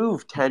can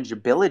prove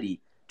tangibility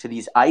to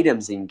these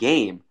items in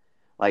game,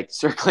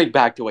 circling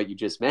back to what you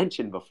just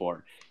mentioned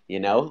before,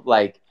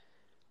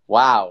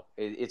 wow,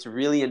 it's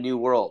really a new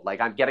world.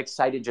 I get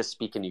excited just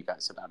speaking to you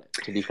guys about it,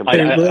 to be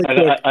completely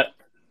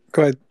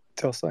Go ahead,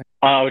 tell us.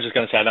 I was just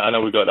going to say, I know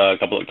we've got a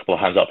couple of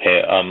hands up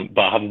here,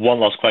 but I have one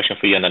last question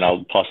for you, and then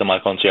I'll pass the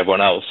mic on to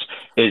everyone else.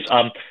 Is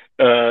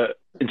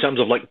in terms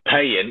of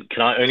paying,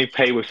 can I only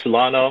pay with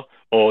Solana,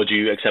 or do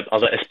you accept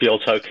other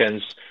SPL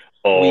tokens,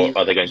 or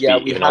are there going to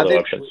be even other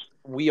options?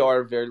 We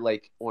are very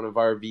one of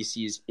our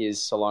VCs is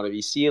Solana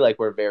VC.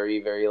 We're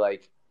very, very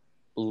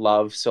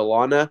love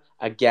Solana.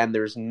 Again,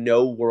 there's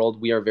no world,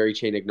 we are very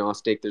chain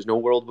agnostic. There's no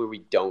world where we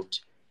don't,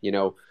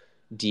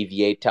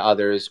 deviate to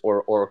others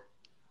or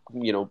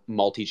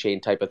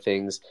multi-chain type of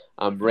things.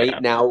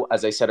 Right now,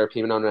 as I said, our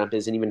payment on ramp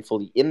isn't even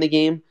fully in the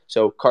game.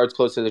 So cards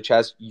close to the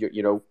chest,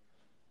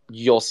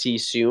 you'll see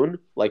soon,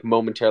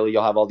 momentarily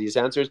you'll have all these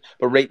answers.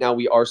 But right now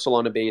we are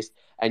Solana based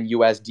and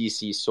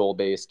USDC Sol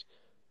based,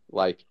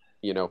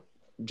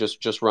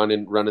 just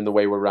running the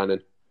way we're running.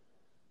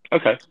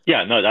 Okay.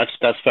 Yeah, no,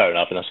 that's fair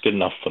enough, and that's good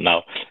enough for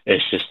now.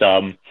 It's just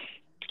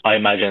I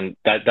imagine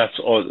that's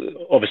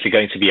obviously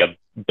going to be a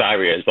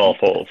barrier as well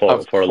for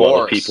a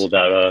lot of people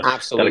that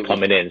are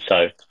coming in.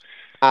 So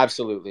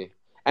absolutely.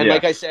 And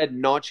like I said,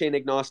 not chain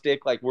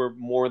agnostic. We're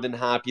more than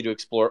happy to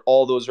explore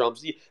all those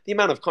realms. The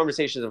amount of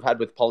conversations I've had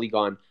with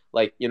Polygon,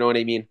 you know what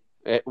I mean?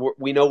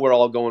 We know we're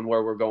all going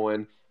where we're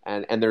going,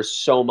 and there's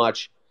so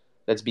much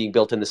that's being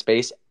built in the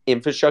space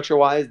infrastructure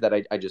wise that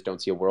I just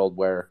don't see a world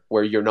where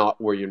you're not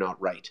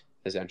right,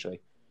 essentially.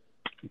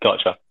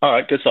 Gotcha. All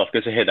right, good stuff.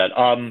 Good to hear that.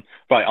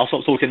 Right, I'll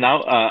stop talking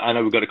now. I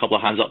know we've got a couple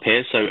of hands up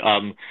here. So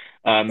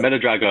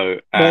Menadrago,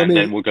 and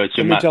then we'll go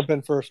to Matt. Let me jump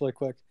in first really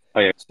quick.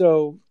 Oh, yeah.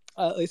 So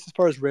at least as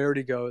far as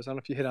rarity goes, I don't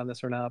know if you hit on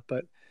this or not,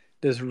 but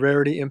does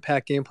rarity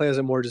impact gameplay, or is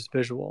it more just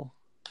visual?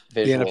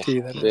 Visual. The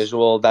NFT,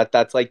 visual. That's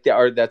that's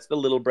the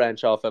little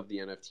branch off of the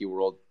NFT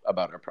world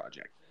about our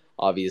project.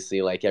 Obviously,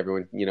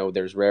 everyone,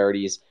 there's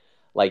rarities.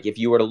 If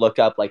you were to look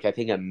up, I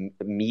think a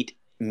meat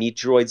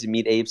droids and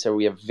meat apes,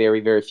 we have very,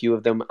 very few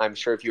of them. I'm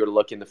sure if you were to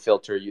look in the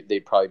filter,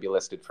 they'd probably be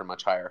listed for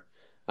much higher.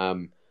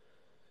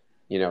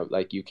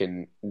 You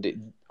can,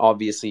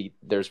 obviously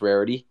there's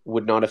rarity,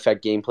 would not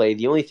affect gameplay.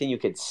 The only thing you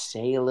could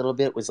say a little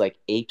bit was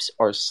apes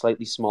are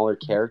slightly smaller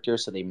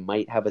characters, so they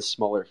might have a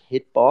smaller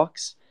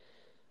hitbox,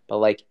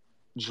 but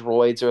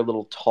droids are a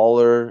little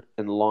taller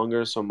and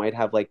longer, so might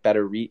have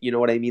better you know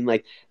what I mean?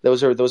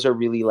 Those are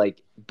really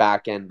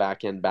back end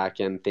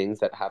things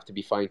that have to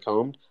be fine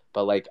combed.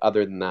 But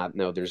other than that,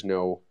 no, there's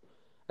no,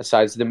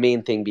 aside the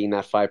main thing being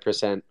that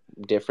 5%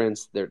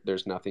 difference,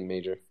 there's nothing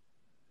major.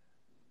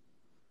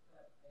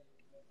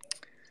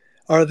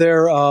 Are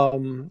there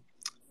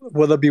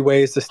will there be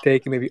ways to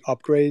stake and maybe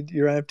upgrade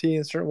your NFT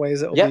in certain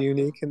ways that will be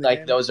unique in the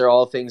game? Those are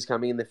all things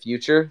coming in the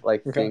future,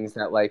 things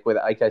that with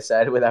I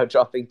said, without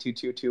dropping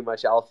too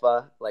much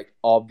alpha,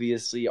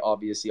 obviously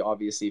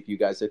if you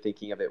guys are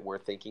thinking of it, we're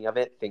thinking of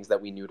it, things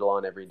that we noodle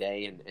on every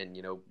day and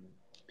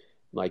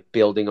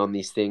building on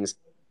these things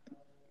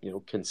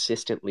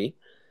consistently.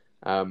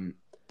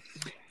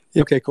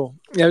 Okay, cool.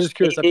 Yeah, I was just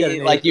curious. I've got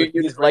an Like age.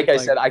 you He's like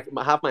ranked I said,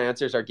 half my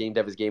answers are game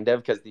dev is game dev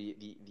because the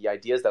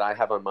ideas that I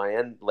have on my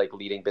end, like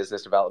leading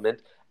business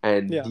development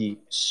and Yeah. the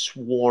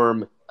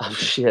swarm of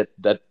shit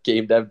that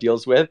game dev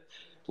deals with,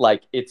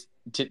 like it's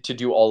to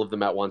do all of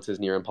them at once is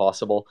near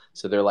impossible.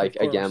 So they're like,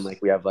 again,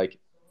 like we have like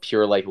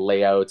pure like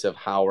layouts of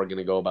how we're going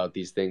to go about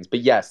these things.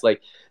 But yes,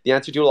 like the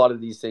answer to a lot of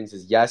these things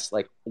is yes,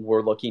 like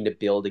we're looking to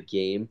build a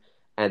game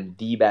and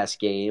the best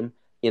game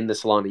in the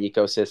Solana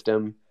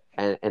ecosystem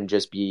and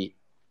just be,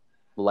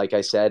 like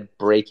I said,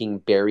 breaking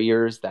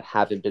barriers that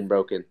haven't been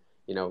broken.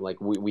 You know, like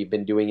we've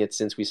been doing it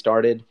since we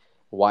started.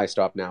 Why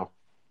stop now?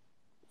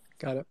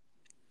 Got it.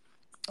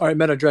 All right,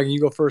 Meta Dragon, you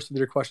go first with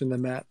your question,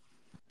 then Matt.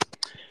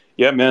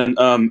 Yeah, man.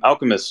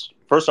 Alchemist.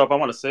 First off, I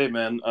want to say,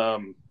 man,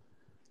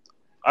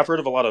 I've heard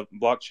of a lot of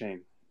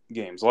blockchain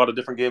games, a lot of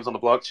different games on the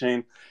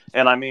blockchain,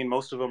 and I mean,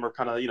 most of them are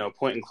kind of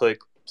point and click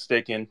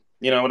staking.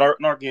 And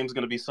our game is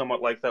going to be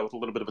somewhat like that with a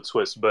little bit of a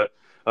twist. But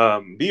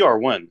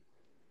BR1,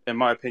 in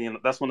my opinion,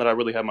 that's one that I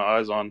really had my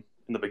eyes on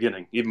in the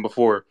beginning, even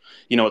before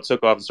it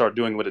took off and started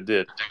doing what it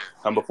did,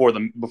 before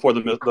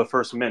the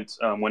first mint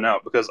went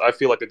out. Because I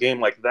feel like a game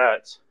like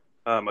that,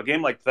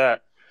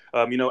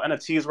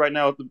 NFTs right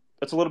now,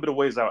 it's a little bit of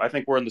ways out. I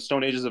think we're in the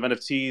stone ages of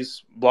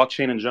NFTs,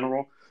 blockchain in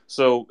general.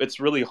 So it's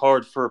really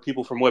hard for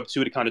people from Web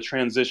 2 to kind of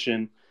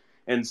transition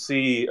and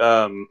see,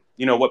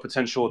 what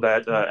potential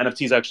that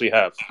NFTs actually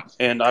have.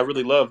 And I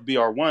really love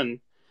BR1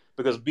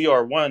 because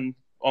BR1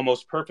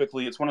 almost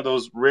perfectly, it's one of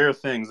those rare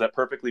things that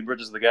perfectly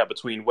bridges the gap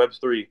between Web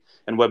 3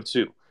 and Web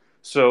 2.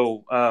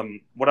 So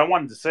what I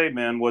wanted to say,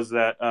 man, was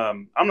that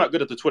I'm not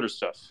good at the Twitter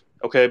stuff,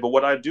 okay? But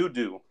what I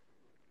do,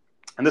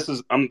 and this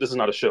is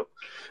not a show,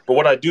 but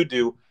what I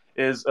do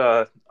is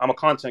I'm a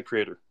content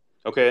creator,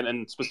 okay,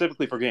 and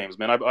specifically for games,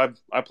 man.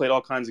 I played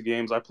all kinds of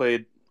games. I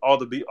played all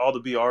the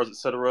BRs,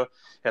 etc.,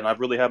 and I've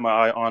really had my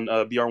eye on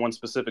BR1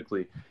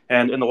 specifically.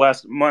 And in the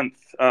last month,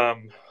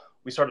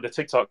 we started a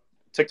TikTok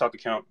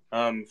account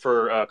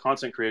for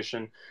content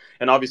creation,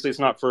 and obviously it's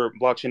not for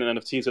blockchain and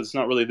NFTs. It's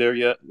not really there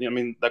yet. I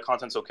mean, that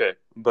content's okay,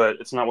 but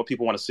it's not what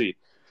people want to see.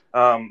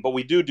 But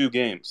we do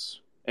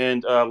games.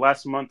 And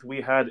last month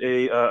we had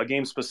a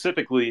game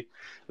specifically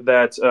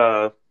that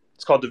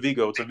it's called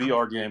DeVigo. It's a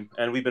VR game,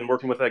 and we've been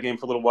working with that game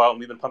for a little while, and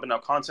we've been pumping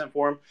out content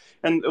for them.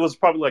 And it was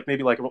probably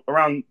maybe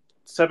around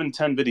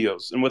 7-10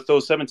 videos. And with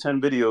those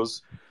 7-10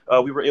 videos,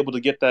 we were able to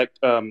get that.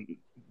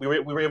 We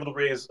were able to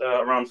raise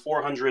around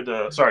 4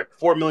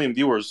 million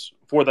viewers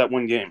for that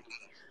one game.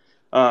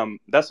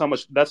 That's how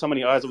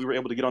many eyes that we were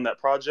able to get on that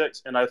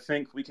project, and I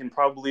think we can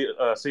probably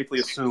safely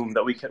assume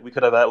that we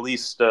could have at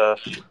least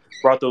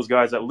brought those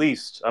guys at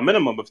least a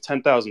minimum of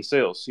 10,000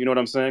 sales. You know what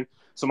I'm saying?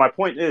 So my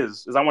point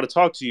is I want to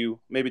talk to you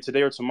maybe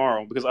today or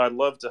tomorrow because I'd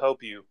love to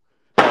help you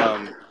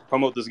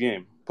promote this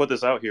game, put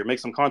this out here, make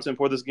some content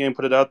for this game,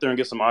 put it out there, and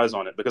get some eyes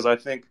on it because I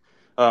think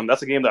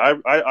that's a game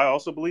that I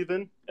also believe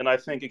in, and I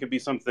think it could be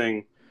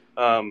something.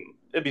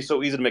 It'd be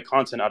so easy to make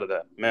content out of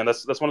that, man.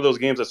 That's one of those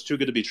games that's too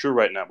good to be true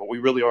right now, but we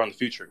really are in the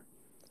future.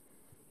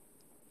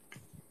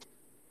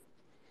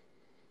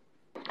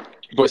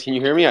 Boys, can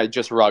you hear me? I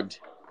just rugged.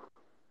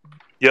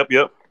 Yep.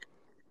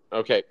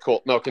 Okay,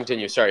 cool. No,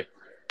 continue. Sorry.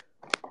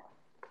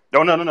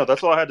 No.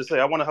 That's all I had to say.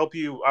 I want to help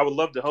you. I would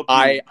love to help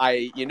you.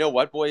 You know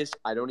what, boys?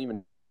 I don't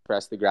even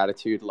express the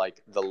gratitude,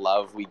 like the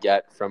love we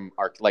get from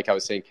our, like I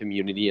was saying,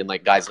 community and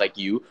like guys like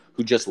you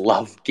who just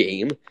love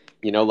game.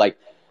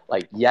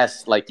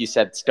 Yes, like you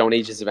said, stone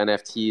ages of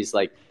NFTs.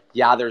 Like,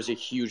 yeah, there's a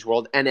huge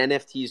world, and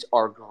NFTs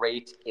are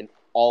great in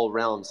all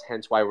realms.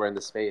 Hence why we're in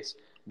the space.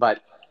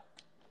 But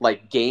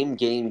like game,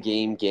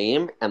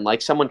 and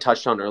like someone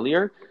touched on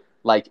earlier,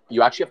 like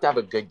you actually have to have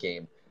a good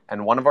game.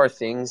 And one of our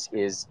things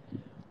is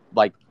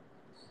like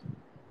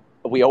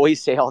we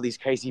always say all these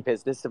crazy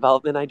business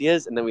development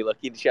ideas, and then we look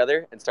at each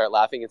other and start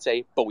laughing and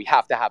say, "But we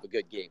have to have a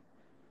good game,"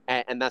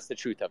 and that's the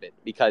truth of it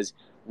because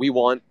we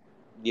want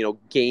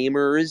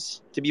gamers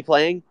to be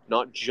playing,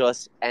 not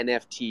just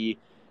NFT,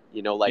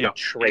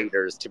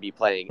 traders to be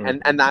playing. Mm-hmm.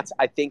 And that's,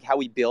 I think, how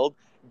we build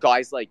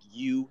guys like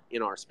you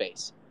in our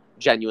space.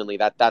 Genuinely,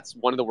 that's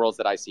one of the worlds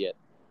that I see it.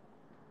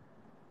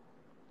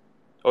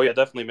 Oh yeah,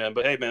 definitely, man.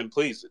 But hey, man,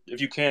 please,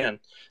 if you can,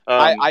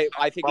 I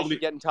think we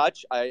should get in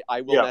touch.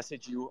 I will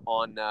message you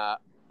on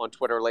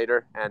Twitter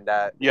later, and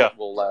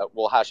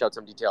we'll hash out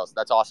some details.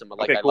 That's awesome.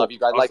 Like, okay, cool. I love you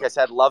guys. Awesome. Like I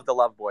said, love the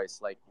love boys.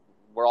 Like,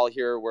 we're all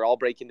here. We're all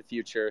breaking the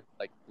future.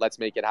 Like, let's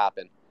make it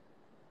happen.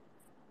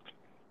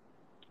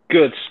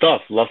 Good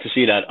stuff. Love to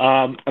see that.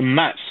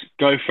 Matt,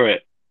 go for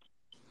it.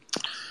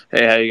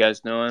 Hey, how you guys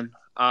doing?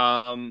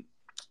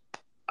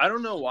 I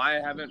don't know why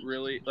I haven't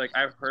really,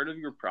 I've heard of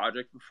your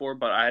project before,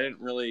 but I didn't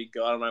really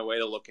go out of my way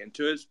to look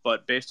into it.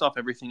 But based off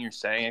everything you're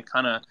saying, it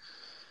kind of,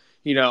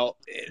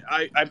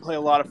 I play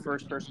a lot of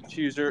first-person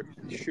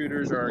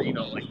shooters or,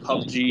 like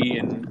PUBG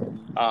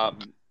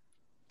and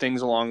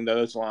things along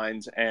those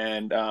lines.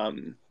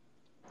 And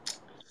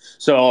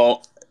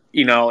so,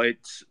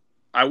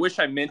 I wish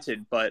I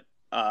minted, but,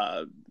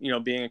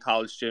 being a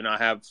college student, I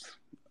have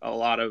a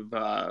lot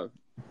of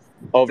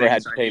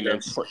overhead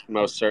payments,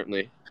 most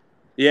certainly.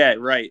 Yeah,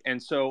 right.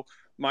 And so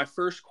my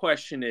first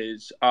question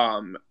is,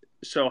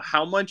 so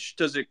how much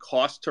does it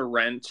cost to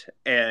rent,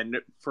 and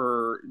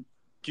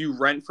do you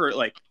rent for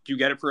do you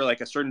get it for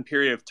like a certain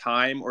period of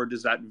time, or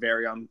does that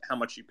vary on how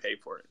much you pay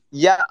for it?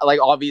 Yeah, like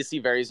obviously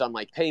varies on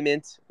like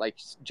payment, like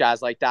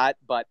jazz like that.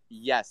 But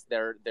yes,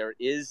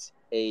 there's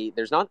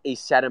not a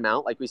set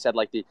amount. Like we said,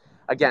 like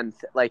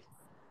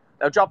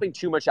without dropping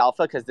too much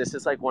alpha, because this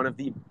is like one of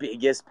the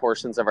biggest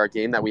portions of our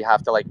game that we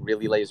have to like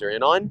really laser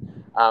in on.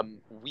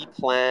 We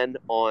plan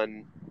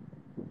on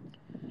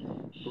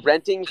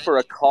renting for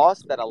a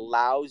cost that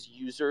allows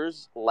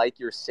users, like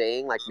you're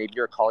saying, like maybe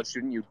you're a college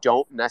student, you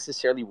don't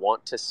necessarily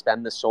want to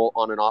spend the soul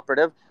on an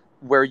operative,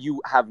 where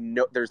you have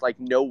there's like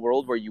no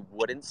world where you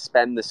wouldn't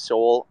spend the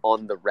soul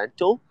on the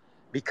rental,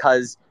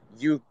 because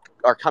you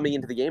are coming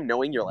into the game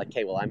knowing you're like,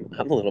 okay, well, I'm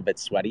a little bit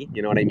sweaty,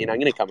 you know what I mean? I'm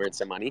going to come earn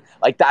some money.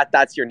 Like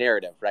that's your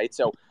narrative, right?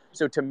 So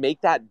to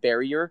make that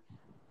barrier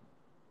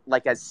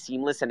like as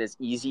seamless and as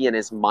easy and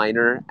as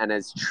minor and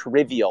as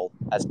trivial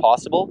as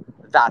possible,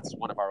 that's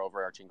one of our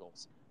overarching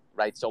goals,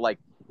 right? So like,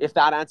 if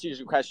that answers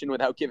your question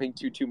without giving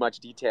too much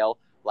detail,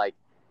 like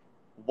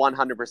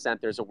 100%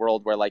 there's a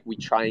world where like we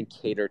try and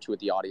cater to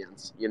the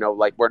audience, you know,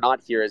 like we're not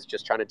here as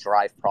just trying to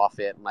drive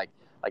profit. And like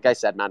I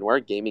said, man, we're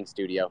a gaming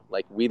studio.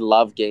 Like we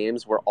love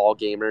games. We're all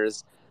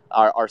gamers.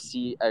 Our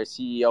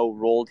CEO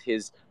rolled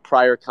his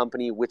prior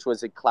company, which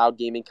was a cloud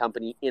gaming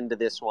company, into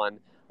this one.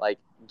 Like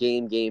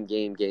game.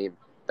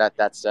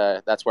 That's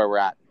where we're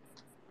at.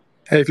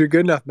 Hey, if you're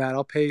good enough, Matt,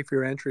 I'll pay for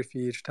your entry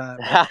fee each time.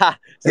 Yeah,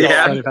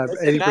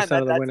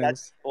 80% of the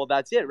winnings.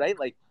 That's it, right?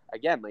 Like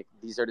again, like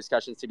these are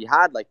discussions to be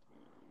had. Like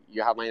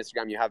you have my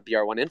Instagram, you have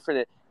BR1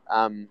 Infinite,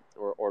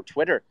 or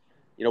Twitter.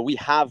 You know, we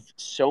have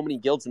so many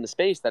guilds in the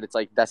space that it's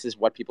like this is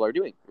what people are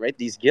doing, right?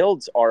 These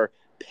guilds are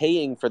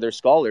paying for their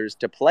scholars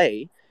to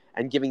play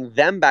and giving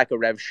them back a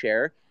rev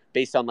share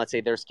based on, let's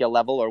say, their skill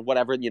level or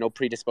whatever, you know,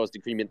 predisposed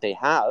agreement they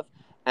have.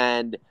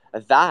 And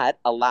that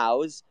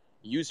allows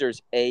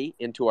users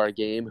into our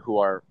game who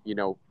are, you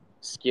know,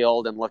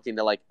 skilled and looking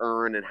to like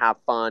earn and have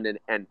fun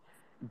and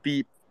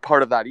be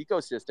part of that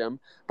ecosystem,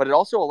 but it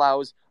also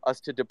allows us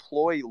to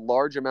deploy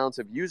large amounts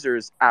of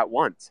users at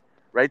once,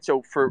 right?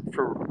 So for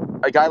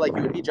a guy like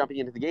you and me jumping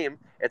into the game,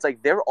 it's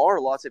like there are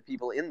lots of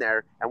people in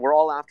there and we're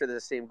all after the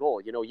same goal.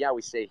 You know, yeah,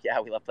 we say,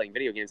 yeah, we love playing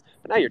video games,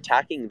 but now you're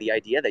tacking the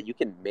idea that you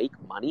can make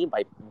money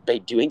by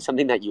doing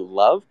something that you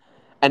love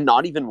and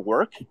not even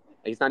work.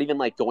 It's not even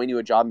like going to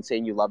a job and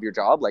saying you love your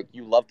job. Like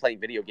you love playing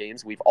video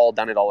games. We've all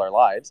done it all our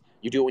lives.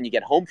 You do it when you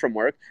get home from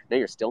work. Now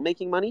you're still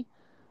making money.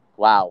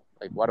 Wow.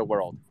 Like what a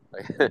world.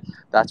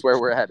 That's where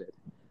we're headed.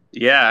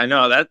 Yeah, I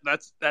know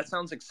that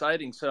sounds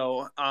exciting.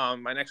 So,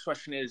 my next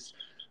question is,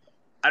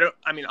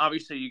 I mean,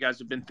 obviously you guys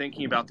have been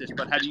thinking about this,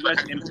 but have you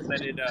guys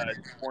implemented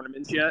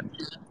tournaments yet?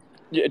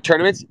 Yeah,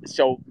 tournaments.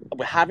 So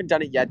we haven't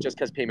done it yet just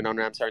because payment on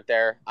ramps aren't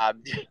there.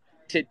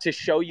 To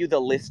show you the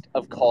list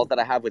of calls that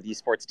I have with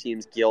esports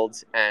teams,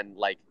 guilds, and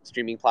like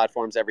streaming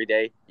platforms every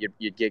day,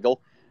 you'd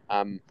giggle.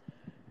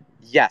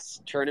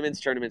 Yes, tournaments.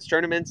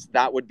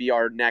 That would be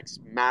our next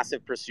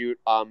massive pursuit.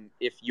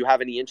 If you have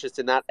any interest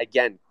in that,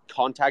 again,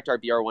 contact our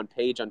BR1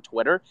 page on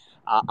Twitter.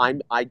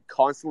 I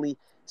constantly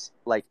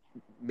like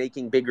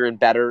making bigger and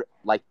better,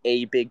 like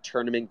a big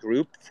tournament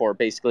group for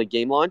basically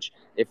game launch.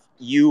 If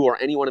you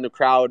or anyone in the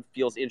crowd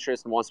feels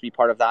interest and wants to be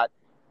part of that,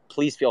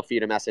 please feel free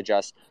to message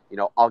us. You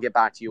know, I'll get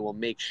back to you. We'll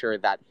make sure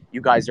that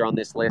you guys are on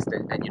this list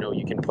and you know,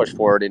 you can push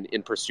forward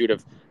in pursuit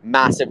of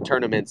massive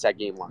tournaments at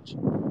game launch.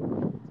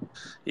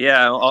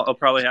 Yeah, I'll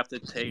probably have to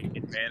take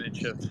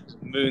advantage of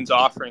Moon's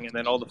offering, and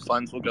then all the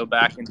funds will go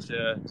back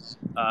into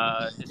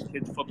his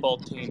kids' football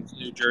team's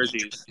new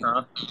jerseys,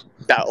 huh?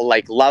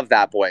 Like, love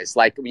that, boys.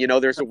 Like, you know,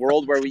 there's a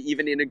world where we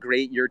even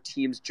integrate your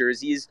team's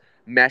jerseys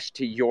mesh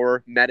to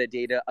your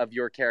metadata of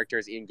your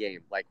characters in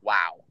game. Like,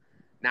 wow.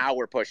 Now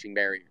we're pushing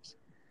barriers.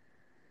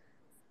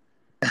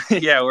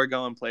 Yeah, we're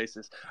going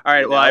places. All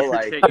right, well, I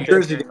appreciate you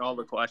answering all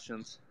the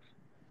questions.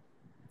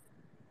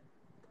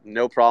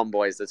 No problem,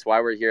 boys. That's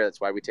why we're here. That's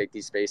why we take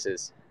these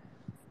spaces.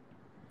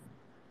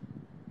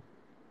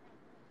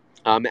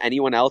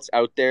 Anyone else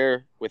out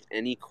there with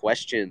any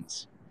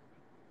questions?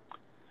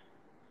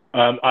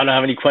 I don't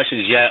have any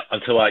questions yet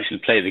until I actually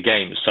play the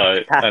game. So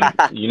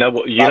you know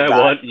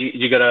what?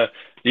 You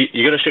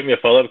gotta shoot me a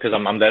follow because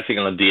I'm definitely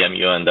gonna DM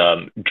you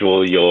and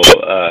draw your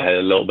head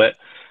a little bit,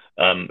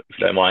 if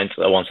you don't mind.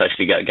 Once I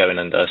actually get going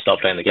and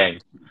start playing the game.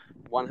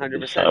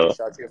 100%. Just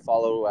shot you a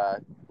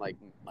follow. Like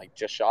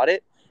just shot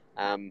it.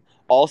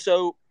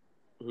 Also,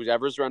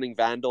 whoever's running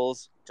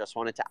Vandals, just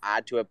wanted to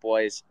add to it,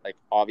 boys. Like,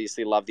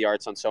 obviously love the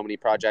arts on so many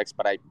projects,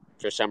 but I,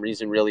 for some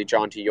reason, really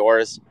drawn to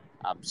yours.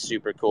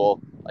 Super cool.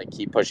 Like,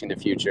 keep pushing the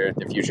future.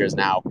 The future is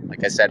now.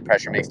 Like I said,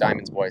 pressure makes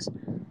diamonds, boys.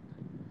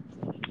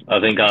 I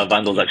think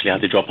Vandals actually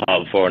had to drop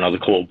out for another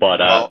call, but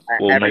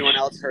everyone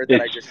else heard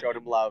that I just showed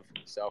him love.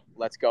 So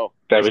let's go.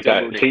 There we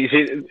go. See,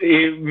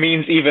 it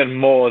means even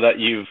more that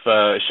you've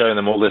shown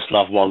them all this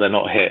love while they're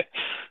not here.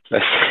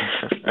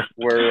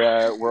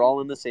 We're all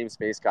in the same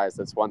space, guys.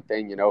 That's one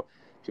thing, you know.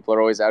 People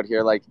are always out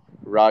here like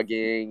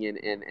rugging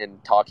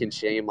and talking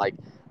shame. Like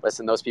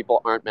listen, those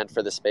people aren't meant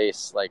for the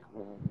space. Like,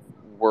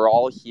 we're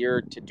all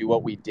here to do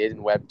what we did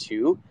in Web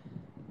 2.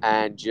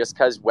 And just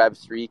because Web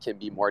 3 can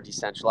be more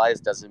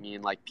decentralized doesn't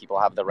mean like people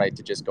have the right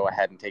to just go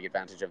ahead and take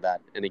advantage of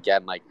that. And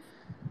again, like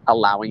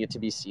allowing it to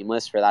be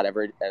seamless for that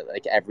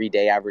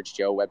everyday average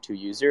Joe Web 2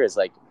 user is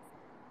like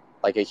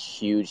a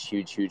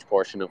huge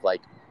portion of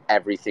like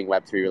everything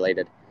Web 3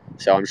 related.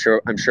 So I'm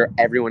sure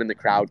everyone in the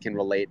crowd can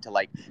relate to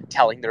like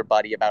telling their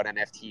buddy about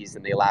NFTs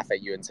and they laugh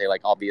at you and say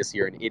like, obviously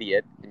you're an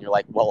idiot. And you're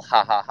like, well,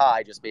 ha ha ha,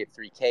 I just made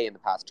 3K in the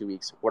past 2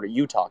 weeks. What are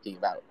you talking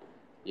about?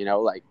 You know,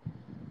 like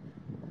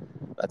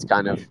that's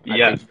kind of,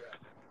 I think.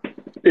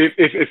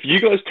 If you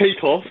guys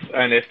take off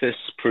and if this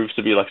proves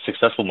to be like a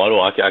successful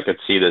model, I could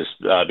see this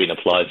being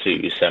applied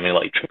to semi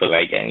like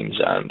AAA games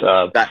and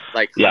that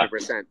like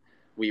 100%.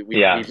 We've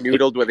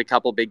noodled with a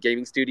couple big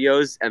gaming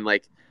studios and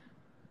like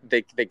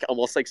they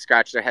almost like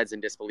scratch their heads in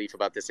disbelief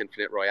about this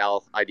Infinite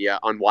Royale idea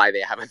on why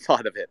they haven't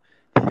thought of it.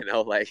 You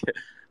know, like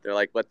they're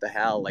like, what the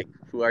hell? Like,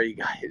 who are you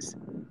guys?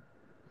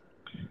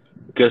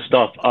 Good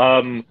stuff.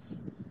 I'm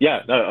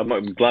glad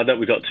that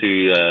we got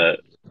to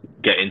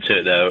get into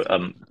it though.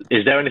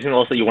 Is there anything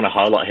else that you want to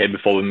highlight here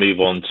before we move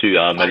on to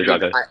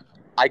MetaDrago?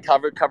 I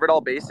covered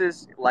all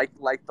bases. Like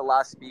the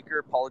last speaker,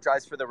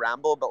 apologize for the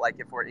ramble, but like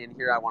if we're in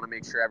here, I want to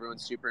make sure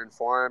everyone's super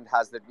informed,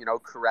 has the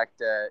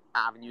correct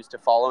avenues to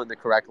follow and the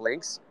correct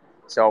links.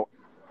 So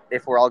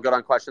if we're all good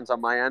on questions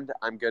on my end,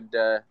 I'm good.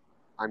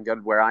 I'm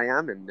good where I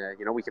am, and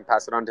we can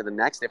pass it on to the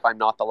next. If I'm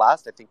not the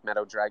last, I think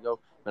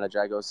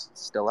MetaDrago's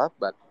still up,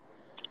 but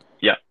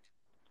yeah.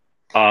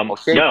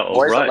 Okay,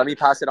 boys, right. let me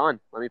pass it on.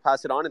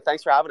 And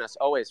thanks for having us.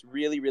 Always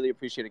really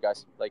appreciate it,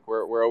 guys. Like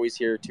we're always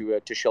here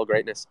to shill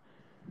greatness.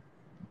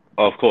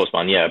 Of course,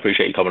 man. Yeah, I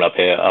appreciate you coming up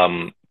here.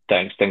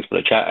 Thanks for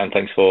the chat and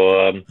thanks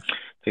for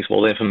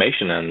all the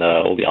information and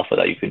all the alpha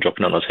that you've been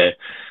dropping on us here.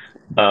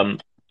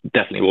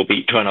 Definitely will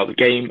be trying out the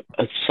game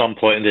at some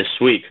point this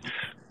week.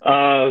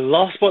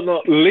 Last but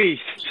not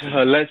least,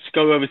 let's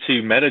go over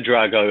to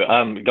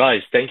MetaDrago.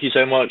 Guys, thank you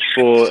so much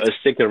for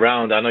sticking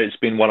around. I know it's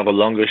been one of the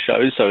longest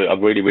shows, so I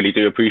really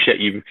do appreciate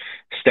you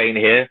staying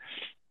here.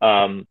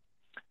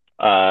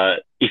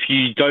 If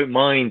you don't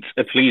mind,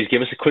 please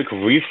give us a quick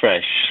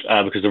refresh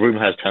because the room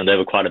has turned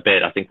over quite a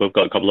bit. I think we've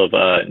got a couple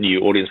of new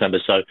audience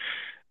members, so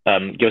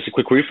give us a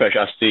quick refresh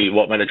as to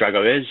what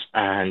MetaDrago is,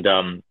 and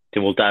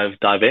then we'll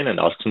dive in and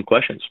ask some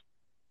questions.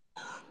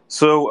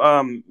 So,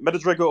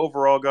 MetaDrago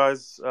overall,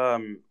 guys,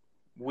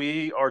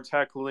 we are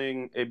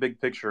tackling a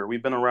big picture.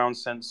 We've been around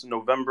since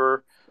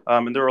November,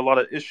 and there are a lot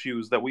of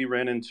issues that we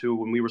ran into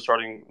when we were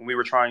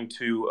trying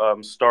to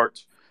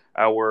start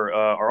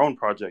our own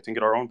project and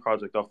get our own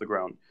project off the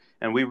ground.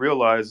 And we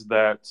realized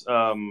that,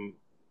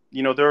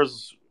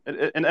 there's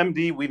in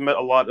MD, we've met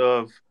a lot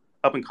of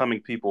up and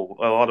coming people,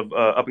 a lot of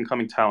up and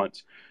coming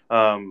talent,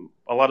 a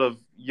lot of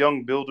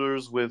young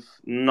builders with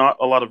not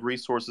a lot of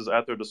resources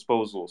at their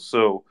disposal.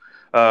 So,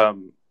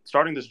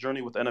 starting this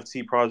journey with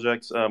NFT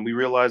projects, we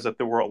realized that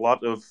there were a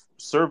lot of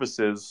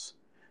services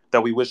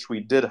that we wish we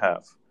did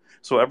have.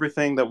 So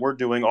everything that we're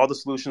doing, all the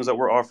solutions that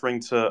we're offering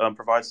to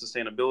provide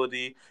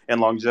sustainability and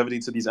longevity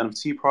to these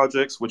NFT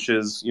projects, which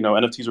is,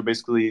 NFTs are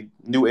basically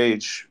new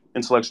age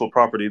intellectual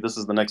property. This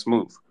is the next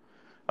move.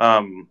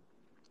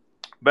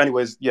 But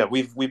anyways, yeah,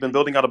 we've been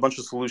building out a bunch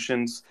of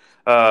solutions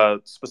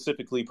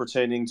specifically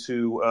pertaining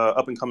to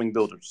up and coming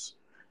builders.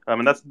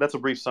 And that's a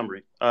brief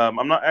summary.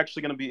 I'm not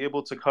actually going to be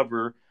able to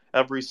cover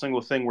every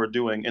single thing we're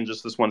doing in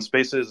just this one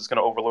spaces. It's going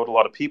to overload a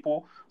lot of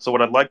people. So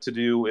what I'd like to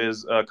do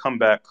is come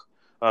back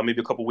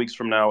maybe a couple weeks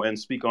from now and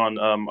speak on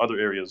other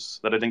areas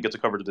that I didn't get to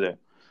cover today.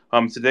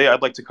 Today,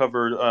 I'd like to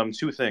cover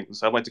two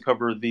things. I'd like to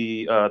cover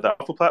the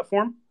alpha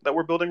platform that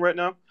we're building right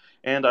now,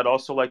 and I'd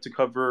also like to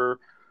cover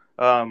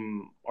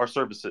our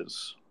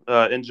services.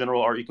 In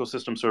general, our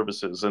ecosystem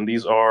services, and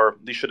these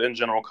should in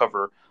general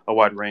cover a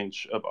wide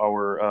range of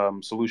our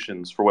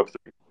solutions for Web3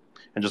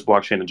 and just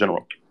blockchain in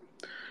general.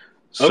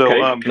 So, okay,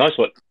 nice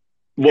one.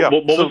 What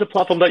was the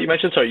platform that you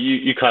mentioned? Sorry,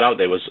 you cut out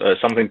there. Was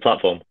something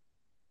platform?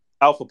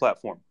 Alpha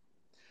platform.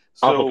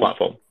 Alpha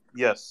platform.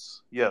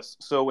 Yes.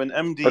 So in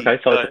MD,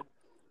 okay,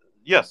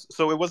 yes.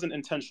 So it wasn't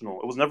intentional.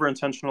 It was never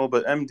intentional,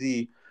 but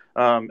MD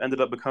ended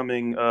up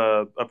becoming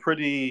a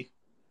pretty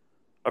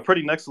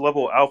next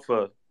level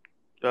alpha.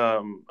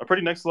 A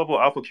pretty next level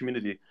alpha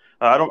community.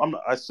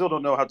 I still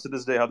don't know how to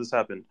this day how this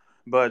happened,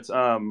 but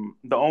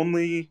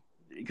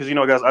because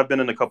guys, I've been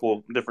in a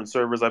couple different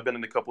servers, I've been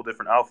in a couple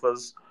different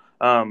alphas.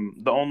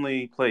 The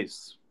only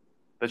place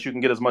that you can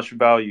get as much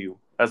value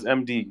as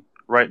MD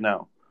right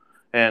now,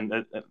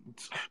 and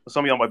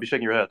some of y'all might be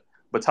shaking your head,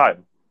 but tile.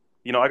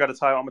 I got a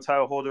tile. I'm a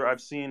tile holder.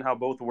 I've seen how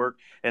both work,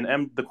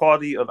 and the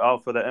quality of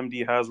alpha that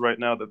MD has right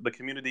now, the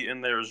community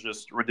in there is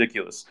just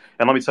ridiculous.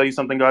 And let me tell you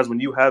something, guys. When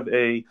you have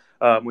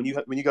when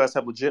you guys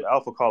have legit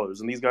alpha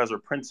callers, and these guys are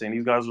printing,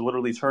 these guys are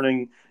literally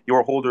turning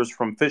your holders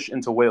from fish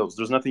into whales.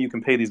 There's nothing you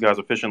can pay these guys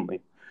efficiently.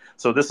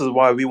 So this is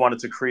why we wanted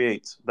to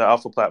create the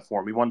Alpha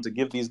platform. We wanted to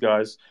give these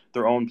guys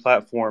their own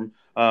platform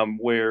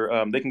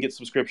where they can get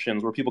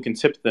subscriptions, where people can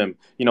tip them,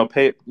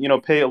 pay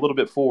a little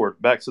bit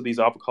forward back to these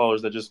Alpha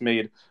callers that just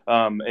made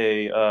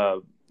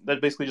that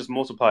basically just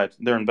multiplied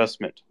their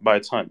investment by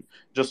a ton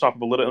just off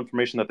of a little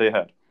information that they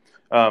had.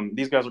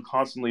 These guys are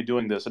constantly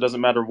doing this. It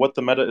doesn't matter what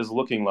the meta is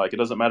looking like. It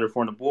doesn't matter if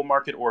we're in a bull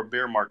market or a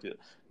bear market.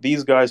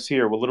 These guys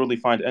here will literally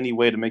find any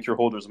way to make your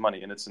holders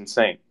money, and it's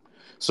insane.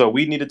 So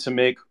we needed to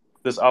make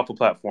this Alpha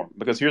platform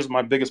because here's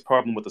my biggest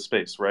problem with the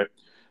space, right?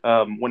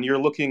 When you're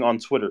looking on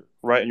Twitter,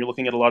 right, and you're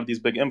looking at a lot of these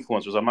big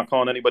influencers, I'm not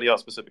calling anybody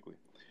out specifically,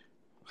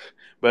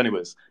 but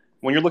anyways,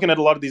 when you're looking at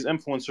a lot of these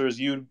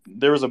influencers,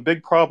 there is a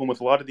big problem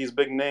with a lot of these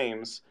big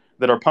names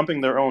that are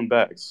pumping their own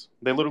bags.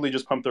 They literally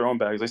just pump their own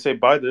bags. They say,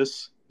 buy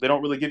this. They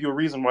don't really give you a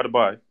reason why to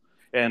buy.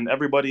 And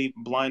everybody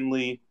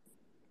blindly,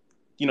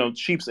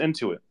 cheaps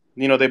into it.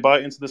 They buy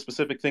into the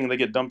specific thing and they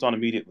get dumped on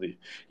immediately.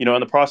 In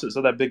the process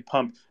of that big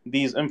pump,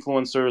 these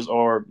influencers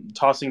are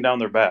tossing down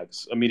their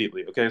bags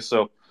immediately. Okay,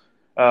 so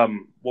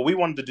what we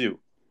wanted to do,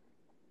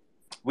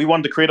 we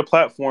wanted to create a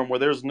platform where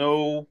there's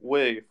no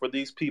way for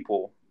these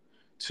people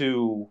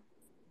to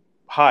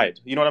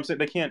hide. You know what I'm saying?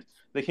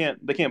 They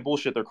can't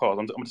bullshit their cause.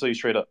 I'm gonna tell you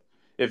straight up.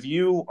 If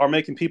you are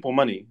making people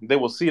money, they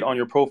will see it on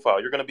your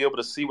profile. You're going to be able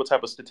to see what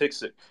type of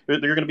statistics. You're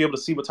going to be able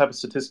to see what type of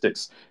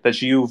statistics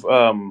that you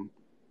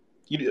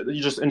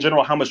just in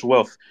general how much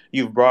wealth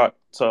you've brought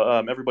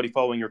to everybody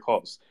following your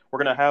cause. We're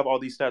going to have all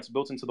these stats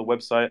built into the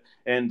website,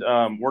 and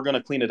we're going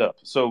to clean it up.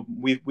 So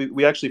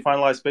we actually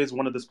finalized phase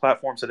 1 of this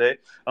platform today.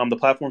 The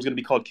platform is going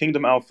to be called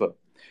Kingdom Alpha.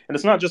 And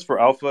it's not just for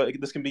alpha.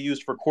 This can be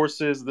used for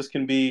courses. This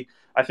can be,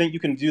 I think you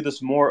can do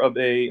this more of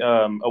a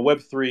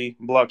Web3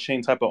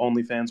 blockchain type of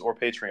OnlyFans or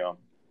Patreon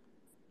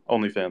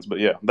OnlyFans. But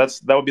yeah,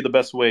 that would be the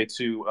best way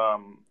to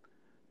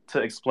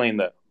explain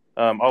that.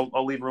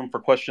 I'll leave room for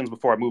questions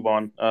before I move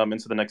on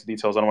into the next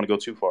details. I don't want to go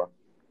too far.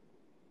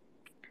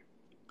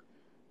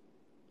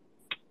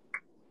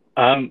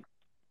 I'm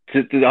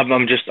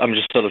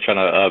just sort of trying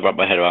to wrap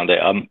my head around it.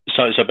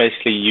 So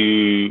basically,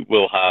 you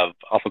will have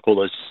alpha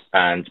callers,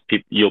 and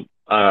you'll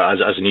as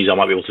a user, I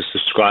might be able to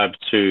subscribe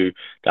to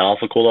the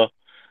alpha caller,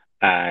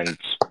 and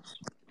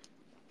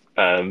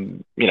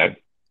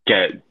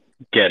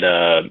get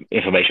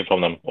information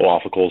from them or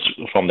alpha calls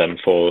from them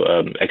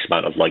for X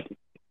amount of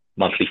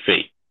monthly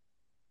fee.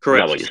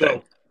 Correct. Is that what you're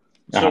saying?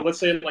 So let's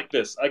say it like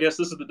this. I guess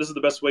this is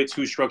the best way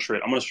to structure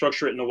it. I'm going to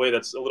structure it in a way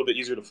that's a little bit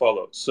easier to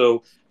follow.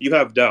 So you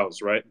have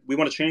DAOs, right? We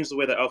want to change the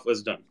way that alpha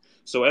is done.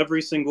 So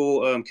every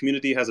single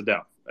community has a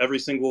DAO. Every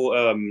single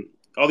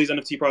all these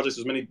NFT projects,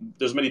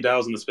 there's many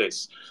DAOs in the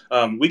space.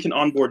 We can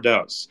onboard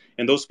DAOs,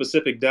 and those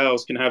specific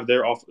DAOs can have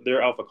their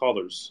alpha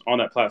callers on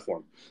that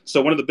platform.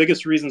 So one of the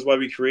biggest reasons why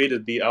we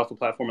created the alpha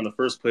platform in the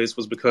first place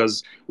was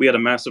because we had a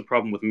massive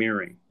problem with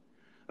mirroring.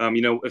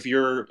 If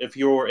you're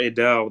a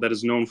DAO that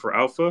is known for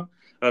alpha,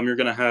 you're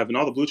going to have, and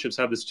all the blue chips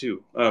have this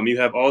too. You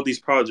have all these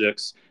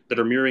projects that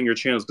are mirroring your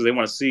channels because they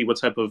want to see what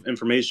type of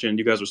information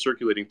you guys are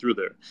circulating through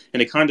there,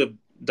 and it kind of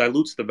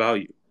dilutes the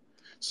value.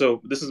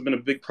 So this has been a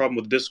big problem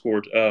with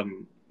Discord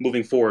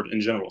moving forward in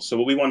general. So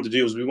what we wanted to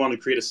do is we wanted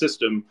to create a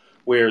system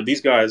where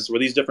these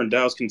different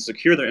DAOs can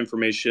secure their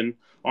information,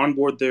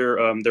 onboard their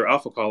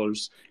alpha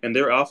callers, and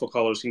their alpha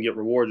callers can get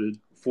rewarded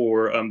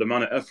for the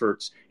amount of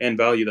effort and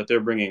value that they're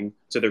bringing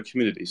to their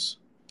communities.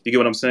 You get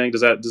what I'm saying?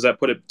 Does that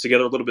put it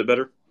together a little bit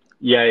better?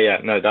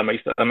 Yeah. No, that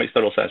makes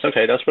total sense.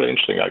 Okay, that's really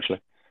interesting,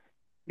 actually.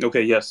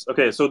 Okay, yes.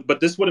 Okay, but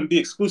this wouldn't be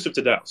exclusive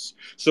to DAOs.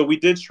 So we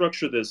did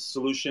structure this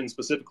solution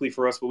specifically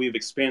for us, but we've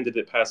expanded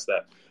it past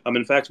that.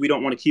 In fact, we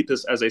don't want to keep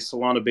this as a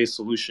Solana-based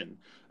solution.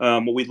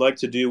 What we'd like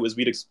to do is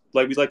we'd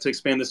like to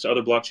expand this to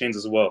other blockchains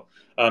as well.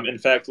 In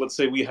fact, let's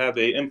say we have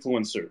a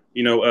influencer,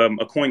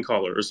 a coin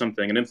caller or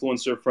something, an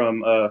influencer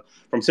from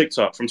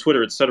TikTok, from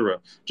Twitter,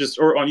 etc.,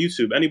 or on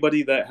YouTube,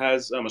 anybody that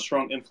has a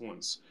strong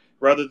influence.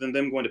 Rather than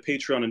them going to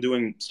Patreon and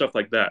doing stuff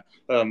like that,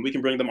 we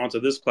can bring them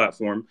onto this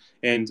platform,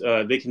 and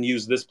they can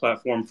use this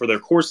platform for their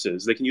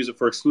courses. They can use it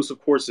for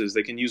exclusive courses.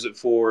 They can use it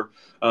for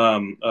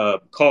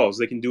calls.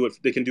 They can do it.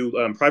 They can do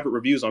private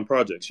reviews on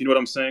projects. You know what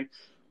I'm saying?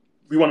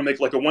 We want to make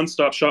like a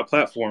one-stop shop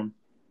platform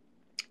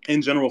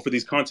in general for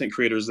these content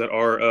creators that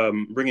are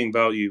bringing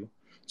value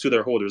to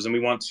their holders, and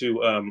we want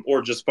to,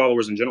 or just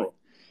followers in general.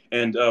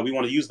 And we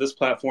want to use this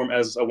platform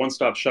as a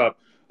one-stop shop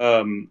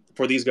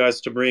for these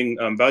guys to bring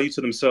value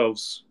to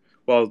themselves,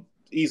 while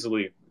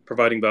easily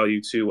providing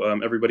value to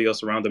everybody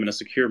else around them in a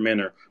secure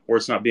manner, or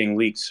it's not being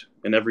leaked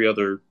in every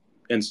other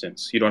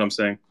instance. You know what I'm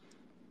saying?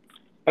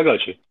 I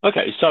got you.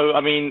 Okay, so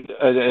I mean,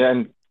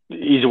 an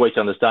easy way to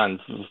understand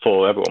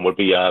for everyone would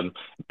be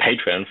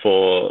Patreon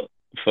for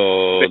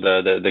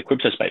the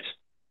crypto space.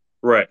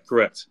 Right.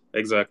 Correct.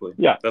 Exactly.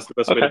 Yeah, that's the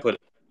best way to put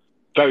it.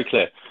 Very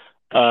clear.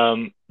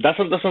 That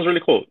sounds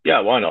really cool. Yeah,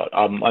 why not?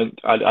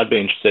 I'd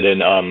be interested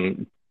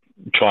in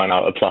trying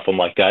out a platform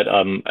like that.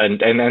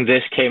 And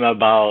this came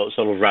about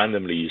sort of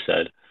randomly, you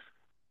said.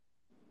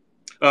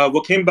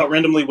 What came about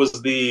randomly was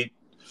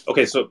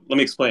okay, so let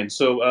me explain.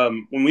 So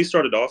when we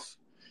started off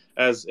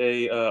as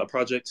a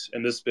project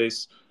in this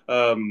space,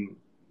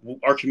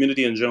 our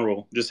community in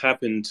general just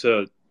happened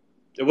to,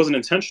 it wasn't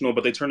intentional,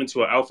 but they turned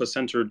into an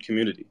alpha-centered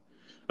community.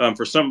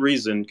 For some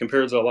reason,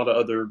 compared to a lot of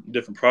other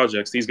different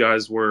projects, these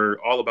guys were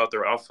all about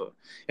their alpha,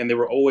 and they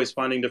were always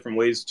finding different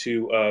ways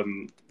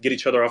to get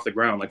each other off the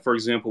ground. Like, for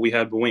example, we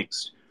had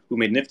Bwinks, who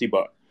made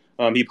NiftyBot.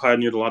 He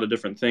pioneered a lot of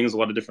different things, a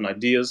lot of different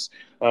ideas,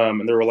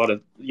 and there were a lot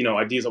of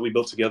ideas that we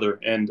built together.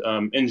 And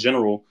in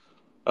general,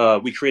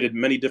 we created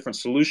many different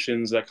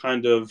solutions that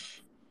kind of,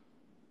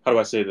 how do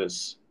I say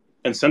this,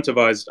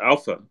 incentivized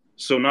alpha.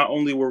 So not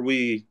only were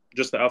we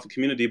just the alpha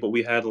community, but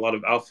we had a lot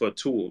of alpha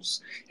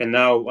tools. And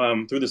now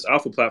through this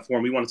alpha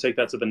platform, we want to take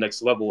that to the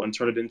next level and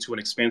turn it into an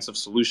expansive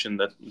solution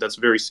that's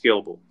very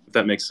scalable, if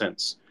that makes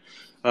sense.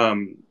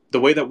 The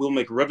way that we'll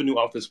make revenue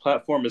off this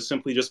platform is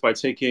simply just by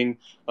taking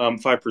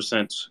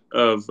 5%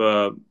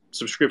 of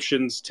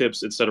subscriptions,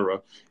 tips,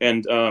 etc.,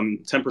 and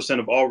 10%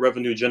 of all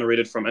revenue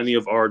generated from any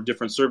of our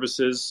different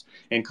services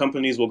and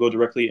companies will go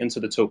directly into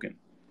the token.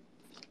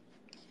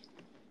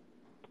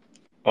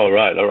 All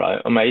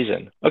right,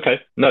 amazing. Okay,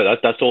 no,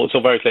 that's all. It's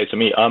all very clear to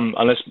me.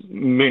 Unless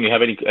Moon, you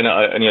have any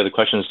other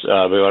questions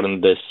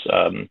regarding this,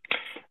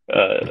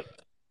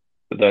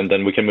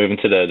 then we can move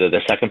into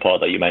the second part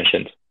that you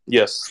mentioned.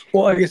 Yes.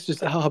 Well, I guess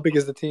just how big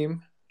is the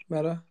team,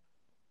 Meta?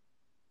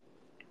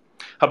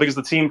 How big is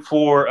the team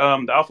for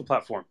the alpha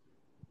platform?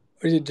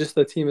 Or just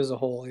the team as a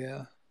whole?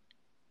 Yeah.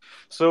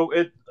 So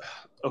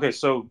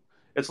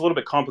it's a little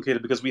bit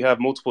complicated because we have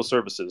multiple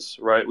services,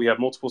 right? We have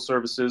multiple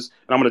services,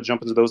 and I'm going to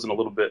jump into those in a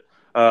little bit.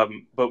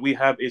 But we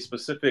have a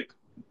specific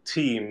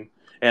team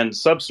and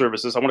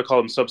sub-services, I want to call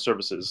them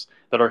sub-services,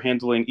 that are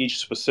handling each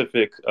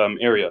specific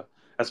area.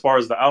 As far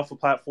as the alpha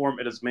platform,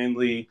 it is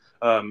mainly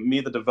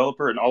me, the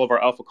developer, and all of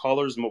our alpha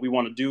callers. And what we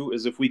want to do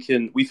is we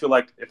feel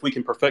like if we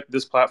can perfect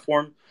this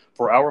platform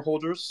for our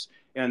holders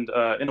and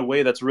in a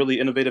way that's really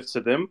innovative to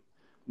them,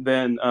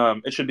 then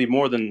it should be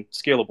more than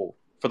scalable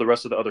for the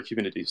rest of the other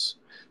communities.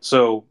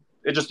 So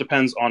it just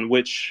depends on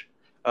which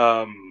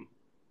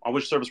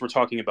service we're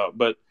talking about.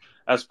 But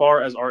as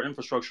far as our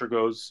infrastructure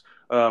goes,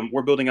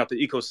 we're building out the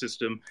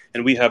ecosystem,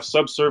 and we have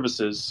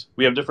sub-services.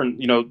 We have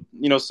different,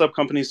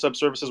 sub-companies,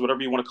 sub-services,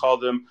 whatever you want to call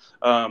them,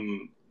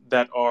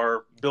 that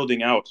are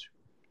building out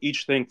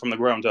each thing from the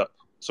ground up.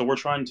 So we're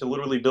trying to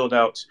literally build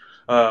out,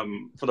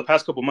 for the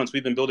past couple months,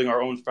 we've been building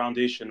our own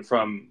foundation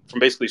from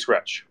basically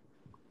scratch.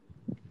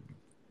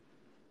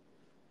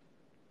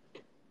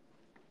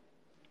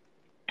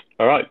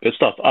 All right, good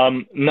stuff.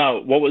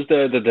 Now, what was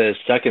the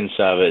second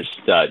service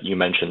that you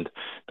mentioned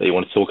that you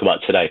want to talk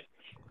about today?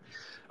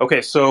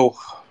 Okay, so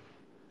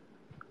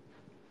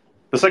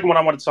the second one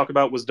I wanted to talk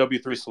about was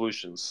W3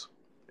 Solutions.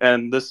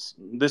 And this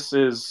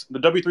is, the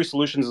W3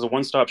 Solutions is a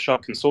one-stop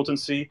shop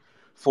consultancy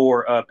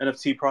for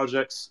NFT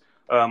projects,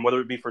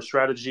 whether it be for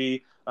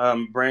strategy,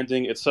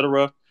 branding,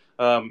 etc.,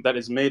 that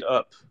is made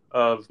up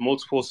of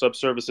multiple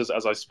sub-services,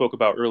 as I spoke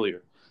about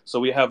earlier. So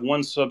we have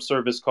one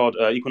sub-service called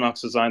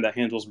Equinox Design that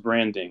handles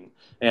branding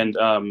and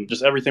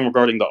just everything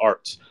regarding the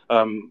art.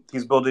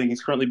 He's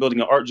currently building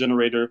an art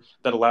generator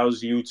that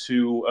allows you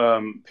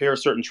to pair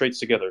certain traits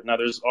together. Now,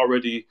 there's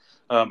already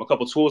a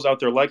couple tools out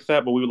there like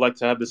that, but we would like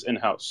to have this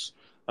in-house.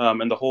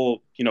 And the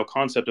whole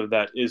concept of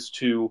that is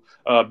to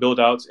build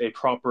out a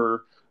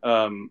proper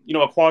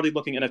a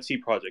quality-looking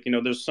NFT project.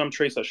 There's some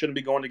traits that shouldn't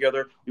be going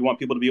together. We want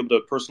people to be able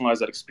to personalize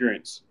that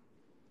experience.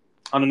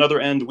 On another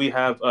end, we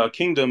have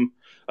Kingdom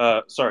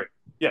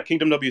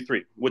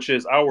W3, which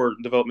is our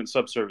development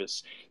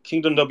subservice.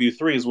 Kingdom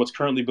W3 is what's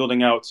currently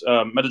building out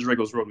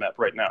MetaDrago's roadmap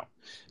right now.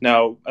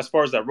 Now, as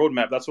far as that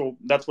roadmap,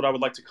 that's what I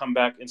would like to come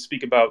back and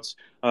speak about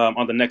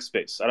on the next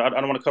space. I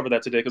don't want to cover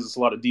that today because it's a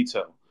lot of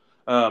detail.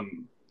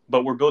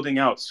 But we're building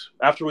out,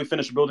 after we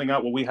finish building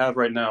out what we have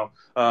right now,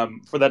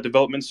 for that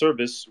development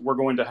service, we're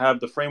going to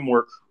have the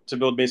framework to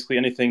build basically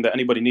anything that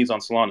anybody needs on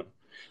Solana.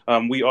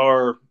 We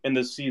are, in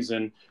this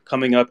season,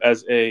 coming up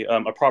as a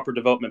proper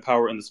development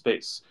power in the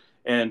space.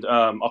 And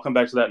I'll come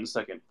back to that in a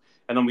second.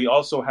 And then we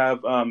also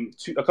have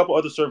a couple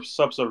other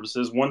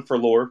sub-services, one for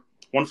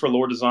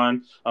lore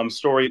design,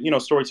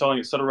 storytelling,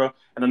 etc.,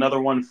 and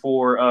another one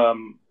for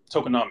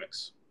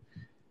tokenomics.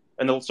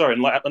 And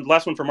the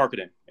last one for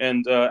marketing.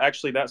 And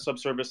actually, that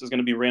sub-service is going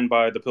to be ran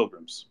by the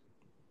Pilgrims.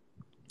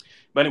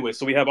 But anyway,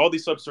 so we have all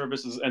these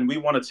sub-services, and we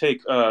want to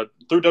take,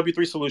 through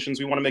W3 Solutions,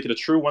 we want to make it a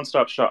true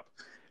one-stop shop.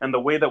 And the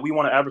way that we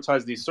want to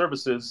advertise these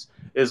services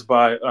is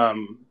by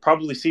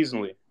probably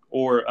seasonally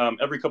or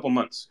every couple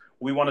months.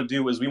 What we want to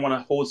do is we want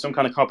to hold some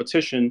kind of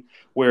competition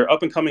where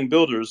up-and-coming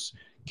builders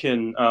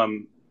can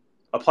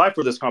apply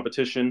for this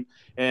competition,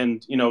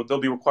 and they'll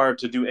be required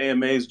to do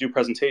AMAs, do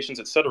presentations,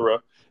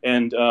 etc.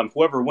 And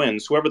whoever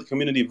wins, whoever the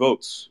community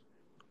votes,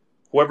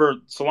 whoever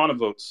Solana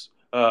votes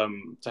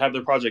to have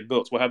their project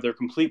built, will have their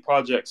complete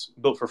projects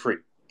built for free.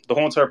 The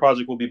whole entire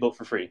project will be built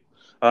for free.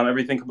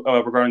 Everything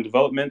regarding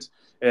development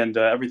and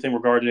everything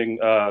regarding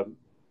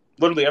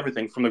literally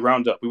everything from the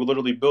ground up. We will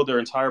literally build their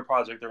entire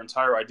project, their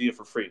entire idea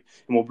for free,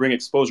 and we'll bring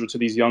exposure to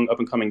these young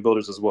up-and-coming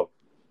builders as well.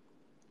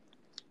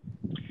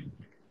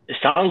 It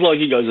sounds like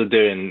you guys are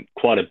doing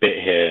quite a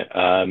bit here.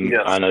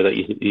 Yes. I know that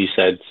you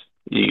said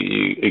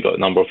you got a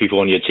number of people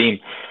on your team.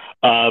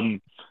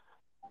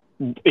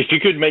 If you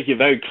could make it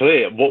very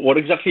clear, what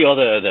exactly are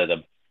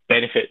the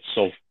benefits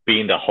of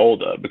being the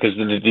holder? Because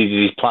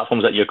these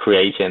platforms that you're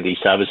creating, these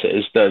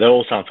services, they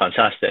all sound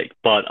fantastic.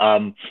 But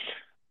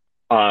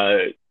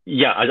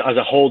yeah, as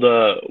a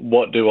holder,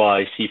 what do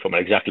I see from it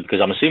exactly?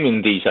 Because I'm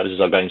assuming these services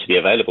are going to be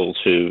available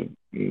to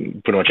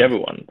pretty much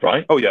everyone,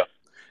 right? Oh yeah,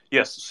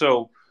 yes.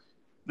 So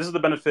this is the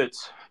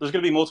benefits. There's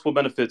going to be multiple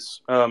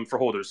benefits for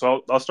holders.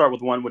 So I'll start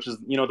with one, which is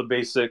the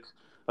basic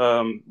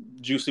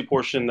juicy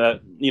portion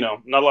that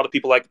not a lot of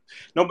people like.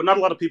 No, but not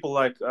a lot of people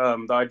like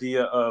the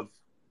idea of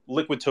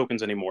liquid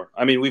tokens anymore.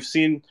 I mean, we've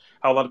seen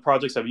how a lot of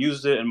projects have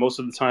used it, and most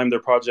of the time their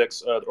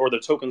projects or their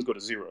tokens go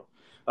to zero.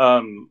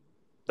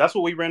 That's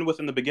what we ran with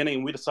in the beginning,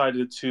 and we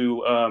decided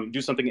to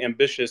do something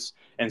ambitious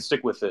and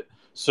stick with it.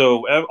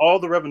 So all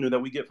the revenue that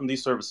we get from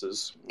these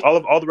services,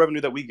 all the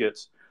revenue that we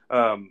get,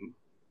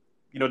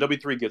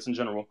 W3 gets in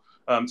general,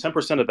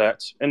 10% of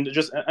that, and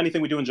just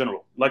anything we do in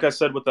general. Like I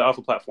said with the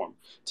Alpha platform,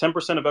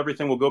 10% of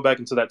everything will go back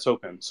into that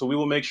token. So we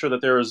will make sure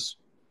that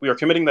we are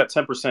committing that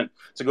 10%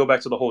 to go back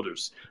to the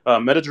holders.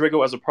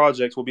 MetaDrago as a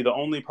project will be the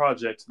only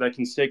project that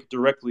can stake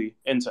directly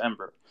into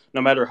Ember. No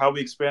matter how we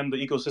expand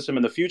the ecosystem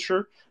in the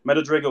future,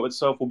 MetaDrago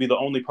itself will be the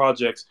only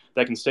project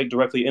that can stake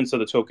directly into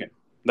the token.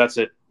 That's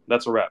it.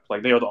 That's a wrap.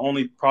 Like, they are the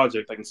only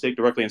project that can stake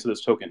directly into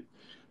this token.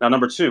 Now,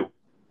 number two,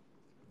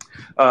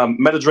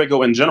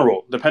 MetaDrago in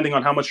general, depending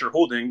on how much you're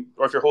holding,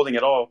 or if you're holding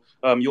at all,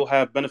 you'll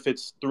have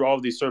benefits through all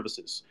of these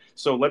services.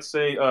 So let's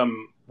say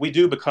we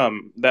do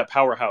become that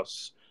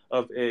powerhouse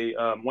of a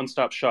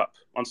one-stop shop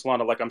on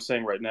Solana, like I'm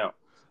saying right now.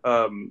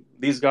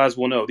 These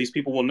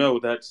people will know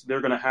that they're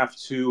going to have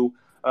to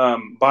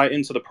buy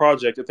into the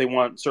project if they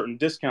want certain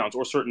discounts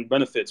or certain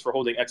benefits for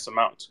holding X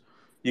amount.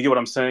 You get what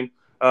I'm saying?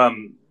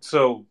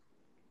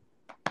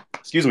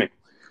 Excuse me.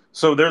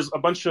 So there's a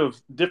bunch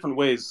of different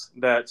ways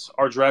that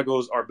our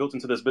Dragos are built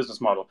into this business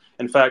model.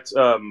 In fact,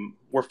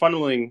 we're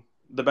funneling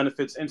the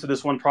benefits into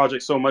this one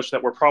project so much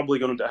that we're probably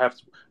going to have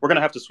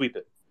to sweep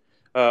it.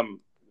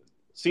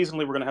 Seasonally,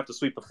 we're going to have to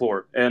sweep the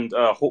floor and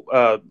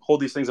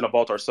hold these things in a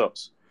vault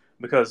ourselves,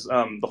 because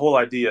the whole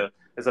idea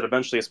is that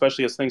eventually,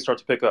 especially as things start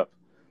to pick up,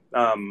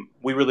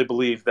 we really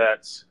believe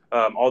that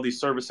all these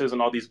services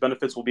and all these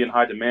benefits will be in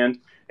high demand,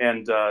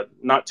 and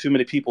not too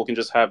many people can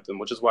just have them,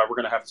 which is why we're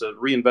going to have to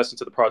reinvest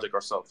into the project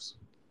ourselves.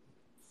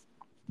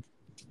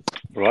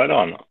 Right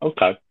on.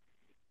 Okay.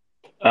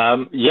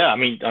 Yeah, I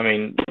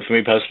mean, for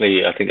me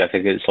personally, I think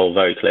it's all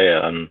very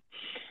clear,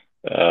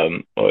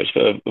 or it's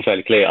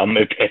fairly clear.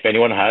 If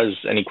anyone has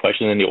any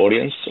questions in the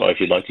audience, or if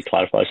you'd like to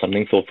clarify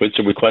something, feel free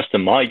to request a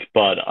mic.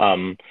 But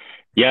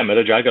yeah,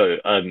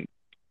 MetaDrago,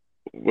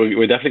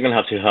 we're definitely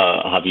going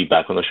to have you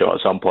back on the show at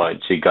some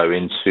point to go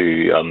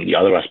into the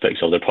other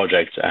aspects of the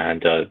project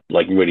and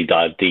like really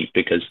dive deep,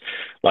 because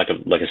like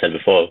I said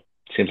before,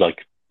 it seems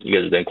like you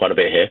guys are doing quite a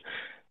bit here,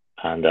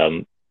 and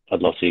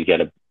I'd love to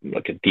get a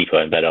deeper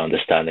and better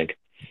understanding.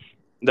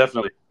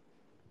 Definitely,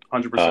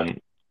 100%.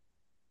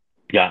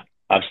 Yeah,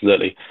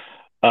 absolutely.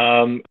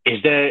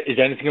 Is there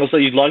anything else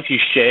that you'd like to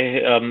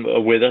share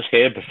with us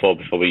here before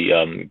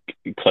we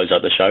close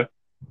out the show?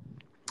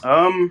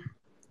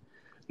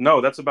 No,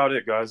 that's about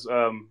it, guys.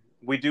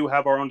 We do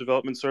have our own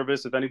development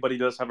service. If anybody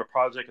does have a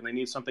project and they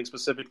need something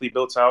specifically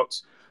built out,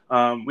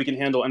 we can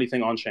handle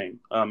anything on chain,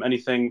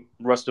 anything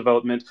Rust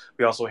development.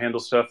 We also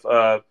handle stuff.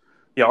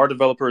 Our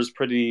developer is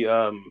pretty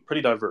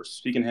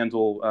diverse. He can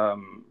handle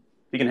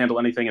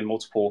anything in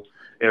multiple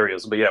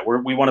areas. But yeah,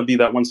 we want to be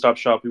that one-stop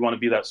shop. We want to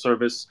be that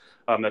service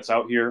that's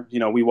out here.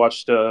 We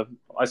watched.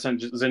 I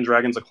sent Zen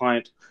Dragons a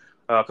client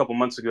a couple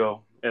months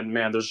ago, and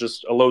man, there's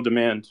just a low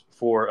demand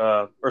for,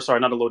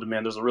 not a low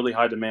demand. There's a really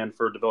high demand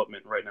for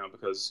development right now,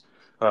 because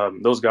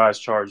those guys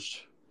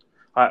charged.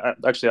 I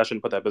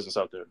shouldn't put that business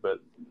out there, but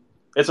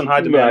it's in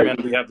high demand, man.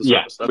 We have the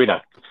service. Yeah, we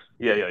know.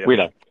 Yeah. We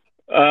know.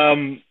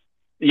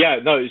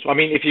 No. I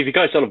mean, if you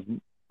guys sort of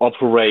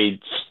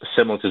operate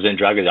similar to Zen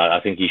Dragons, I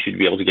think you should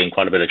be able to gain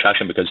quite a bit of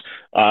traction, because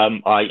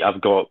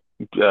I've got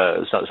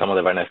some of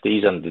their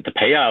NFTs, and the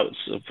payouts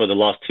for the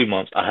last 2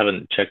 months, I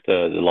haven't checked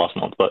the last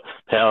month, but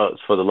payouts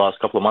for the last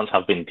couple of months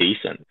have been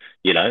decent,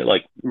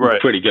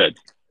 pretty good.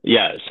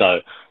 Yeah. So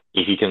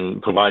if you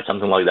can provide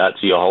something like that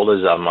to your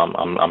holders,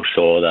 I'm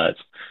sure that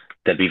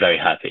they'd be very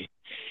happy.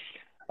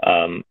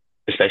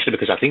 Especially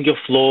because I think your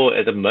floor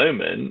at the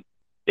moment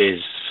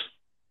is,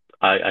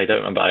 I don't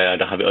remember, I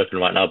don't have it open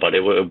right now, but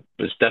it was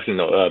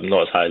definitely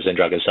not as high as Zen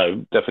Dragon,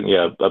 so definitely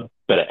a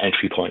better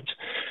entry point.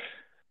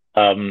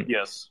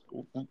 Yes,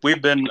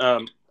 we've been.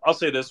 I'll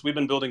say this: we've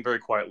been building very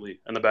quietly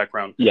in the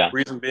background. Yeah.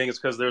 Reason being is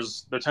because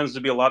there tends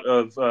to be a lot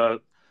of.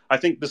 I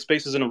think the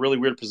space is in a really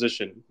weird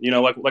position.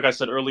 Like I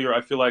said earlier,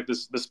 I feel like the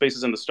space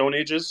is in the Stone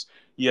Ages.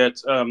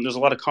 Yet there's a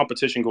lot of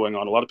competition going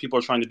on. A lot of people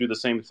are trying to do the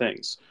same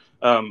things,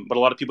 but a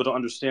lot of people don't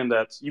understand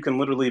that you can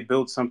literally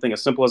build something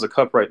as simple as a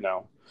cup right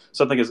now,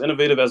 something as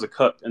innovative as a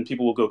cup, and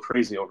people will go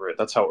crazy over it.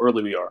 That's how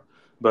early we are.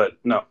 But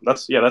no,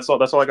 that's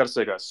all I got to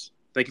say, guys.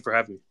 Thank you for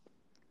having me.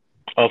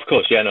 Of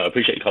course, yeah, no, I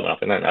appreciate you coming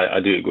up, and I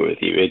do agree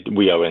with you.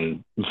 We are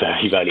in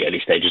very, very early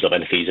stages of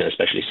NFTs, and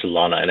especially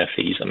Solana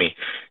NFTs. I mean,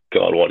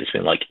 God, what, it's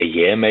been like a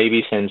year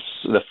maybe since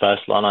the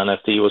first Solana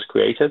NFT was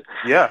created.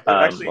 Yeah,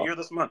 actually, a year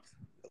this month.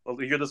 A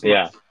year this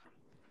Yeah, month.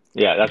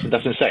 yeah,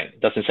 that's insane.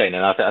 That's insane,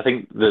 and I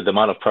think the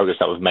amount of progress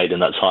that we've made in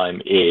that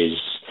time is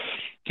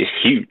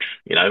huge.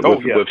 You know,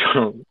 Oh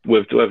yeah.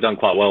 we've done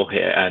quite well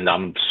here, and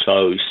I'm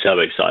so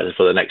excited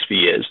for the next few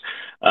years.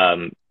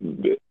 Um,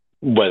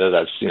 whether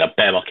that's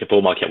bear market,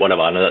 bull market,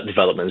 whatever. I know that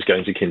development is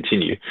going to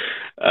continue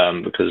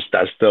because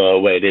that's the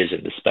way it is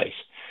in the space.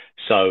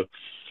 So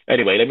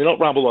anyway, let me not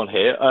ramble on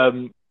here.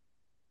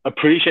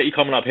 Appreciate you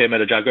coming up here,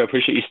 Metajago.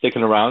 Appreciate you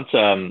sticking around.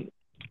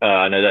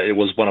 I know that it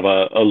was one of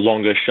our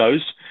longer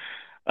shows.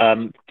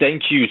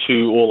 Thank you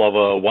to all of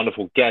our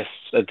wonderful guests.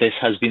 This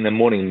has been the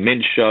Morning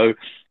Mint Show.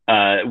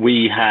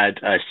 We had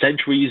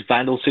Centuries,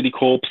 Vandal City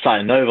Corp,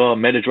 Cyanova,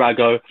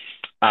 Metadrago,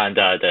 and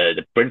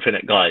the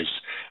Brinfinite guys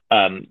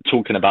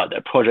talking about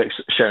their projects,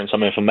 sharing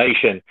some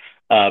information.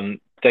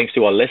 Thanks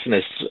to our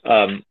listeners.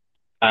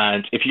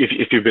 And if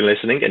you've been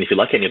listening, and if you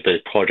like any of the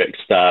projects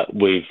that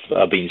we've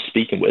been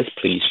speaking with,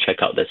 please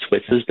check out their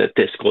Twitters, their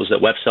Discords, their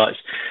websites.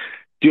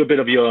 Do a bit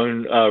of your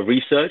own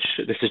research.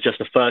 This is just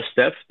the first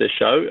step, this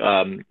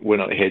show. We're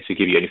not here to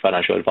give you any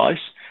financial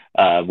advice.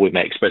 We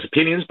may express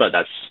opinions, but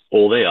that's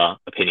all they are,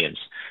 opinions.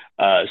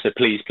 So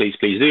please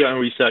do your own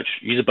research.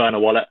 Use a burner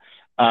wallet.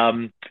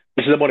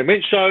 This is the Morning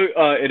Mint Show.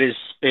 It is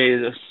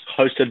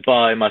hosted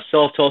by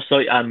myself,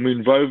 Tolstoy, and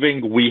Moon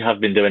Roving. We have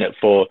been doing it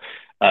for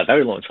a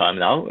very long time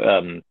now,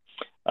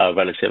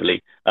 relative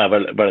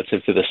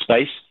to the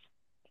space.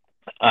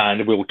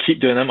 And we will keep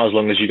doing them as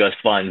long as you guys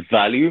find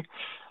value.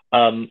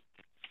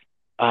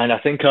 And I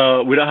think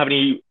we don't have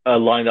any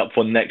lined up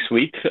for next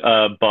week,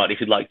 but if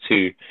you'd like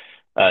to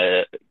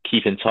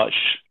keep in touch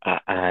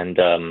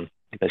and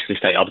basically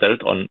stay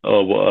updated on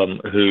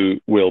who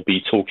we'll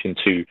be talking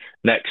to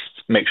next,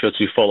 make sure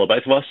to follow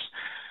both of us,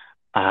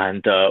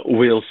 and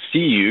we'll see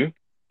you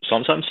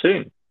sometime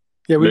soon.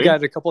 Yeah, we've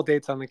got a couple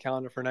dates on the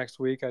calendar for next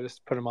week. I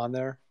just put them on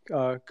there,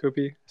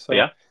 Koopy. So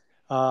yeah,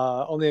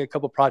 only a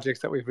couple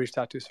projects that we've reached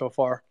out to so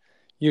far.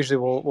 Usually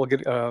we'll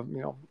get a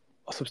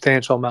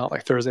substantial amount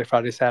like Thursday,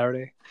 Friday,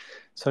 Saturday.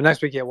 So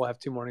next week, we'll have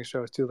 2 morning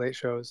shows, 2 late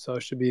shows. So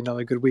it should be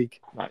another good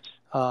week. Nice.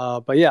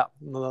 But yeah,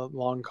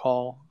 long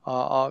call,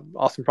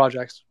 awesome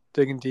projects,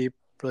 digging deep,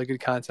 really good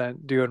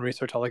content, doing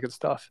research, all that good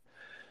stuff.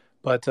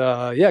 But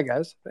yeah,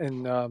 guys,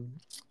 and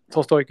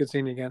Tolstoy, good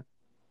seeing you again.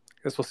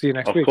 Guess we'll see you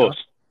next week. Of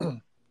course. Huh?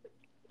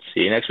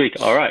 See you next week.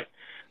 All right.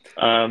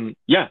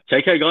 Yeah,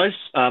 take care, guys.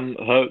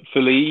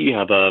 Hopefully you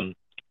have a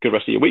good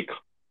rest of your week,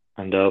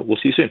 and we'll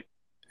see you soon.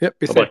 Yep,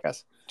 be safe,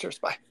 guys. Cheers,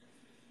 bye.